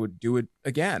doing it. I would do it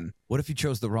again. What if you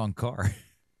chose the wrong car?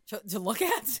 To look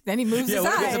at, then he moves Yeah, his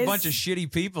what if eyes. there's a bunch of shitty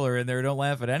people are in there who don't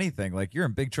laugh at anything? Like, you're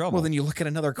in big trouble. Well, then you look at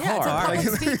another Yeah, it's car. a Like-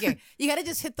 public speaking. You got to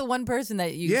just hit the one person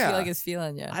that you Yeah. feel like is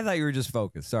feeling you. I thought you were just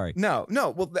focused. Sorry. No.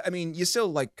 Well, I mean, you still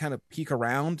like kind of peek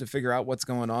around to figure out what's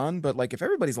going on. But like, if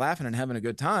everybody's laughing and having a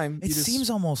good time, It seems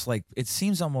almost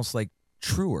like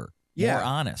truer. Yeah.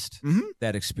 honest. Mhm.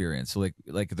 That experience, so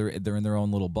like they're in their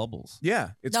own little bubbles.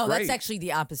 Yeah, it's no, great. that's actually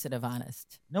the opposite of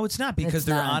honest. No, it's not because It's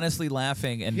they're not. honestly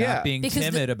laughing and Yeah. not being Because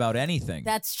timid about anything.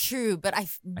 That's true, but I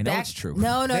know it's true.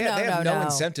 No, they have no no.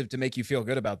 incentive to make you feel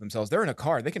good about themselves. They're in a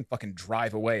car; they can fucking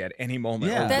drive away at any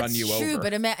moment Yeah. or That's run you true, over.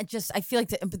 but I feel like,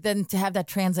 but then to have that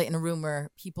translate in a room where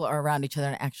people are around each other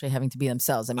and actually having to be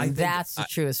themselves. I mean, I think that's the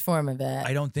truest form of it.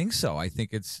 I don't think so. I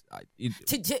think it's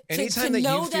Anytime to that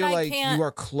know you feel I like can't, you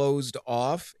are closed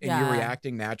off and you're Yeah.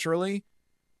 reacting naturally,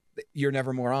 you're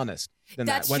never more honest than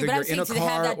that's that. Whether true, but you're I'm saying in a to have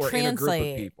car that or in a group of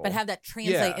translate, people. but have that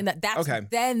translate, Yeah. and that's Okay.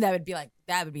 then that would be like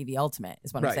that would be the ultimate.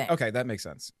 Is what I'm right. saying. Okay, that makes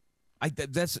sense.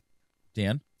 that's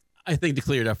Dan. I think to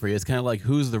clear it up for you, it's kind of like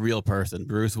who's the real person,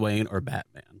 Bruce Wayne or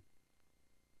Batman?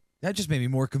 That just made me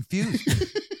more confused.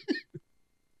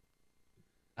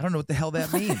 I don't know what the hell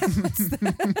that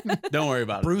means. Don't worry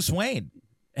about it. Bruce Wayne.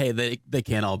 Hey, they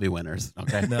can't all be winners.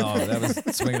 Okay. No, that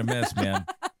was swing and a miss, man.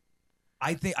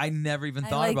 I think I never even I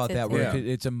thought liked about it that. too. Where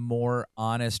Yeah. it's a more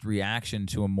honest reaction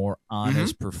to a more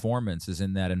honest performance is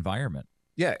in that environment.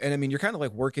 Yeah, and I mean, you're kind of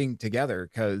like working together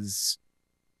because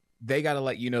they got to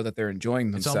let you know that they're enjoying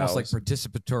It's themselves. almost like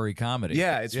participatory comedy.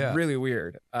 Yeah, it's really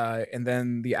weird. And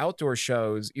then the outdoor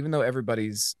shows, even though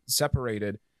everybody's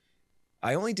separated,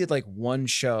 I only did like one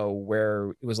show where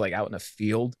it was like out in a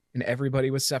field and everybody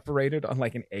was separated on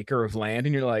like an acre of land.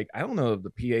 And you're like, I don't know if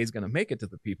the PA is going to make it to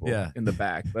the people in the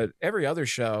back. But every other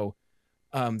show,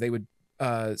 they would,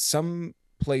 some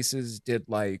places did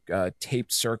like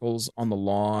taped circles on the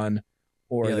lawn,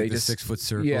 or Yeah, they like the just 6 foot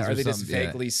circles. yeah, or or they just something. Yeah.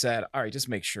 vaguely said, all right, just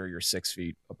make sure you're 6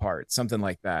 feet apart, something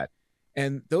like that.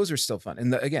 And those are still fun.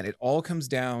 And again, it all comes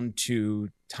down to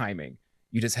timing.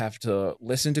 You just have to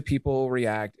listen to people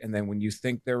react. And then when you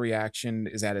think their reaction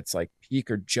is at its like peak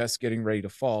or just getting ready to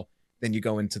fall, then you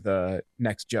go into the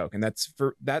next joke. And that's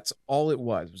all it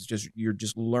was just, you're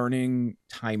just learning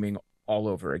timing all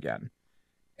over again.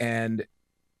 And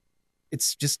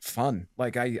it's just fun.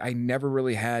 Like I never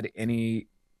really had any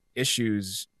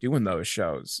issues doing those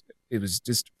shows. It was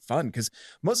just fun because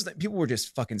most of the people were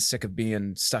just fucking sick of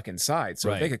being stuck inside.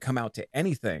 So if they Right. could come out to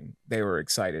anything, they were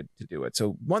excited to do it.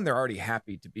 So one, they're already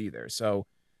happy to be there. So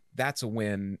that's a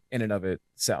win in and of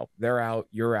itself. They're out,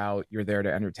 you're there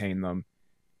to entertain them.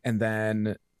 And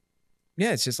then,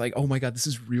 yeah, it's just like, oh my God, this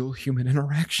is real human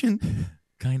interaction.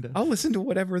 Kind of. I'll listen to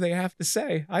whatever they have to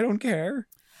say. I don't care.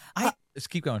 Let's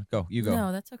keep going. Go. You go.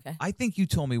 No, that's okay. I think you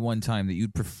told me one time that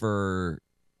you'd prefer.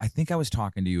 I think I was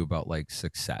talking to you about like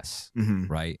success,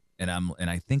 right? And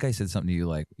I think I said something to you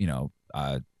like,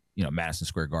 Madison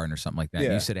Square Garden or something like that. And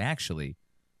Yeah. you said actually,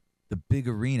 the big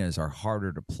arenas are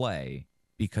harder to play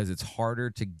because it's harder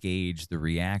to gauge the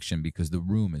reaction because the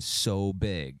room is so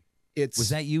big. Was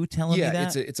that you telling me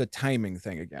that? it's a timing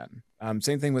thing again.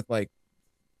 Same thing with like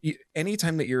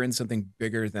anytime that you're in something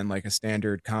bigger than like a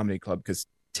standard comedy club, because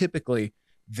typically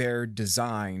they're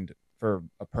designed for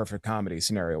a perfect comedy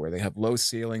scenario where they have low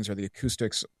ceilings or the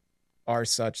acoustics are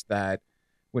such that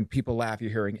when people laugh,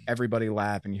 you're hearing everybody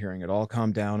laugh and you're hearing it all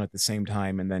calm down at the same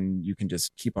time, and then you can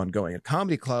just keep on going. And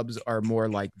comedy clubs are more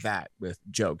like that with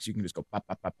jokes. You can just go pop,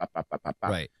 pop, pop, pop, pop, pop, pop, pop.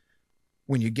 Right.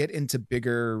 When you get into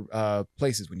bigger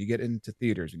places, when you get into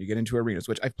theaters, when you get into arenas,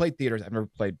 which I've played theaters, I've never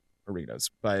played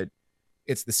arenas, but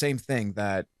it's the same thing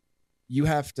that you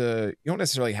don't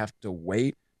necessarily have to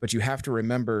wait, but you have to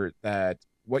remember that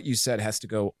what you said has to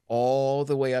go all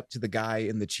the way up to the guy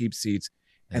in the cheap seats.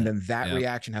 And then that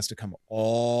reaction has to come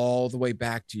all the way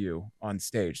back to you on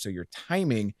stage. So your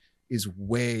timing is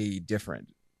way different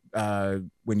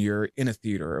when you're in a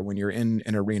theater or when you're in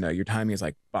an arena. Your timing is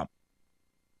like bump,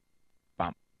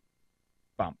 bump,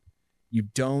 bump. You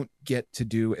don't get to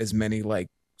do as many like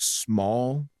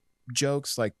small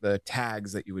jokes, like the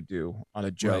tags that you would do on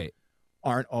a joke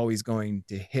aren't always going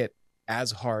to hit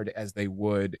as hard as they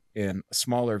would in a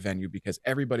smaller venue because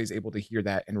everybody's able to hear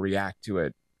that and react to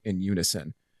it in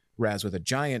unison. Whereas with a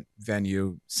giant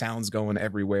venue, sound's going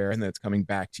everywhere and then it's coming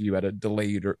back to you at a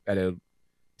delayed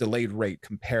rate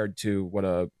compared to what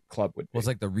a club would be. Well, it's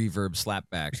like the reverb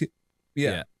slapback.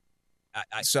 Yeah.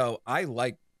 I So I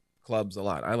like clubs a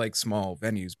lot. I like small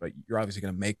venues, but you're obviously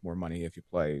going to make more money if you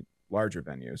play larger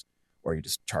venues, or you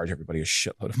just charge everybody a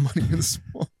shitload of money in a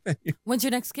small venue. When's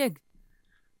your next gig?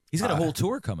 He's got a whole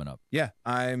tour coming up. Yeah,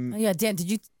 Oh, yeah, Dan,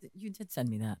 you did send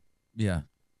me that. Yeah.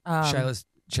 Shiloh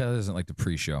doesn't like the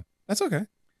pre-show. That's okay. What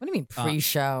do you mean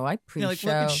pre-show? I pre-show. Like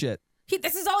fucking shit.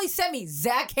 This is all he sent me.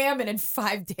 Zach Hammond in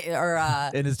 5 days, or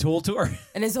In his whole tour.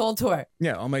 in his whole tour.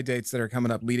 Yeah, all my dates that are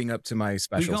coming up leading up to my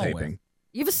special going taping. with?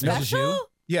 You have a This is you? special?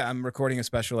 Yeah, I'm recording a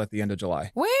special at the end of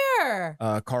July. Where?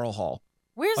 Carl Hall.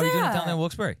 Where's Oh, you're doing it that? down there in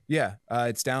Wilkes-Barre? Yeah,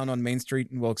 it's down on Main Street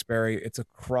in Wilkes-Barre. It's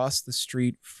across the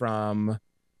street from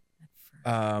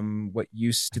what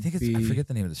used to I think it's. be. I forget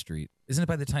the name of the street. Isn't it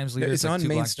by the Times Leader? It's like on 2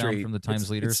 Main blocks Street down from the Times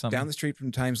Leader or it's something. down the street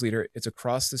from Times Leader. It's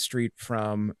across the street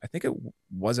from, I think it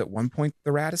was at one point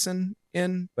the Radisson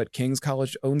Inn, but King's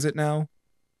College owns it now.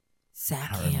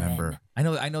 Zach I don't remember.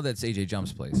 Hammond. I know that's AJ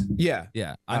Jump's place. Yeah,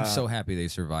 Yeah, I'm so happy they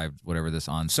survived whatever this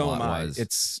so onslaught am I. was.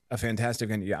 It's a fantastic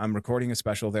venue. Yeah, I'm recording a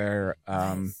special there.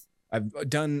 Nice. I've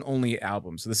done only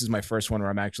albums. So this is my first one where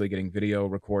I'm actually getting video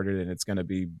recorded, and it's going to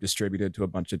be distributed to a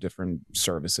bunch of different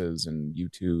services and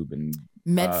YouTube and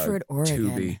Medford, Oregon.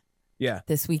 Tubi. Yeah.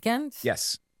 This weekend?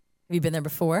 Yes, Have you been there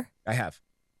before? I have.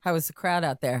 How was the crowd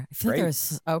out there? I feel like Great. there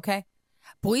was okay.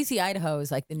 Boise, Idaho is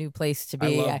like the new place to I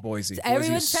be. love Boise. Everyone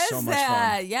Boise is says so much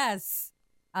that. fun. Yes.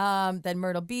 Then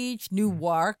Myrtle Beach,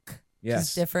 Newark. Which is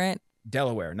Yes, different.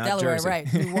 Delaware, not Delaware, Jersey.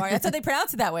 right? Newark. That's how they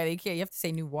pronounce it that way. You have to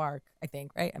say Newark, I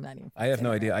think, right? I'm not even. I have no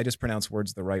saying it idea. I just pronounce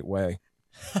words the right way.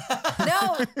 right.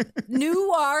 No,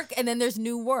 Newark, and then there's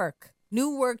Newark,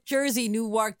 Jersey,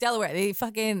 Newark, Delaware. They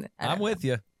fucking. I don't I'm know. with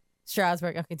you.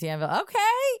 Strasburg, okay, Danville. Okay,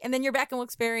 and then you're back in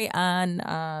Wilkes-Barre on the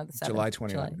 7th. July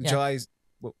 29th. Yeah.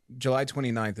 July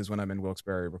 29th is when I'm in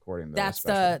Wilkes-Barre recording. That's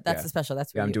special. the special.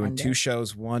 That's Yeah, where I'm you doing end 2 it.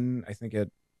 shows. One I think at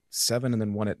 7 and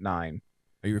then one at 9.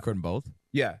 Are you recording both?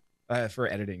 Yeah, for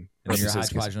editing. And then you're purposes, 'cause-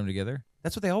 hodgepodging them together?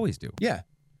 That's what they always do. Yeah.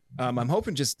 I'm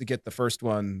hoping just to get the first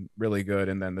one really good,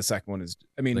 and then the second one is.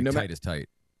 I mean, Like no tight matter. is tight.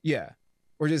 Yeah,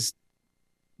 or just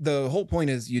the whole point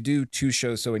is you do 2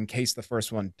 shows, so in case the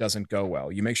first one doesn't go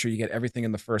well, you make sure you get everything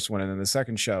in the first one, and then the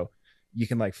second show, you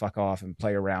can like fuck off and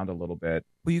play around a little bit.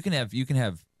 Well, you can have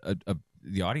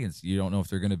the audience. You don't know if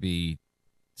they're going to be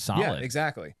solid. Yeah,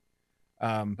 exactly.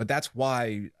 But that's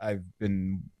why I've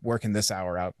been working this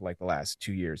hour out for like the last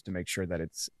 2 years to make sure that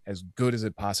it's as good as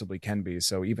it possibly can be.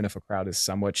 So even if a crowd is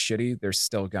somewhat shitty, they're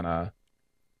still gonna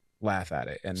laugh at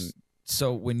it. And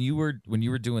So when you were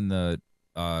doing the,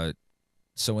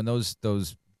 so when those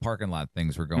parking lot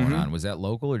things were going Mhm. on, was that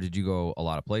local or did you go a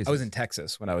lot of places? I was in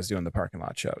Texas when I was doing the parking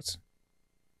lot shows.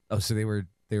 Oh, so they were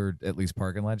at least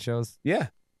parking lot shows. Yeah,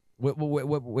 What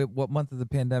month of the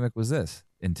pandemic was this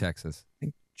in Texas? I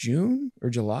think June or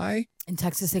July. In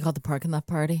Texas, they call it the parking lot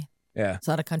party. Yeah, It's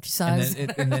not a countryside.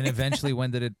 And then eventually,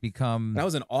 when did it become? and I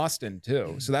was in Austin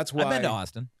too. So that's why I've been to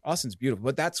Austin. Austin's beautiful.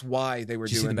 But that's why they were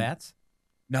Did you doing see the bats?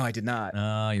 No, I did not.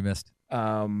 Oh, you missed.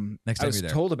 Next Next I time was you're there.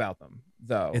 told about them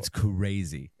though. It's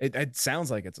crazy. It sounds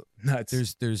like it's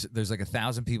nuts. There's like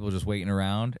 1,000 people just waiting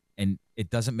around, and it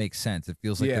doesn't make sense. It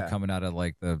feels like Yeah. they're coming out of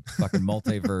like the fucking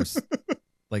multiverse.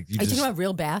 Like you Are you just talking about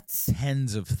real bats?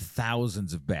 tens of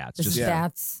thousands of bats This just is Yeah.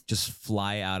 bats just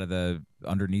fly out of the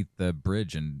underneath the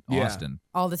bridge in Yeah. Austin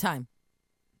all the time.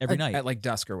 every night. at like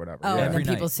dusk or whatever. Oh, yeah. and Every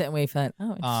then people night. sit and wait for that.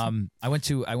 Oh, interesting.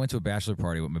 I went to a bachelor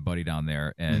party with my buddy down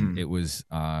there, and Mhm. it was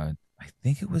I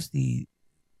think it was the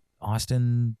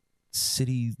Austin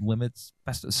City Limits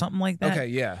Festival, something like that. Okay,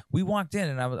 yeah. We walked in,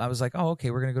 and I was like, oh,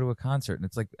 okay, we're gonna go to a concert, and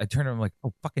it's like I turned, and I'm like,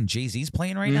 oh, fucking Jay-Z's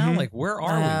playing right now. Mhm. Like, where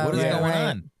are we? Oh, What is yeah, going right.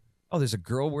 on? Oh, there's a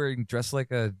girl dressed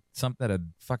like a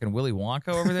fucking Willy Wonka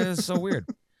over there. This is so weird.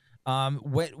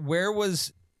 Where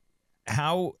was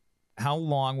how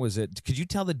long was it? Could you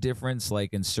tell the difference,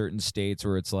 like in certain states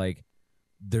where it's like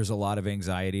there's a lot of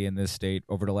anxiety in this state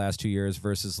over the last 2 years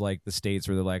versus like the states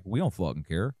where they're like, we don't fucking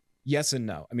care, Yes and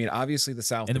no. I mean, obviously the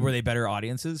South. and were they better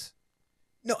audiences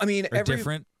No, I mean or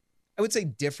different? I would say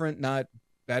different, not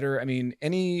better. I mean,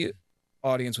 any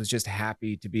audience was just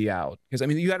happy to be out because I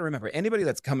mean, you got to remember anybody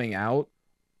that's coming out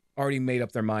already made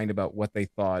up their mind about what they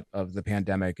thought of the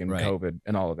pandemic and Right. COVID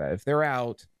and all of that. If they're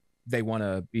out, they want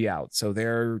to be out, so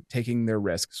they're taking their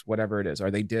risks, whatever it is,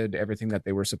 or they did everything that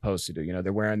they were supposed to do. You know,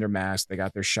 they're wearing their mask, they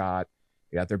got their shot,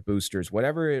 they got their boosters,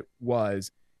 whatever it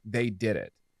was, they did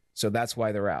it. So that's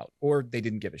why they're out, or they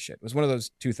didn't give a shit. It was one of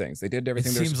those two things. They did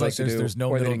everything they're seems like supposed to do, there's no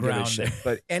or they middle didn't give a ground shit.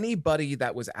 there. But anybody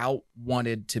that was out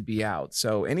wanted to be out.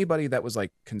 So anybody that was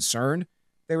like concerned,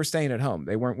 they were staying at home.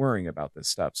 They weren't worrying about this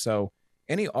stuff. So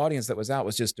any audience that was out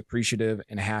was just appreciative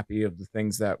and happy of the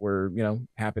things that were, you know,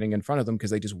 happening in front of them because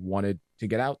they just wanted to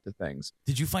get out to things.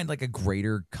 Did you find like a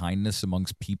greater kindness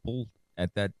amongst people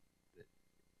at that?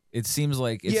 It seems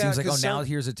like Yeah, oh, 'cause now some-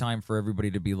 here's a time for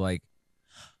everybody to be like,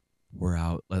 we're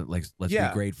out. Let's Yeah.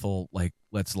 be grateful. Like,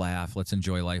 let's laugh. Let's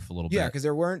enjoy life a little Yeah, bit. because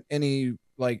there weren't any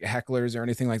like hecklers or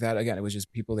anything like that. Again, it was just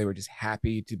people. They were just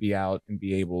happy to be out and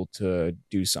be able to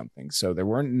do something. So there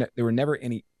were never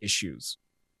any issues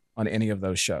on any of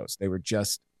those shows. They were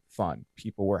just fun.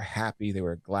 People were happy. They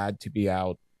were glad to be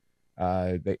out.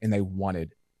 They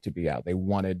wanted to be out. They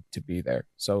wanted to be there.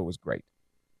 So it was great.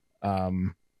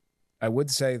 I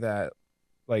would say that,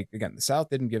 like again, the South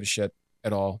didn't give a shit.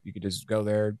 at all. You could just go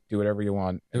there, do whatever you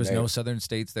want. There was and no southern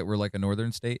states that were like a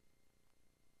northern state.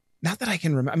 not that I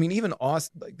can remember. I mean, even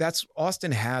Austin, like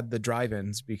Austin had the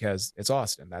drive-ins because it's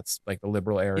Austin. That's like the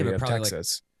liberal area but of probably,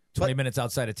 Texas. 20 minutes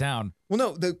outside of town. Well,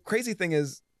 no, the crazy thing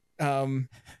is,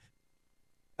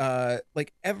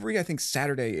 like every, I think,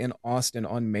 Saturday in Austin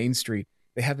on Main Street,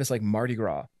 they have this like Mardi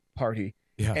Gras party.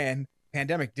 Yeah. And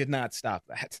pandemic did not stop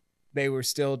that. They were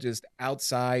still just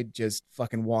outside, just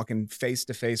fucking walking face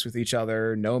to face with each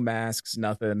other, no masks,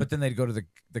 nothing. But then they'd go to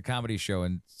the comedy show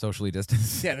and socially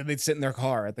distance. yeah, then they'd sit in their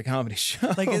car at the comedy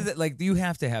show. Like, is it like you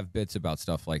have to have bits about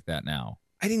stuff like that now?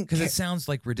 I didn't Because ca- it sounds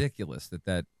like ridiculous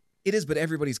that. It is, but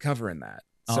everybody's covering that.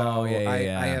 So Oh, yeah.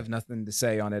 I have nothing to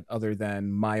say on it other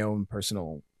than my own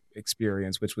personal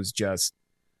experience, which was just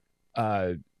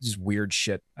weird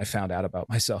shit I found out about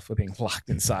myself with being locked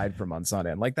inside for months on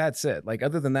end. Like, that's it. Like,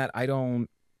 other than that, I don't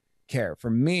care.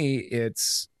 For me,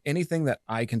 it's anything that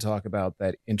I can talk about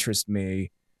that interests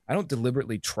me. I don't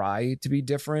deliberately try to be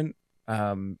different.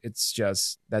 It's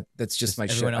just that's just my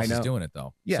shit. Everyone else I know. is doing it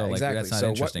though. Yeah, so, like, exactly. That's not So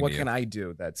interesting what to you. can I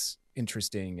do that's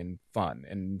interesting and fun?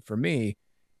 And for me,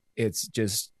 it's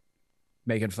just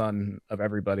making fun of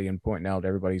everybody and pointing out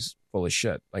everybody's full of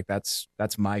shit. Like, that's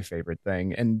my favorite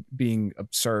thing, and being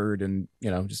absurd and,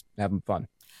 just having fun.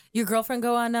 Your girlfriend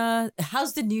go on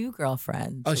how's the new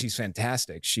girlfriend? Oh, she's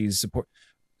fantastic. She's support.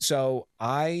 So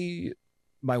my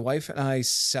wife and I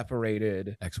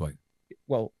separated. Ex-wife.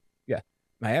 Well, yeah,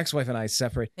 my ex-wife and I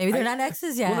separated. Maybe they're not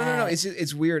exes yet. Well, no.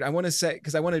 It's weird. I want to say,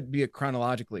 because I want to be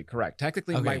chronologically correct.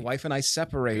 Technically, my Okay. wife and I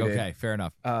separated. Okay, fair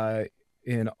enough.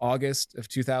 In August of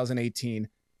 2018,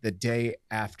 the day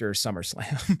after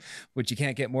SummerSlam, which you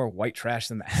can't get more white trash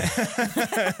than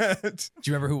that. Do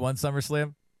you remember who won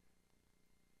SummerSlam?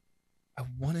 I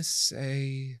want to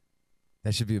say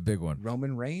That should be a big one.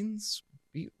 Roman Reigns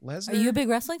beat Lesnar. Are you a big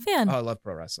wrestling fan? Oh, I love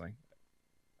pro wrestling.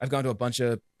 I've gone to a bunch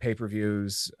of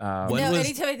pay-per-views. When no, was-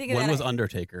 anytime I think of When that, was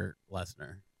Undertaker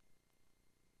Lesnar?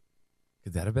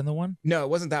 Could that have been the one? No, it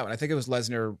wasn't that one. I think it was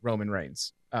Lesnar, Roman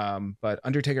Reigns. But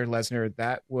Undertaker, Lesnar,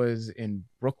 that was in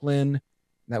Brooklyn.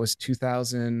 That was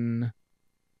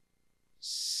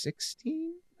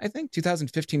 2016, I think.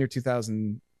 2015 or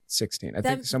 2016. I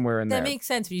think somewhere in that there. makes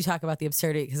sense when you talk about the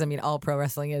absurdity, because I mean, all pro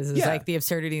wrestling is Yeah. like the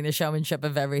absurdity and the showmanship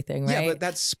of everything, right? Yeah, but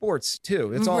that's sports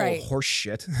too. It's all Right. horse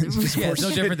shit. It's just Yeah, horse it's no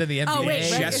shit. different than the NBA. Oh,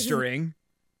 wait, right. Gesturing.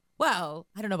 Well,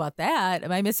 I don't know about that.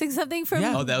 Am I missing something from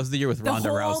Yeah. Oh, that was the year with the Ronda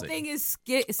whole Rousey. thing? Is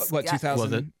What,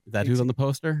 2000? Was it? That who's on the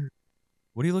poster?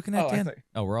 What are you looking at, Oh, I Dan? thought-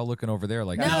 Oh, we're all looking over there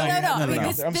like No, no, no. no, I mean, no.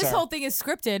 this I'm sorry. whole thing is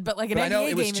scripted, but like an But I know NBA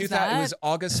it was game is 2000. not. It was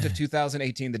August of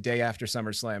 2018, the day after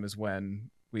SummerSlam is when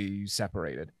we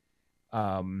separated.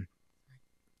 And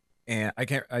I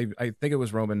can't. I think it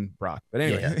was Roman Brock. But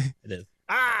anyway, Yeah, it is.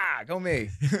 go me.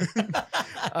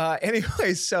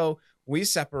 Anyway, so we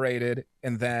separated,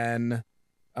 and then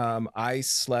I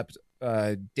slept.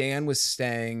 Dan was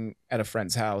staying at a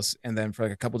friend's house, and then for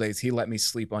like a couple days, he let me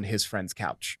sleep on his friend's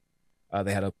couch.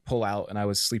 They had to pull out, and I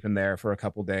was sleeping there for a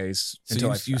couple days So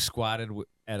until you squatted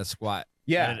at a squat.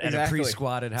 yeah, At a exactly.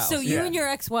 pre-squatted house. So you Yeah. and your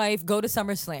ex-wife go to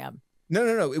SummerSlam.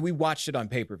 No. We watched it on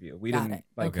pay-per-view. We Got didn't it.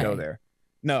 like Okay. go there.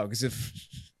 No, because if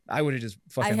I would have just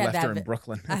fucking had left that her in vi-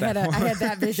 Brooklyn. I at had that I had point.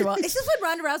 that visual. Is this when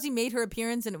Ronda Rousey made her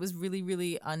appearance and it was really,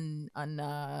 really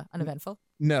uneventful?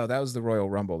 No, that was the Royal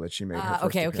Rumble that she made. Her first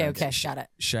Okay, appearance. got it.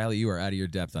 Shiley, you are out of your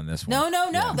depth on this one. No.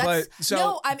 Yeah. That's But, so-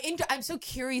 no. I'm so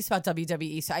curious about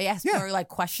WWE. So I ask Yeah. more like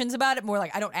questions about it. More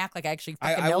like I don't act like I actually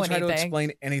fucking I know will try anything. to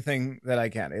explain anything that I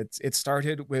can. It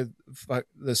started with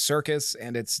the circus,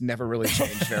 and it's never really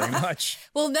changed very much.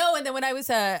 Well, no, and then when I was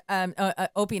a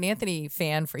Opie and Anthony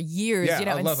fan for years, Yeah,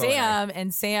 I and love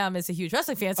Sam is a huge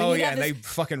wrestling fan. So Oh he'd yeah, have and this, they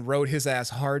fucking rode his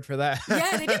ass hard for that.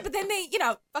 yeah, they did. But then they,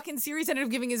 fucking Sirius ended up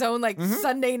giving his own like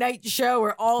Sunday night show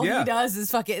where all Yeah. he does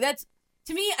is fucking. That's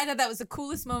to me, I thought that was the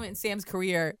coolest moment in Sam's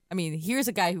career. I mean, here's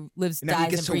a guy who lives, Now he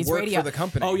dies, gets and to breathes work radio. for the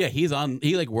company. Oh yeah, he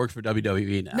like works for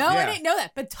WWE now. No, I Yeah. didn't know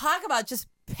that. But talk about just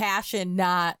passion.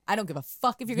 Not, I don't give a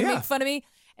fuck if you're gonna Yeah. make fun of me.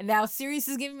 And now Sirius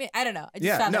is giving me. I don't know. I just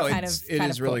Yeah, found no, that it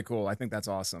is really cool. I think that's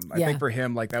awesome. I Yeah. think for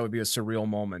him, like that would be a surreal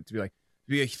moment to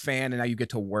be a fan, and now you get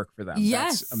to work for them.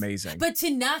 Yes. That's amazing. But to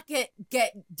not get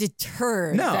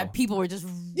deterred No. that people were just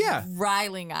Yeah.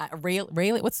 railing on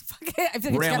railing. What's the fuck? I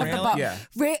feel like it's kind of Railing? about Yeah.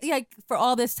 like for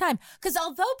all this time. Because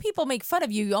although people make fun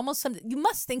of you, you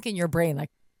must think in your brain like,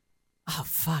 oh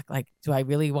fuck, like do I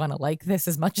really want to like this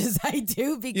as much as I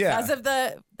do because of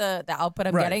the output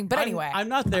I'm Right. getting? But anyway, I'm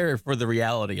not there for the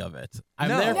reality of it. I'm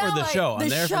No. there for No, the like, show. I'm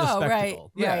there for the right,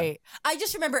 spectacle. Yeah. right. I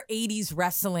just remember '80s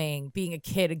wrestling, being a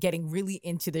kid, getting really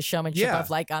into the showmanship Yeah. of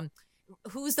like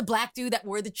who's the black dude that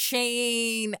wore the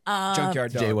chain?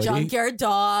 Junkyard Dog. JYD? Junkyard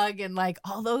Dog and like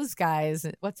all those guys.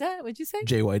 What's that? What'd you say?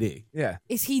 JYD. Yeah.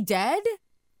 Is he dead?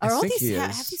 I Are all think these he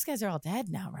half is. these guys are all dead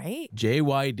now, right?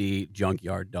 JYD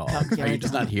Junkyard Dog. Are Junkyard you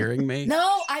just Dog. not hearing me?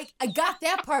 No, I got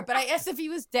that part, but I asked if he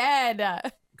was dead.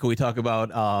 Can we talk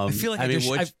about? I feel like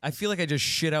which, I feel like I just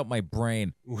shit out my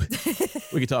brain. we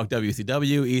could talk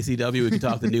WCW, ECW. We could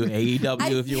talk the new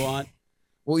AEW if you want.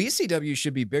 Well, ECW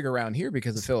should be big around here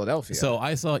because of Philadelphia. So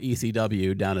I saw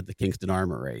ECW down at the Kingston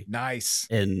Armory, nice.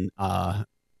 and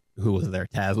who was there?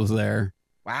 Taz was there.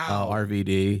 Wow.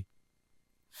 RVD.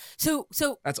 So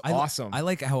That's I- awesome. I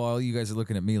like how all you guys are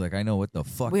looking at me like I know what the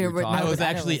fuck We're- you're we're- talking I No, was but I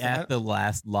don't actually listen. at the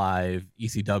last live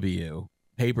ECW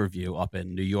pay-per-view up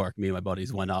in New York. Me and my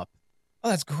buddies went up. oh,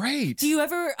 that's great. do you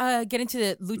ever get into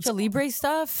the lucha libre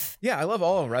stuff? Yeah, I love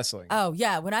all of wrestling. Oh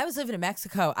yeah, when I was living in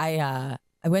Mexico, I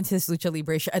went to this lucha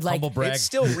libre show. I'd like Humble brag. It's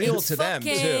still real It's to them too.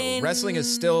 fucking- Wrestling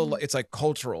is still it's like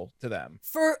cultural to them.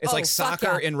 for It's oh, like fuck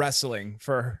soccer yeah. in wrestling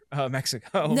for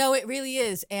Mexico. No, it really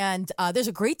is. And there's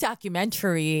a great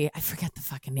documentary. I forget the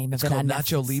fucking name It's of it. called on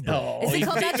Nacho Netflix. Libre. Is it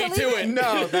called Nacho Libre?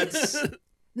 No, that's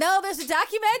No, there's a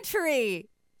documentary.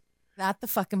 Not the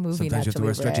fucking movie. Sometimes you have to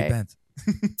wear Nacho stretchy Libre.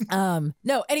 pants.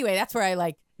 No. Anyway, that's where I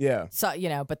like yeah. saw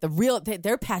but the real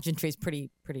their pageantry is pretty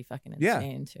fucking Yeah.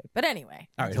 insane too. But anyway.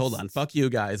 All right, hold on. Fuck you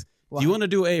guys. What? Do you want to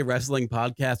do a wrestling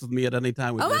podcast with me at any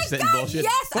time? We Oh can my sit and god! bullshit?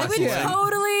 Yes, I Fuck would yeah.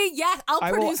 totally. Yes, I'll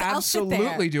I will produce. I'll sit there.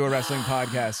 absolutely do a wrestling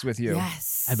podcast with you.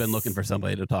 Yes, I've been looking for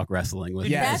somebody to talk wrestling with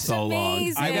Yes. for That's so long.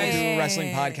 amazing. I will do a wrestling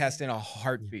Yay. podcast in a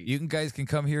heartbeat. You guys can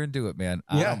come here and do it, man.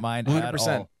 I Yeah, don't mind at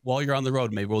 100%. all. While you're on the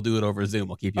road, maybe we'll do it over Zoom.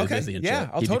 We'll keep you Okay, busy and yeah, shit.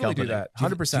 I'll Keep you totally do company. that. Do you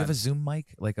have- 100%. Do you have a Zoom mic,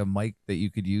 like a mic that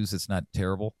you could use that's not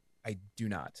terrible? I do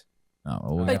not. No,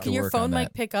 we'll have But to can your work on phone mic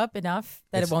that. pick up enough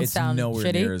that It's- it won't it's sound nowhere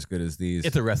shitty? near as good as these.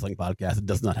 It's a wrestling podcast. It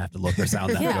does not have to look or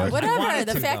sound that Yeah, good. whatever. wanted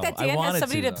The to, fact though. that I Dan has wanted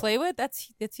somebody to, to though. play with,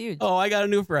 that's huge. Oh, I got a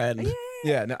new friend.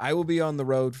 Yeah, no, I will be on the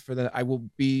road for the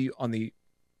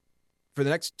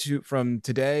next two from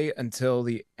today until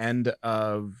the end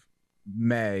of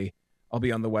May. I'll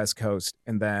be on the West Coast,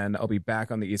 and then I'll be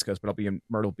back on the East Coast, but I'll be in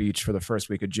Myrtle Beach for the first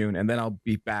week of June, and then I'll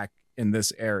be back in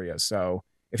this area. So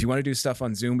if you want to do stuff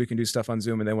on Zoom, we can do stuff on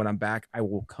Zoom, and then when I'm back, I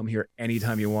will come here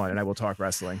anytime you want, and I will talk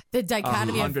wrestling. The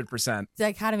dichotomy of 100%.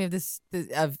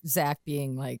 of Zach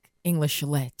being like English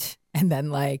lit, and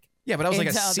then like, Yeah, but I was like a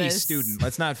Until C this- student.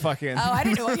 Let's not fucking. oh, I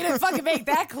didn't know. You didn't fucking make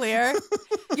that clear.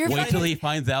 You're Wait fucking- till he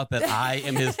finds out that I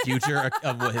am his future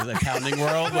of his accounting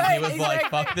world. When he Right, was like, exactly.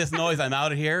 fuck this noise, I'm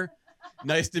out of here.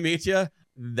 Nice to meet you.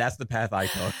 That's the path I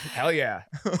took. Hell yeah.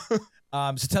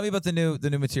 So tell me about the new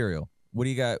material. What do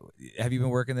you got? Have you been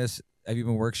working this? Have you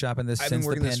been workshopping this I've been since the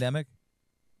working this- pandemic?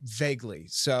 Vaguely.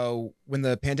 So when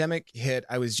the pandemic hit,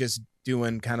 I was just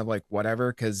doing kind of like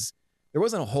whatever because there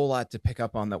wasn't a whole lot to pick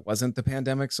up on that wasn't the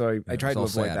pandemic. So I it tried to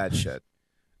was all avoid sad. that shit.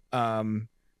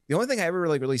 The only thing I ever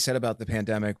really said about the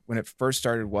pandemic when it first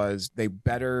started was this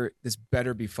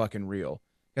better be fucking real.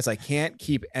 Because I can't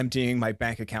keep emptying my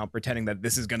bank account pretending that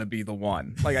this is going to be the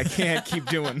one. Like, I can't keep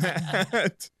doing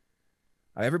that.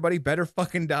 Everybody better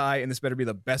fucking die, and this better be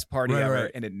the best party Right, ever,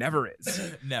 right. and it never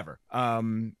is. Never.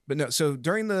 But no, so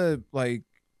during the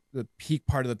peak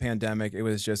part of the pandemic, it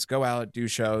was just go out, do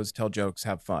shows, tell jokes,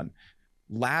 have fun.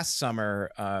 Last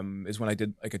summer is when I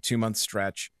did like a 2-month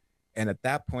stretch. And at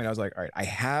that point, I was like, all right, I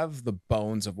have the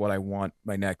bones of what I want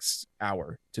my next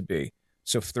hour to be.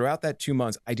 So throughout that 2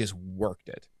 months, I just worked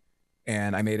it.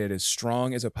 And I made it as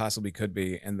strong as it possibly could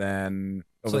be. And then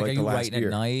So over like, like are the you last writing year,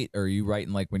 at night, or are you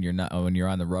writing like when you're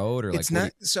on the road, or like it's what do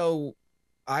not. So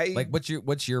I you- like what's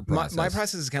your my, process? my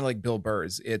process is kind of like Bill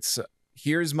Burr's. It's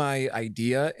here's my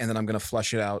idea, and then I'm going to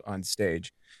flush it out on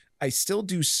stage. I still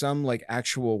do some like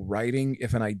actual writing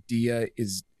if an idea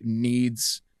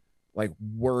needs like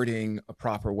wording a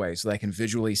proper way so that I can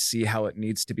visually see how it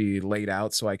needs to be laid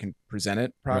out so I can present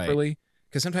it properly.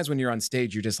 Because sometimes when you're on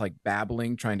stage, you're just like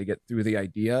babbling, trying to get through the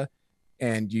idea,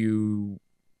 and you're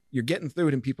getting through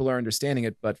it and people are understanding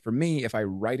it. But for me, if I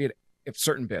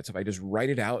just write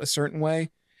it out a certain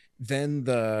way, then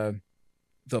the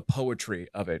poetry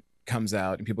of it comes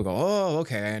out and people go, oh,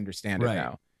 okay, I understand it Right.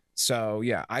 now. So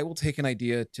yeah, I will take an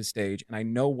idea to stage and I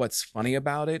know what's funny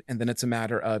about it. And then it's a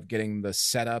matter of getting the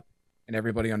setup and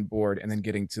everybody on board and then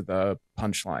getting to the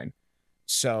punchline.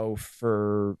 So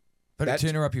But that- to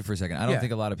interrupt you for a second, I don't Yeah.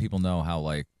 think a lot of people know how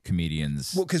like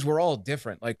comedians. well, because we're all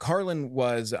different. Like Carlin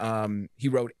was, he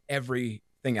wrote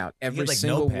everything out, he every had, like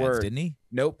single notepads, word. didn't he?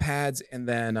 Notepads, and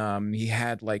then he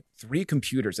had like 3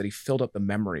 computers that he filled up the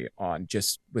memory on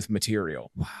just with material.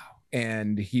 Wow.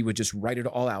 And he would just write it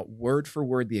all out word for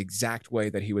word the exact way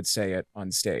that he would say it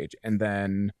on stage. And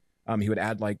then He would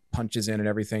add like punches in and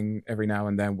everything every now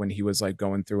and then when he was like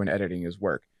going through and editing his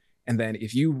work. And then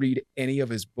if you read any of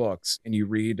his books and you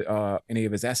read any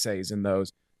of his essays in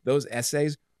those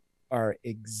essays are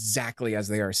exactly as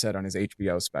they are said on his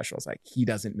HBO specials. Like he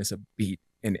doesn't miss a beat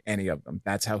in any of them.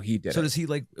 That's how he did it. So does he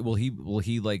like? Will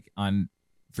he like on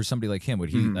for somebody like him? Would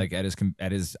he like at his I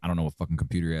don't know what fucking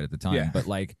computer he had at the time, but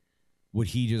like would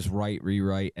he just write,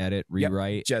 rewrite, edit,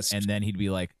 rewrite, and then he'd be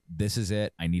like, "This is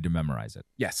it. I need to memorize it."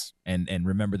 Yes, and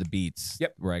remember the beats.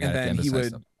 Yep. Where I got and then to he would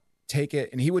stuff. take it,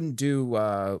 and he wouldn't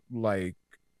do like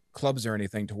clubs or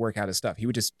anything to work out his stuff. He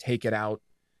would just take it out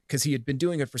because he had been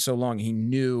doing it for so long. He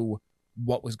knew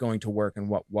what was going to work and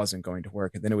what wasn't going to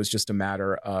work, and then it was just a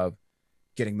matter of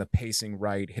getting the pacing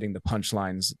right, hitting the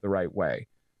punchlines the right way.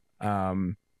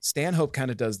 Stanhope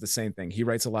kind of does the same thing. He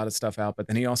writes a lot of stuff out, but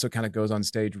then he also kind of goes on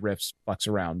stage, riffs, fucks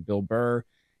around. Bill Burr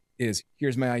is,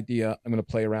 here's my idea. I'm going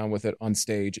to play around with it on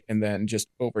stage. And then just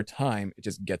over time, it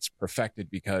just gets perfected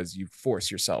because you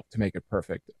force yourself to make it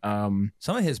perfect. Some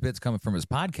of his bits coming from his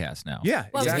podcast now. Yeah,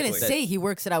 well, exactly. I was going to say he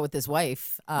works it out with his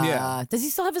wife. Yeah. Does he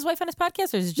still have his wife on his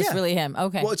podcast, or is it just really him?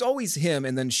 Okay. Well, it's always him,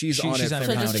 and then she's on it. on it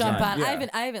so now just and jump again. on. Yeah.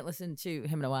 I haven't listened to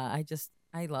him in a while.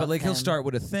 I love. But like he'll him. start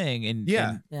with a thing, and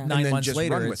Yeah. and And 9 then months just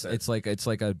later, run with it. it's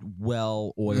like a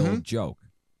well-oiled joke.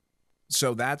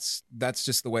 So that's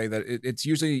just the way that it's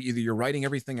usually either you're writing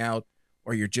everything out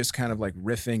or you're just kind of like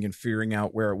riffing and figuring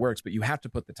out where it works, but you have to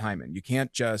put the time in. You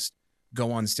can't just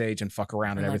go on stage and fuck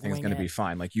around and like everything's wing going to it. be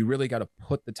fine. Like you really got to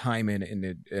put the time in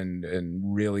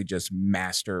and really just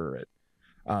master it.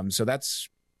 So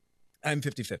I'm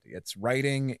 50-50. It's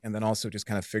writing and then also just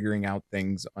kind of figuring out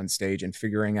things on stage and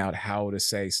figuring out how to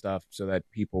say stuff so that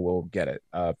people will get it.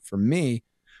 For me,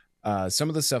 some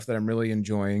of the stuff that I'm really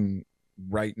enjoying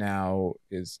right now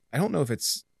is, I don't know if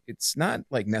it's not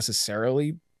like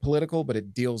necessarily political, but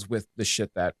it deals with the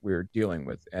shit that we're dealing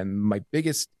with. And my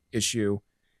biggest issue,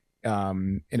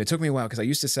 and it took me a while because I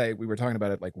used to say, we were talking about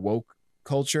it like woke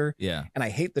culture. Yeah. And I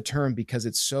hate the term because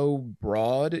it's so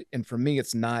broad. And for me,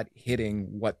 it's not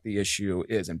hitting what the issue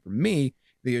is. And for me,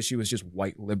 the issue is just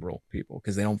white liberal people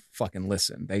because they don't fucking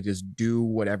listen. They just do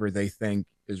whatever they think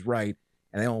is right.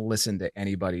 And they don't listen to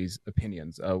anybody's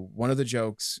opinions. One of the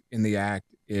jokes in the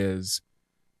act is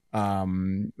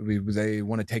they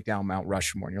want to take down Mount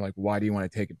Rushmore. And you're like, why do you want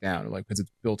to take it down? They're like, because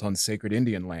it's built on sacred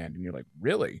Indian land. And you're like,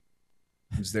 really?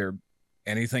 Is there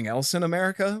anything else in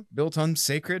America built on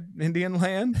sacred Indian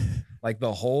land? Like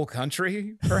the whole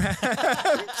country,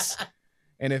 perhaps?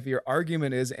 And if your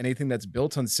argument is anything that's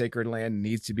built on sacred land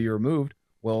needs to be removed,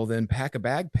 well, then pack a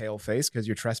bag, paleface, because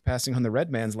you're trespassing on the red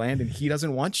man's land and he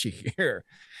doesn't want you here.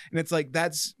 And it's like,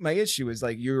 that's my issue, is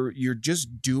like you're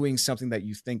just doing something that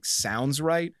you think sounds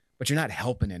right, but you're not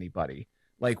helping anybody.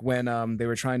 Like when they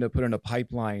were trying to put in a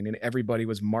pipeline and everybody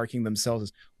was marking themselves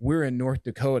as, we're in North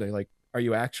Dakota. Like, are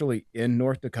you actually in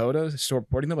North Dakota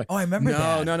supporting them? Like, Oh, I remember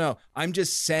that. No. I'm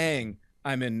just saying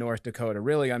I'm in North Dakota.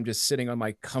 Really, I'm just sitting on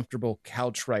my comfortable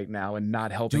couch right now and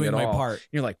not helping Doing at my all. part.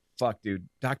 You're like, fuck, dude,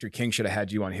 Dr. King should have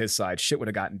had you on his side. Shit would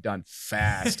have gotten done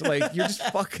fast. Like, you're just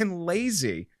fucking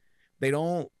lazy. They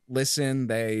don't listen.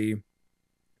 They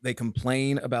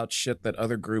complain about shit that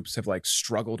other groups have like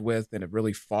struggled with and have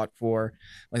really fought for.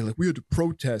 Like we had to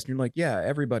protest. And you're like, yeah,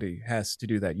 everybody has to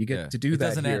do that. You get to do It that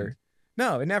doesn't here. end.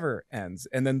 No, it never ends.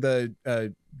 And then the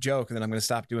joke, and then I'm going to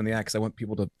stop doing the act because I want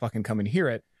people to fucking come and hear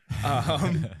it.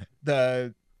 One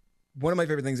of my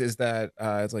favorite things is that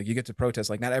it's like you get to protest.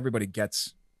 Like not everybody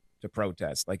gets to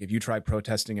protest. Like if you try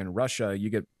protesting in Russia, you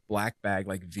get black bag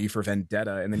like V for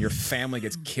Vendetta, and then your family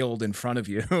gets killed in front of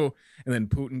you, and then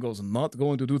Putin goes, "I'm not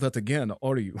going to do that again,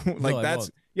 are you?" Like No, I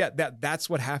won't. that's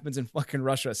what happens in fucking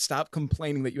Russia. Stop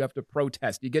complaining that you have to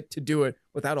protest. You get to do it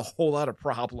without a whole lot of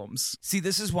problems. See,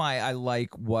 this is why I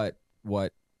like what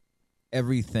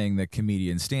everything that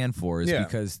comedians stand for is Yeah.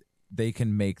 because they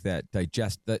can make that the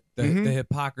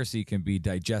hypocrisy can be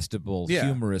digestible Yeah.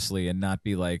 humorously and not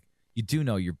be like, you do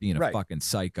know you're being a Right. fucking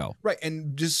psycho. Right.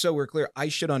 And just so we're clear, I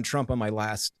shit on Trump on my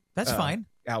last That's fine.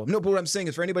 album. No, but what I'm saying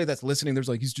is for anybody that's listening, there's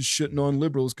like, he's just shitting on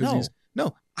liberals because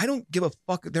no, I don't give a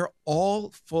fuck. They're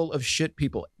all full of shit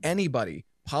people. Anybody,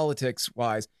 politics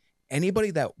wise,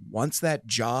 anybody that wants that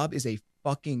job is a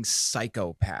fucking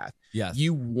psychopath. Yes.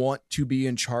 You want to be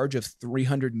in charge of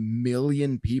 300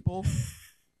 million people?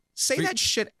 Say that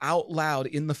shit out loud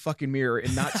in the fucking mirror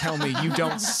and not tell me you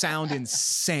don't sound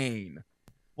insane.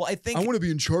 Well, I think I want to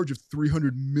be in charge of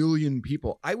 300 million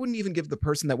people. I wouldn't even give the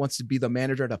person that wants to be the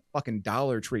manager at a fucking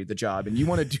Dollar Tree the job. And you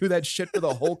want to do that shit for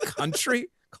the whole country?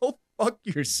 Go fuck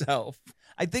yourself.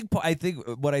 I think at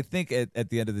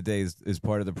the end of the day is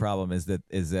part of the problem is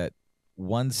that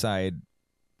one side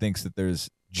thinks that there's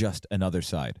just another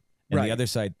side. and Right. the other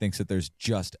side thinks that there's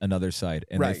just another side,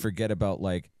 and they Right. forget about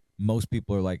like most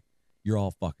people are like, you're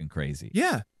all fucking crazy.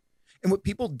 Yeah. And what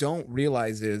people don't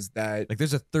realize is that, Like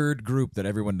there's a third group that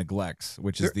everyone neglects,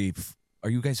 which is are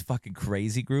you guys fucking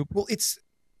crazy group? well, it's,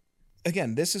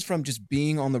 again, this is from just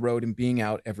being on the road and being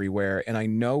out everywhere. And I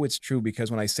know it's true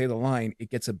because when I say the line, it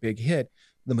gets a big hit.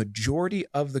 The majority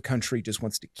of the country just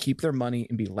wants to keep their money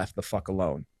and be left the fuck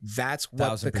alone. That's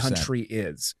what the 1000%. country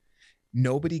is.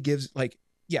 Nobody gives, like,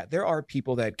 yeah, there are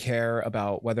people that care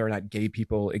about whether or not gay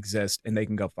people exist and they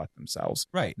can go fuck themselves.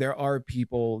 Right. There are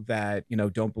people that,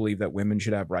 don't believe that women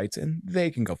should have rights and they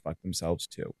can go fuck themselves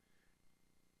too.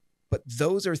 But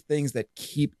those are things that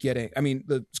keep getting, I mean,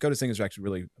 the SCOTUS thing is actually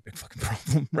really a big fucking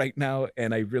problem right now.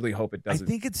 And I really hope it doesn't.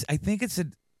 I think it's a,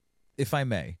 if I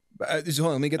may. Just hold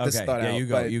on, let me get this Okay. thought Yeah, out. you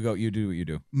go. But You do what you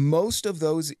do. most of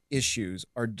those issues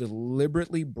are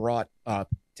deliberately brought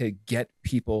up to get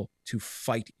people to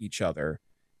fight each other.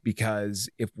 Because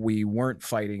if we weren't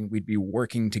fighting, we'd be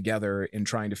working together and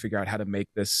trying to figure out how to make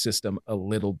this system a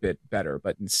little bit better.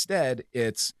 But instead,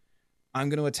 it's, I'm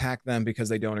going to attack them because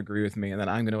they don't agree with me, and then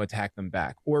I'm going to attack them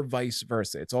back, or vice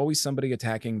versa. It's always somebody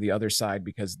attacking the other side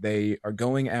because they are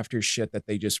going after shit that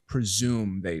they just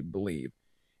presume they believe.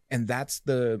 And that's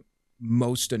the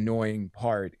most annoying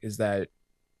part, is that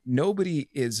nobody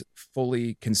is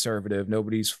fully conservative.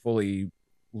 Nobody's fully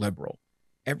liberal.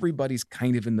 Everybody's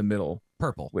kind of in the middle.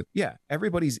 Purple.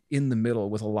 Everybody's in the middle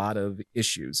with a lot of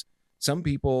issues. Some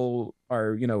people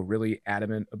are, really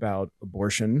adamant about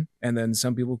abortion, and then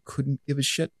some people couldn't give a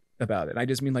shit about it. I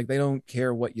just mean, like, they don't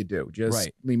care what you do. Just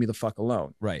Right. leave me the fuck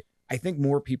alone. Right. I think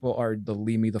more people are the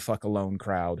leave me the fuck alone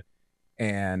crowd.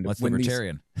 And Let's when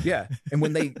libertarian. and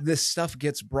when this stuff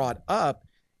gets brought up,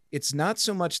 it's not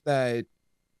so much that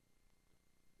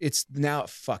it's now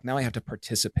I have to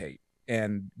participate.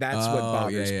 And that's what Oh,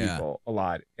 bothers yeah. people a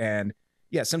lot. And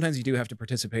yeah, sometimes you do have to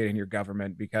participate in your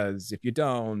government, because if you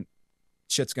don't,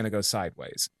 shit's going to go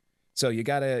sideways. So you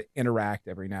got to interact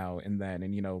every now and then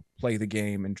and, play the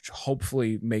game and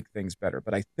hopefully make things better.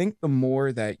 But I think the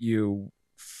more that you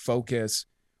focus,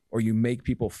 or you make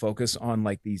people focus on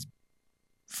like these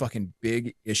fucking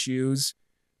big issues,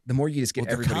 the more you just get Well,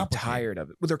 they're everybody complicated. tired of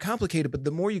it. Well, they're complicated, but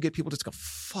the more you get people just go,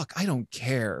 fuck, I don't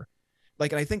care.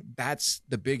 Like, and I think that's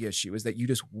the big issue, is that you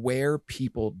just wear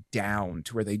people down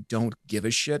to where they don't give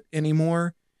a shit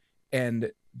anymore.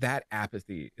 And that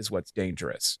apathy is what's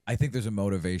dangerous. I think there's a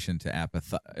motivation to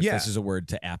apathize. If Yeah. this is a word,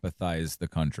 to apathize the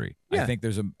country. Yeah. I think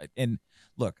there's and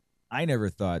look, I never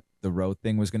thought the road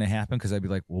thing was going to happen, because I'd be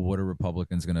like, well, what are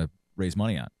Republicans going to raise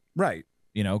money on? Right.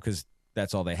 Because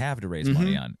that's all they have to raise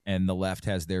money on. And the left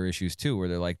has their issues too, where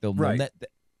they're like, Right.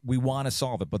 we want to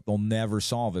solve it, but they'll never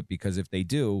solve it, because if they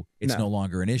do, it's no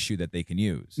longer an issue that they can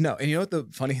use. No, and you know what the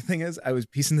funny thing is? I was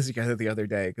piecing this together the other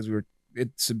day because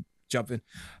it's jumping.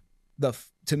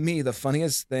 To me, the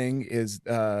funniest thing is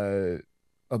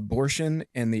abortion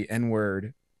and the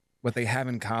N-word. What they have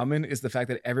in common is the fact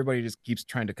that everybody just keeps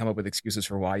trying to come up with excuses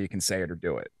for why you can say it or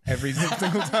do it every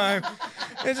single time.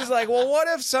 It's just like, well, what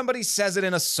if somebody says it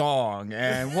in a song?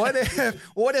 And what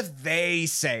if they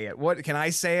say it? What can I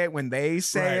say it when they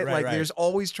say it? Right. There's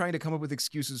always trying to come up with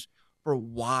excuses for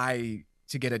why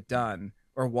to get it done,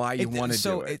 or why you want to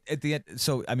do it. At the end,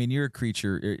 so I mean, you're a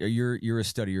creature. You're a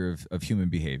studier of human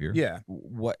behavior. Yeah.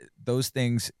 What those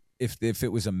things? If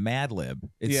it was a Mad Lib,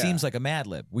 it Yeah. seems like a Mad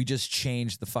Lib. We just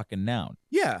changed the fucking noun.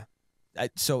 Yeah.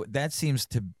 So that seems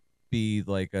to be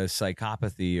like a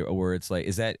psychopathy, or where it's like,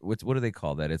 is that what do they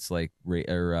call that? It's like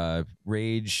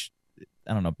rage.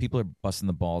 I don't know. People are busting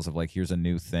the balls of like, here's a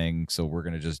new thing, so we're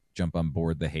gonna just jump on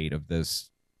board the hate of this.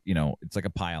 It's like a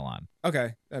pile on.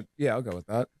 Okay. Yeah, I'll go with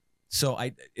that. So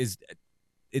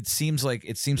it seems like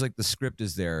the script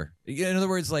is there. In other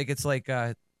words, like it's like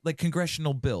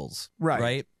congressional bills, Right.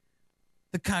 Right.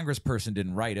 The congressperson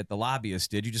didn't write it. The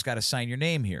lobbyist did. You just got to sign your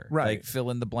name here. Right. Like fill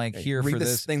in the blank here Read for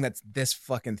this thing that's this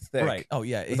fucking thick. Right. Oh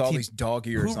yeah. With all these dog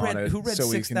ears on it. Who read so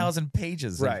we can- 6,000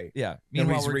 pages? Right. Yeah.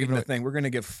 Nobody's we're reading giving the thing. We're going to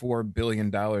give $4 billion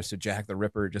to Jack the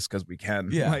Ripper just because we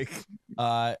can. Yeah. Like,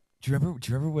 Do you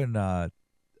remember when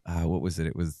what was it?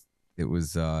 It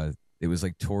was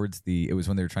like towards it was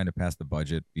when they were trying to pass the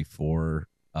budget before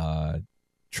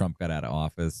Trump got out of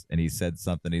office, and he said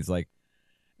something. He's like,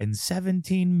 and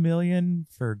 17 million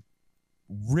for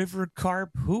river carp.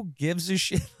 Who gives a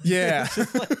shit? yeah.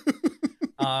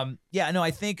 Yeah, no, I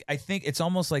think it's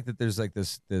almost like that there's like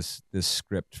this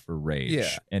script for rage. Yeah.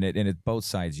 And it both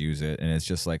sides use it, and it's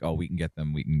just like, oh, we can get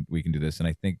them, we can do this. And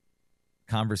I think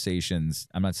conversations,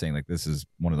 I'm not saying like this is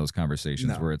one of those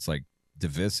conversations No. where it's like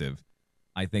divisive.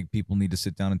 I think people need to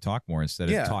sit down and talk more instead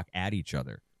of Yeah. talk at each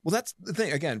other. Well, that's the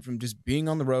thing. Again, from just being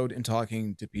on the road and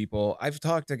talking to people, I've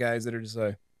talked to guys that are just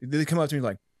like, they come up to me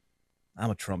like, I'm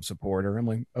a Trump supporter. I'm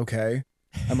like, okay.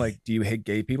 I'm like, do you hate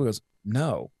gay people? He goes,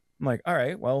 no. I'm like, all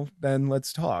right, well, then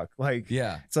let's talk. Like,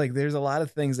 Yeah. it's like there's a lot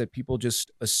of things that people just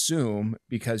assume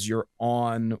because you're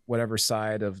on whatever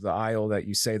side of the aisle that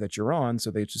you say that you're on.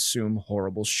 So they just assume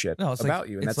horrible shit No, it's like- about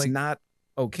you. And it's that's like- not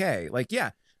okay. Like,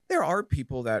 yeah, there are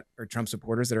people that are Trump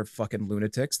supporters that are fucking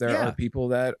lunatics. There Yeah. are people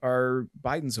that are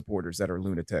Biden supporters that are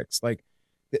lunatics. Like,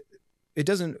 it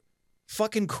doesn't,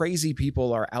 fucking crazy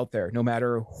people are out there no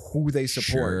matter who they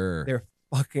support. Sure. They're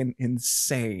fucking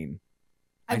insane.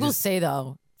 I will say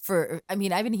though, I've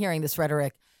been hearing this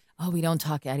rhetoric. Oh, we don't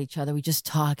talk at each other. We just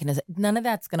talk, and none of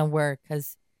that's gonna work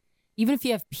because even if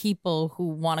you have people who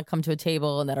want to come to a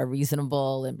table and that are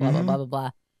reasonable and blah blah Mhm. blah blah blah,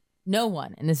 no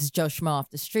one, and this is Joe Schmo off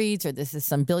the streets or this is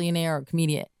some billionaire or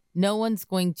comedian, no one's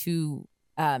going to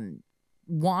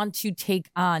want to take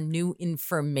on new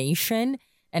information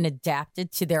and adapt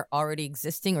it to their already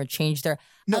existing or change their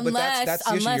No, but that's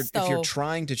the issue. unless, If you're though-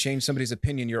 trying to change somebody's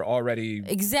opinion, you're already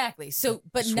Exactly. So,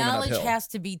 but Swimming knowledge uphill. has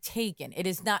to be taken. It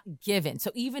is not given.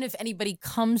 So even if anybody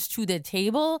comes to the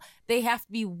table, they have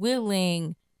to be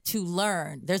willing to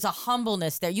learn. There's a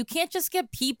humbleness there. You can't just get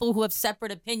people who have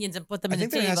separate opinions and put them I in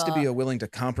think the there table. has to be a willing to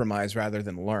compromise rather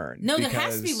than learn. no, there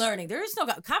has to be because- learning. There is no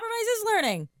compromise is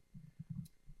learning.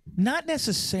 Not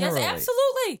necessarily. Yes,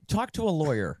 absolutely. Talk to a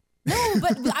lawyer. No,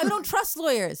 but I don't trust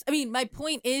lawyers. I mean, my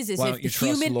point is Why if don't you the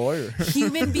trust human lawyers?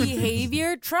 human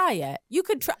behavior, try it. You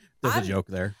could try. There's I'm, a joke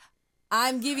there.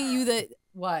 I'm giving you the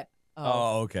what?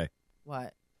 Oh, okay.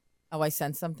 What? Oh, I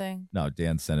sent something. No,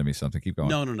 Dan's sending me something. Keep going.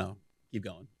 No. Keep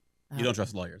going. You Oh. don't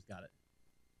trust lawyers. Got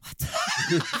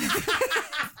it.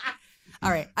 All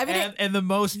right. I've been And the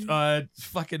most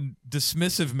fucking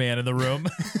dismissive man in the room.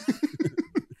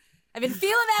 I've been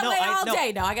feeling that No, way all no,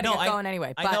 day. No, I gotta no, get going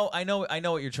anyway. But I know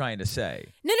what you're trying to say.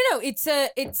 no.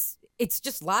 It's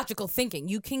just logical thinking.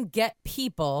 You can get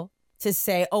people to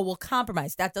say, "Oh, we'll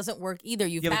compromise." That doesn't work either.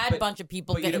 You've Yeah, but- had a but- bunch of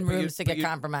people But get you in don't- but you- rooms to but get you-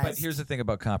 compromised. But here's the thing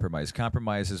about compromise.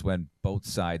 Compromise is when both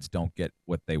sides don't get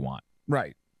what they want.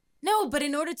 Right. No, but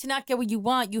in order to not get what you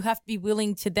want, you have to be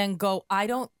willing to then go,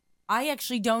 I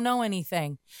actually don't know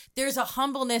anything. There's a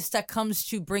humbleness that comes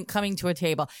to coming to a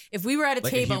table. If we were at a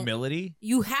Like table, a humility.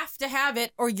 you have to have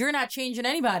it or you're not changing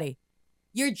anybody.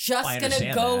 You're just I going to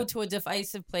understand go that. to a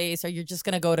divisive place or you're just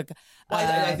going to go to Well,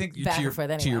 I think back to your, and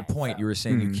forth to your anyway, point, so. you were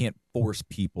saying Mhm. you can't force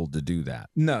people to do that.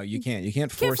 No, you can't. You can't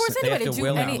Can't force, force it. They have anybody to to do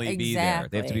willingly any- be there. They have to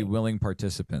be Exactly. willing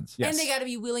participants. Yes. And they got to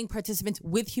be willing participants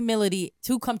with humility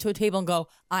to come to a table and go,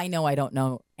 I know I don't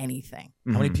know anything.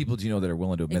 How many Mhm. people do you know that are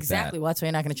willing to admit Exactly. that? Well, that's why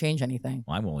you're not going to change anything.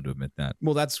 Well, I'm willing to admit that.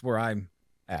 Well, that's where I'm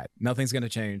at. Nothing's going to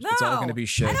change. No, It's all going to be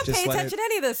shit. I don't Just pay let attention to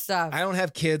any of this stuff. I don't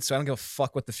have kids, so I don't give a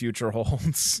fuck what the future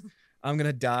holds. I'm going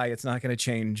to die. It's not going to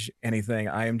change anything.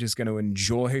 I am just going to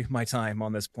enjoy my time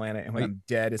on this planet. And when Are I'm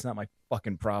dead, it's not my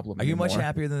fucking problem. Are you much anymore.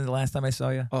 happier than the last time I saw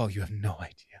you? Oh, you have no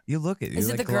idea. You look at. Is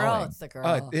you're it like the girl? glowing. It's the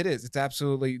girl. It is. It's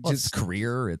absolutely Well, it's just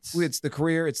career. It's the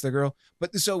career. It's the girl.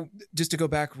 But so just to go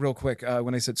back real quick,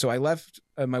 when I said, so I left,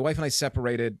 my wife and I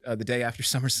separated the day after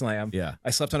SummerSlam. yeah. I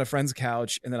slept on a friend's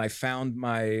couch, and then I found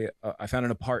I found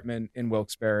an apartment in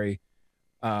Wilkes-Barre.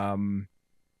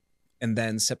 And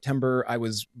then September, I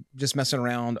was just messing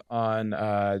around on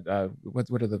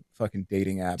what are the fucking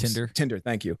dating apps? Tinder.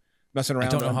 Thank you. Messing around.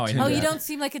 don't know on how I knew Tinder. Oh, you that. don't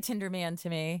seem like a Tinder man to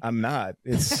me. I'm not.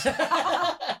 It's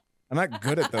I'm not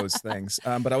good at those things.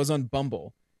 But I was on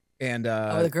Bumble, and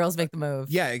oh, the girls make the move.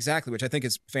 yeah, exactly, which I think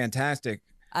is fantastic.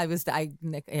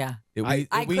 Yeah. It, I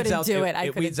couldn't weeds out, do it. I it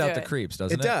couldn't weeds do out the it. creeps,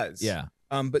 doesn't it? It does. Yeah.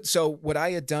 But so what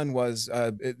I had done was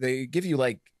they give you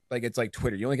like it's like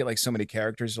Twitter. You only get like so many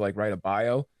characters to like write a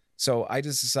bio. So I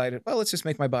just decided, well, let's just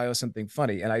make my bio something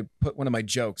funny. And I put one of my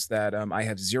jokes that I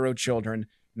have 0 children,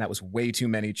 and that was way too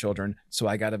many children. So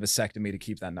I got a vasectomy to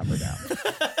keep that number down.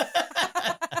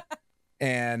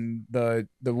 And the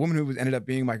woman who ended up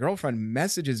being my girlfriend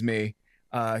messages me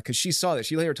because she saw that.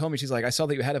 She later told me, she's like, I saw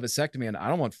that you had a vasectomy, and I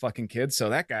don't want fucking kids, so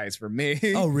that guy's for me.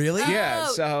 Oh, really? Yeah.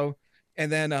 Oh. So, and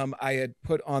then I had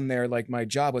put on there like my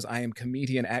job was I am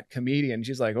comedian at comedian.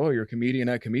 She's like, oh, you're comedian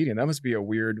at comedian. That must be a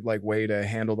weird like way to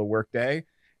handle the work day.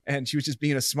 And she was just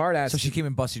being a smart ass. So she came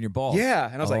and busted your balls. Yeah.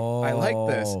 And I was like, I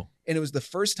like this. Oh. And it was the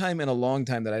first time in a long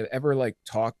time that I'd ever like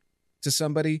talked to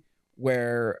somebody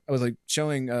where I was like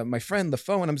showing my friend the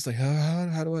phone. I'm just like,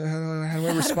 how do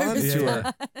I respond to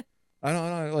her? I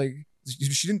don't like,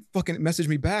 she didn't fucking message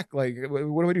me back. Like, what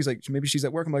do I do? He's like, maybe she's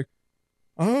at work. I'm like,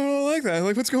 oh, I don't like that.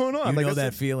 Like, what's going on? You like, know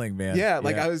that's that feeling, man. yeah,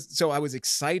 like I was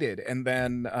excited, and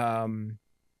then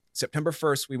September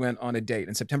 1st, we went on a date,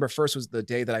 and September 1st was the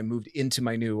day that I moved into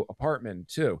my new apartment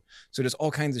too. So just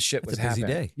all kinds of shit That's was a busy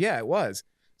happening. day. Yeah, it was.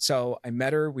 So I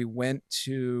met her. We went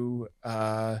to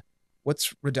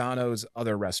what's Rodano's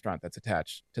other restaurant that's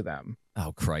attached to them?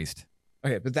 Oh Christ!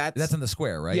 Okay, but That's in the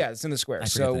square, right? yeah, it's in the square. I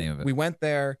forget So the name of it. we went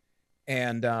there,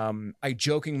 and I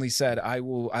jokingly said, I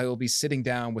will be sitting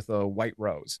down with a white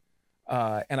rose.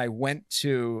 And I went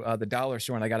to the dollar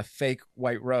store and I got a fake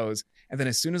white rose. And then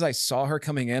as soon as I saw her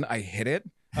coming in, I hit it.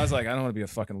 I was like, I don't want to be a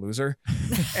fucking loser.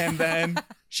 And then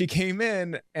she came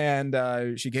in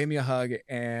and she gave me a hug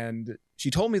and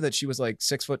she told me that she was like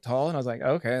 6 foot tall. And I was like,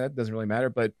 okay, that doesn't really matter.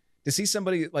 But to see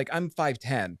somebody like I'm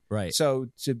 5'10", Right. so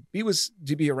to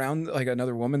be around like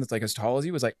another woman that's like as tall as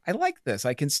you was like, I like this.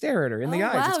 I can stare at her in the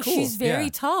eyes. Wow, It's cool. she's very Yeah.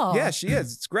 tall. Yeah, she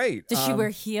is. It's great. Does she wear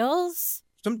heels?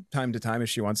 From time to time if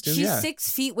she wants to? She's Yeah.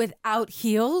 6 feet without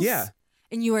heels? Yeah.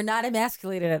 And you are not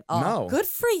emasculated at all. No. Good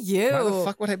for you. Why the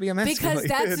fuck would I be emasculated?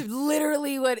 Because that's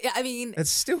literally what I mean.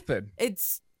 It's stupid.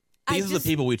 It's. These are the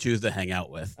people we choose to hang out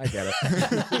with. I get it.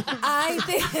 I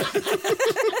think.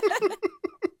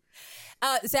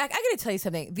 Zach, I got to tell you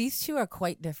something. These two are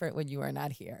quite different when you are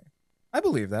not here. I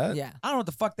believe that. Yeah. I don't know what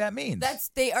the fuck that means.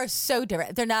 They are so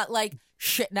different. They're not like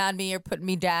shitting on me or putting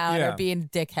me down Yeah. or being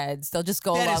dickheads. They'll just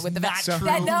go That along is with the not that, true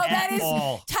that at is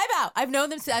all. time out. I've known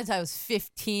them since I was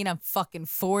 15. I'm fucking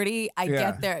 40. I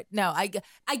Yeah. get there. No, I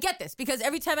get this because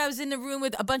every time I was in the room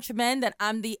with a bunch of men that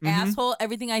I'm the asshole,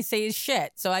 everything I say is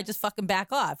shit. So I just fucking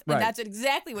back off. And Right. that's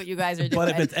exactly what you guys are doing. But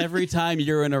if it's every time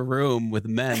you're in a room with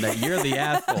men that you're the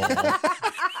asshole,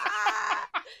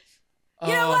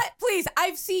 You know what? Please,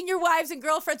 I've seen your wives and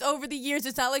girlfriends over the years.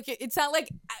 It's not like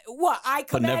what I but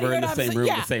come out never here in and the I'm same like, room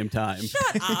yeah, at the same time.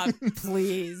 Shut up,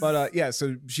 please. But yeah,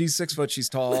 so she's 6 foot. She's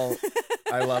tall.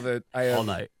 I love it. All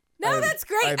night. No, that's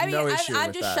great. I have I mean, no issue I'm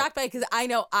with just that. shocked by it because I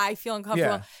know I feel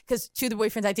uncomfortable Yeah. because two of the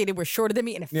boyfriends I dated were shorter than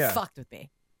me and it Yeah. fucked with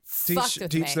me. Teach Fucked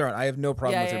with teach me. their own. I have no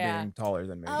problem Yeah, with her yeah, being taller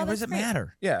than me. Oh, Yeah, what does it that's great.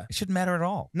 matter? Yeah. It shouldn't matter at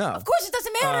all. No. Of course, it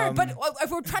doesn't matter. But if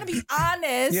we're trying to be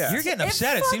honest, Yeah. You're getting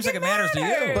upset. It seems like it fucking matters to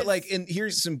you. But like, and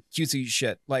here's some cutesy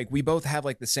shit. Like, we both have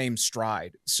like the same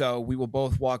stride, so we will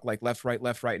both walk like left, right,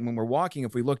 left, right. And when we're walking,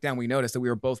 if we look down, we notice that we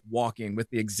were both walking with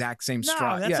the exact same No,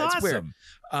 stride. that's yeah, awesome. it's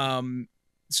weird.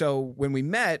 So when we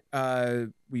met,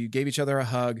 we gave each other a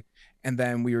hug, and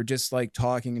then we were just like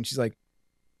talking, and she's like,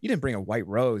 "You didn't bring a white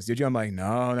rose, did you?" I'm like,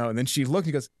 "No, no." And then she looked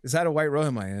and goes, "Is that a white rose?"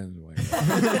 I'm like, "Yeah, it's a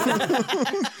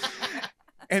white rose."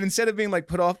 And instead of being like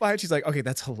put off by it, she's like, "Okay,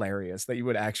 that's hilarious that you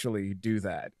would actually do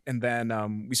that." And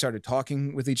then we started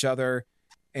talking with each other,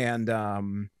 and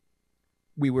there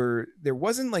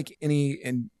wasn't like any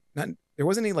there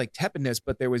wasn't any like tepidness,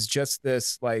 but there was just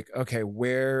this like, okay,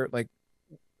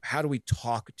 how do we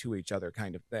talk to each other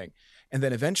kind of thing. And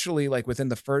then eventually, like within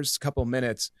the first couple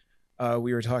minutes,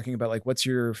 we were talking about like, what's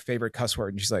your favorite cuss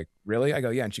word? And she's like, really? I go,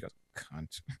 yeah. And she goes,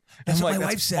 cunt. That's I'm what like, my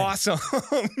wife that's said.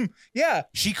 Awesome. Yeah.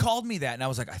 She called me that, and I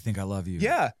was like, I think I love you.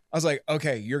 Yeah. I was like,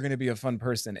 okay, you're going to be a fun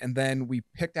person. And then we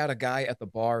picked out a guy at the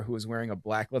bar who was wearing a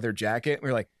black leather jacket. And we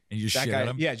were like, And you that shit guy, on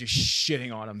him? yeah, just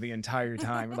shitting on him the entire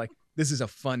time. We're like, this is a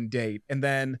fun date. And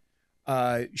then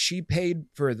she paid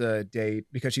for the date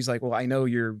because she's like, well, I know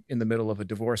you're in the middle of a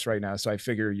divorce right now, so I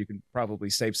figure you can probably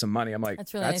save some money. I'm like,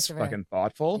 That's really nice of her. fucking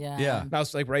thoughtful. Yeah. Yeah. And I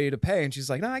was like ready to pay, and she's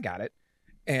like, no, I got it.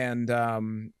 And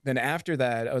then after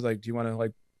that, I was like, do you want to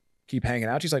like keep hanging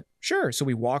out? She's like, sure. So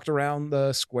we walked around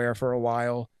the square for a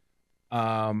while.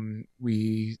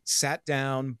 We sat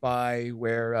down by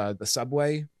where the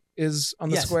subway is on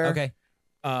the Yes, square. Okay.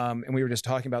 And we were just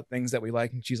talking about things that we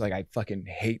like. And she's like, I fucking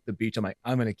hate the beach. I'm like,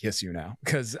 I'm going to kiss you now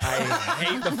because I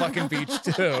hate the fucking beach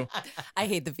too. I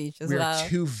hate the beach as We're well.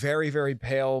 two very, very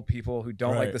pale people who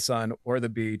don't like Right. the sun or the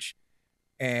beach.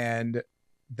 And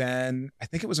then I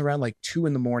think it was around like 2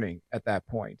 a.m. at that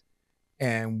point.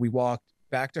 And we walked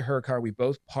back to her car. We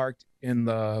both parked in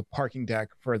the parking deck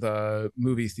for the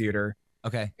movie theater.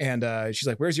 Okay. And she's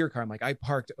like, where's your car? I'm like, I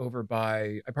parked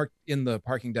in the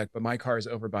parking deck, but my car is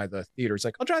over by the theater. It's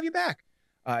like, I'll drive you back.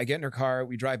 I get in her car.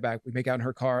 We drive back. We make out in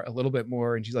her car a little bit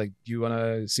more. And she's like, do you want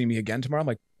to see me again tomorrow? I'm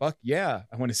like, fuck yeah.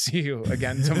 I want to see you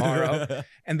again tomorrow.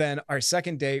 And then our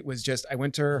second date was just, I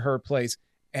went to her place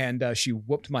and she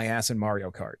whooped my ass in Mario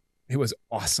Kart. It was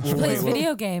awesome. She plays wait.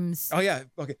 video games. Oh yeah.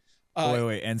 Okay.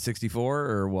 wait. N64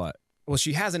 or what? Well,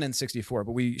 she has an N64,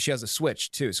 but she has a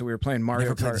Switch too. So we were playing Mario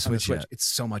Never played Kart the on the Switch Switch. yet. It's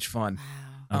so much fun.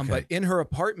 Wow. Okay. But in her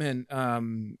apartment,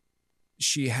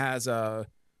 she has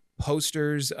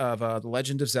posters of The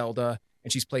Legend of Zelda,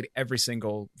 and she's played every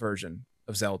single version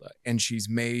of Zelda. And she's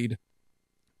an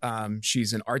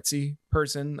artsy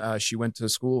person. She went to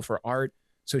school for art.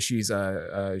 So she's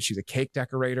a cake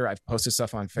decorator. I've posted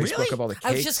stuff on Facebook Really? of all the cakes.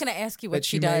 I was just going to ask you what that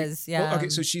she made. does. Yeah. Well, okay,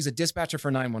 so she's a dispatcher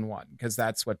for 911 because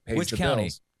that's what pays Which the county?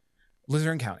 bills.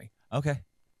 Luzerne County. Okay.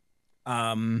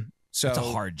 So That's a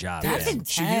hard job. That's Yeah. intense.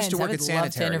 She used to work I at would love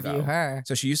to Sanitary, interview though. her.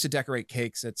 So she used to decorate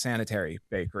cakes at Sanitary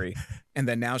Bakery, and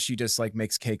then now she just like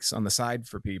makes cakes on the side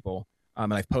for people.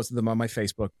 And I've posted them on my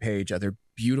Facebook page. They're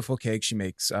beautiful cakes. She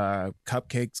makes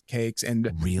cupcakes, cakes,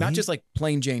 and Really? not just like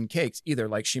plain Jane cakes either.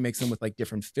 Like she makes them with like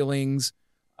different fillings.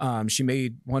 She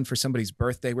made one for somebody's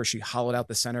birthday where she hollowed out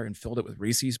the center and filled it with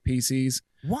Reese's Pieces.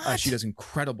 What? She does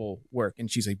incredible work, and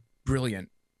she's a brilliant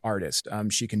artist.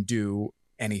 She can do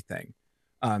anything.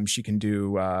 She can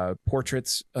do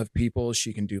portraits of people.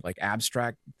 She can do like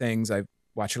abstract things. I've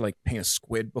watched her like paint a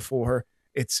squid before.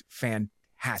 It's fantastic.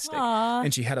 Aw.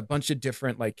 And she had a bunch of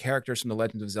different like characters from the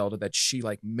Legend of Zelda that she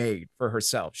like made for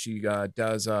herself. She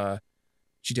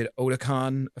she did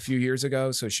Otakon a few years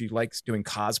ago, so she likes doing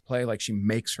cosplay. Like she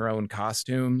makes her own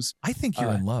costumes. I think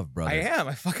you're in love, brother. I am.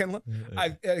 I fucking love.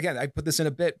 I put this in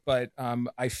a bit, but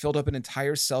I filled up an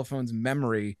entire cell phone's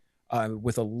memory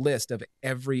with a list of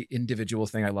every individual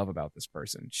thing I love about this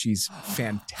person. She's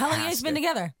fantastic. How long have you guys been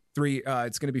together? 3.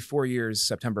 It's going to be 4 years,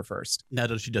 September 1st. Now,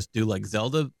 does she just do like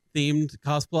Zelda themed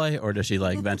cosplay, or does she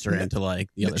like venture into like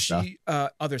the other stuff?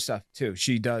 Other stuff too.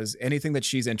 She does anything that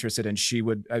she's interested in. She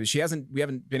would. We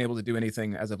haven't been able to do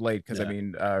anything as of late because Yeah. I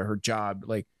mean, her job,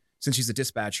 like since she's a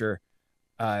dispatcher,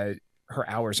 her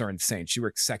hours are insane. She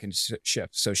works second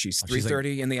shift, so she's Oh, she's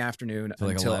 3:30 in the afternoon So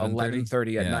like until 11:30?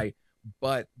 11:30 at Yeah. night.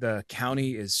 But the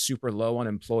county is super low on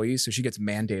employees, so she gets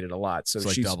mandated a lot. So It's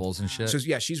like she's doubles and shit. so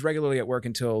yeah, she's regularly at work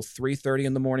until 3:30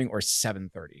 in the morning or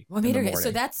 7:30. Well, I mean, okay, so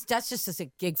that's just as a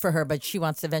gig for her, but she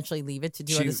wants to eventually leave it to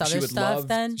do all this other would stuff. love,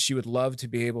 Then she would love to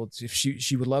be able to. If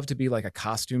she would love to be like a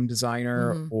costume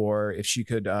designer, Mhm. or if she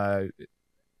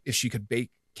could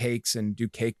bake cakes and do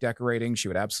cake decorating, she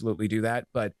would absolutely do that.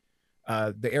 But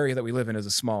the area that we live in is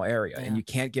a small area, Yeah. and you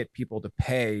can't get people to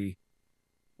pay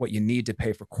what you need to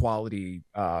pay for quality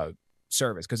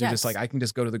service because they're just Yes. like, I can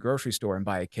just go to the grocery store and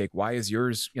buy a cake. Why is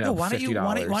yours, No, why don't $50?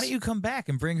 you why don't you come back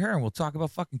and bring her and we'll talk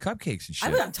about fucking cupcakes and shit.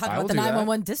 I'm talking I about will the do that.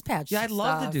 911 dispatch. Yeah, I'd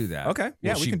love to stuff. do that. Okay,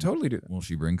 yeah, Will we she- can totally do that. Will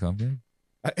she bring cupcakes?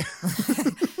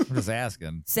 I'm just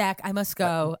asking. Zach, I must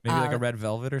go. Maybe like a red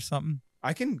velvet or something.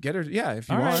 I can get her. Yeah, if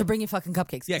you All I want. should bring you fucking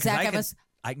cupcakes. Yeah, 'cause Zach, I I can- must.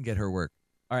 I can get her work.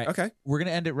 All right, Okay. we're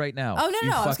gonna end it right now. Oh, no, You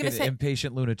no, I was gonna fucking say-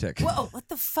 impatient lunatic. Whoa, what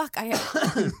the fuck?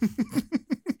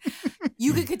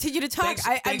 You can continue to talk. Thanks,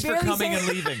 I'm thanks for barely coming saying, and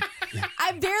leaving.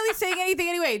 I'm barely saying anything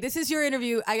anyway. This is your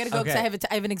interview. I gotta go because Okay.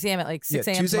 I have an exam at like 6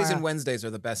 a.m. Tuesdays tomorrow. and Wednesdays are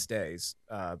the best days.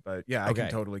 But yeah, I Okay.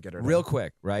 can totally get her. Real done.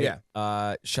 quick, right?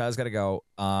 Yeah. Shah's got to go.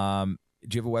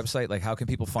 Do you have a website? Like, how can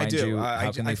people I find do. you? I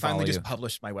How can they follow finally you? just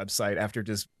published my website after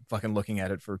just fucking looking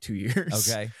at it for 2 years.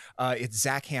 Okay. It's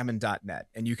zachhammond.net,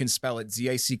 and you can spell it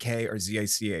ZACK or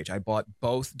ZACH. I bought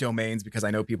both domains because I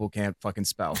know people can't fucking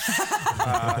spell.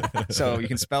 So you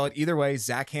can spell it either way,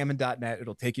 zachhammond.net.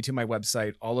 It'll take you to my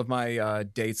website. All of my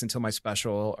dates until my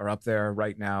special are up there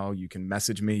right now. You can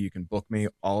message me. You can book me.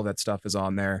 All of that stuff is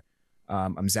on there.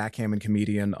 I'm Zach Hammond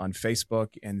Comedian on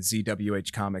Facebook and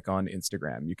ZWH Comic on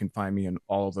Instagram. You can find me in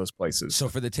all of those places. So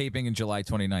for the taping in July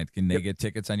 29th, can they Yep. get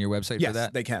tickets on your website yes, for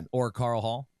that? they can. Or Carl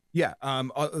Hall? Yeah.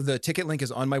 The ticket link is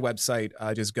on my website.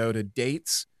 Just go to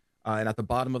dates. And at the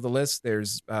bottom of the list,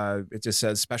 there's it just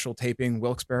says special taping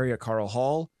Wilkes-Barre at Carl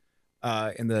Hall.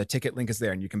 And the ticket link is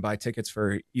there, and you can buy tickets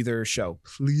for either show.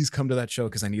 Please come to that show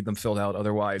because I need them filled out.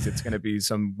 Otherwise, it's going to be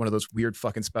one of those weird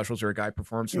fucking specials where a guy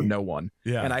performs for no one.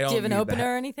 Yeah. And I don't Do you have an need opener that.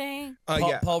 or anything?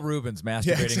 Paul, Paul Rubens masturbating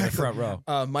Yeah, in the exactly. front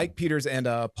row. Mike Peters and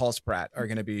Paul Spratt are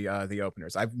going to be the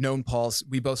openers. I've known Paul.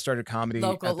 We both started comedy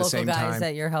at the Local same guys time.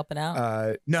 that you're helping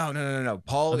out. No.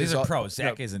 Paul Oh, these is are al- pros.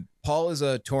 Zach no, isn't. Paul is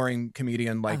a touring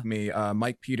comedian like Oh. me.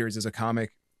 Mike Peters is a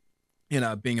comic in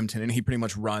Binghamton, and he pretty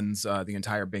much runs the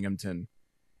entire Binghamton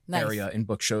Nice. area and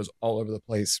book shows all over the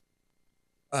place.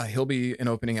 He'll be an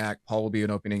opening act. Paul will be an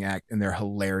opening act, and they're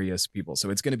hilarious people. So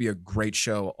it's going to be a great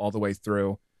show all the way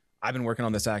through. I've been working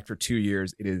on this act for 2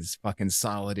 years. It is fucking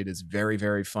solid. It is very,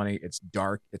 very funny. It's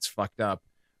dark. It's fucked up.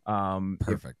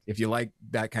 Perfect. If you like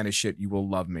that kind of shit, you will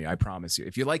love me. I promise you.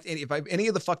 If you like any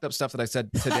of the fucked up stuff that I said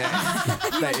today,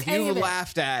 that if Any you of it.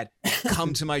 laughed at,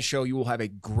 come to my show. You will have a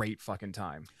great fucking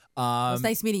time. It was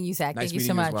nice meeting you, Zach. nice Thank you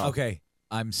so meeting you as much. well. Okay.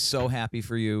 I'm so happy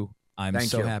for you. I'm Thank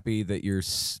so you. happy that you're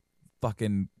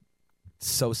fucking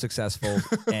so successful,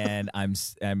 and I'm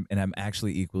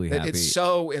actually equally happy. It's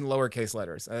so in lowercase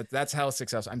letters. That's how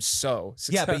successful. I'm so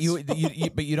yeah, successful.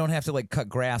 but you don't have to like cut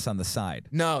grass on the side.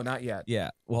 No, not yet.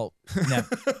 Yeah. Well,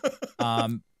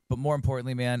 but more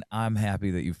importantly, man, I'm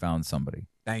happy that you found somebody.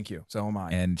 Thank you. So am I.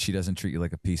 and she doesn't treat you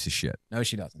like a piece of shit. No,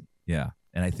 she doesn't. Yeah,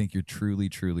 and I think you're truly,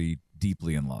 truly,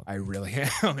 deeply in love. I really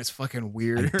am. It's fucking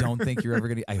weird. I don't think you're ever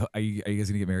gonna. Are you guys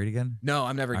gonna get married again? No,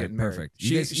 I'm never All right, getting married. perfect.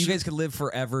 You guys could live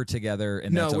forever together,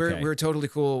 and no, that's we're okay. we're totally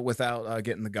cool without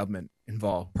getting the government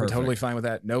involved. Perfect. We're totally fine with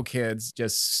that. No kids,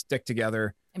 just stick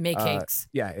together. And make cakes.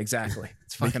 Yeah, exactly.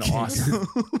 It's fucking cakes. awesome.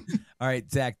 All right,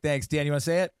 Zach. Thanks, Dan. You want to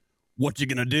say it? What you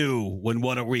gonna do when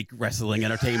What a Week Wrestling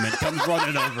Entertainment comes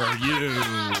running over you?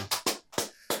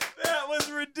 That was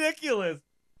ridiculous.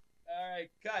 All right,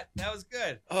 cut. That was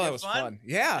good. Oh, that was fun.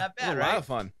 Yeah, Not bad, it was a right? lot of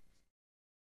fun.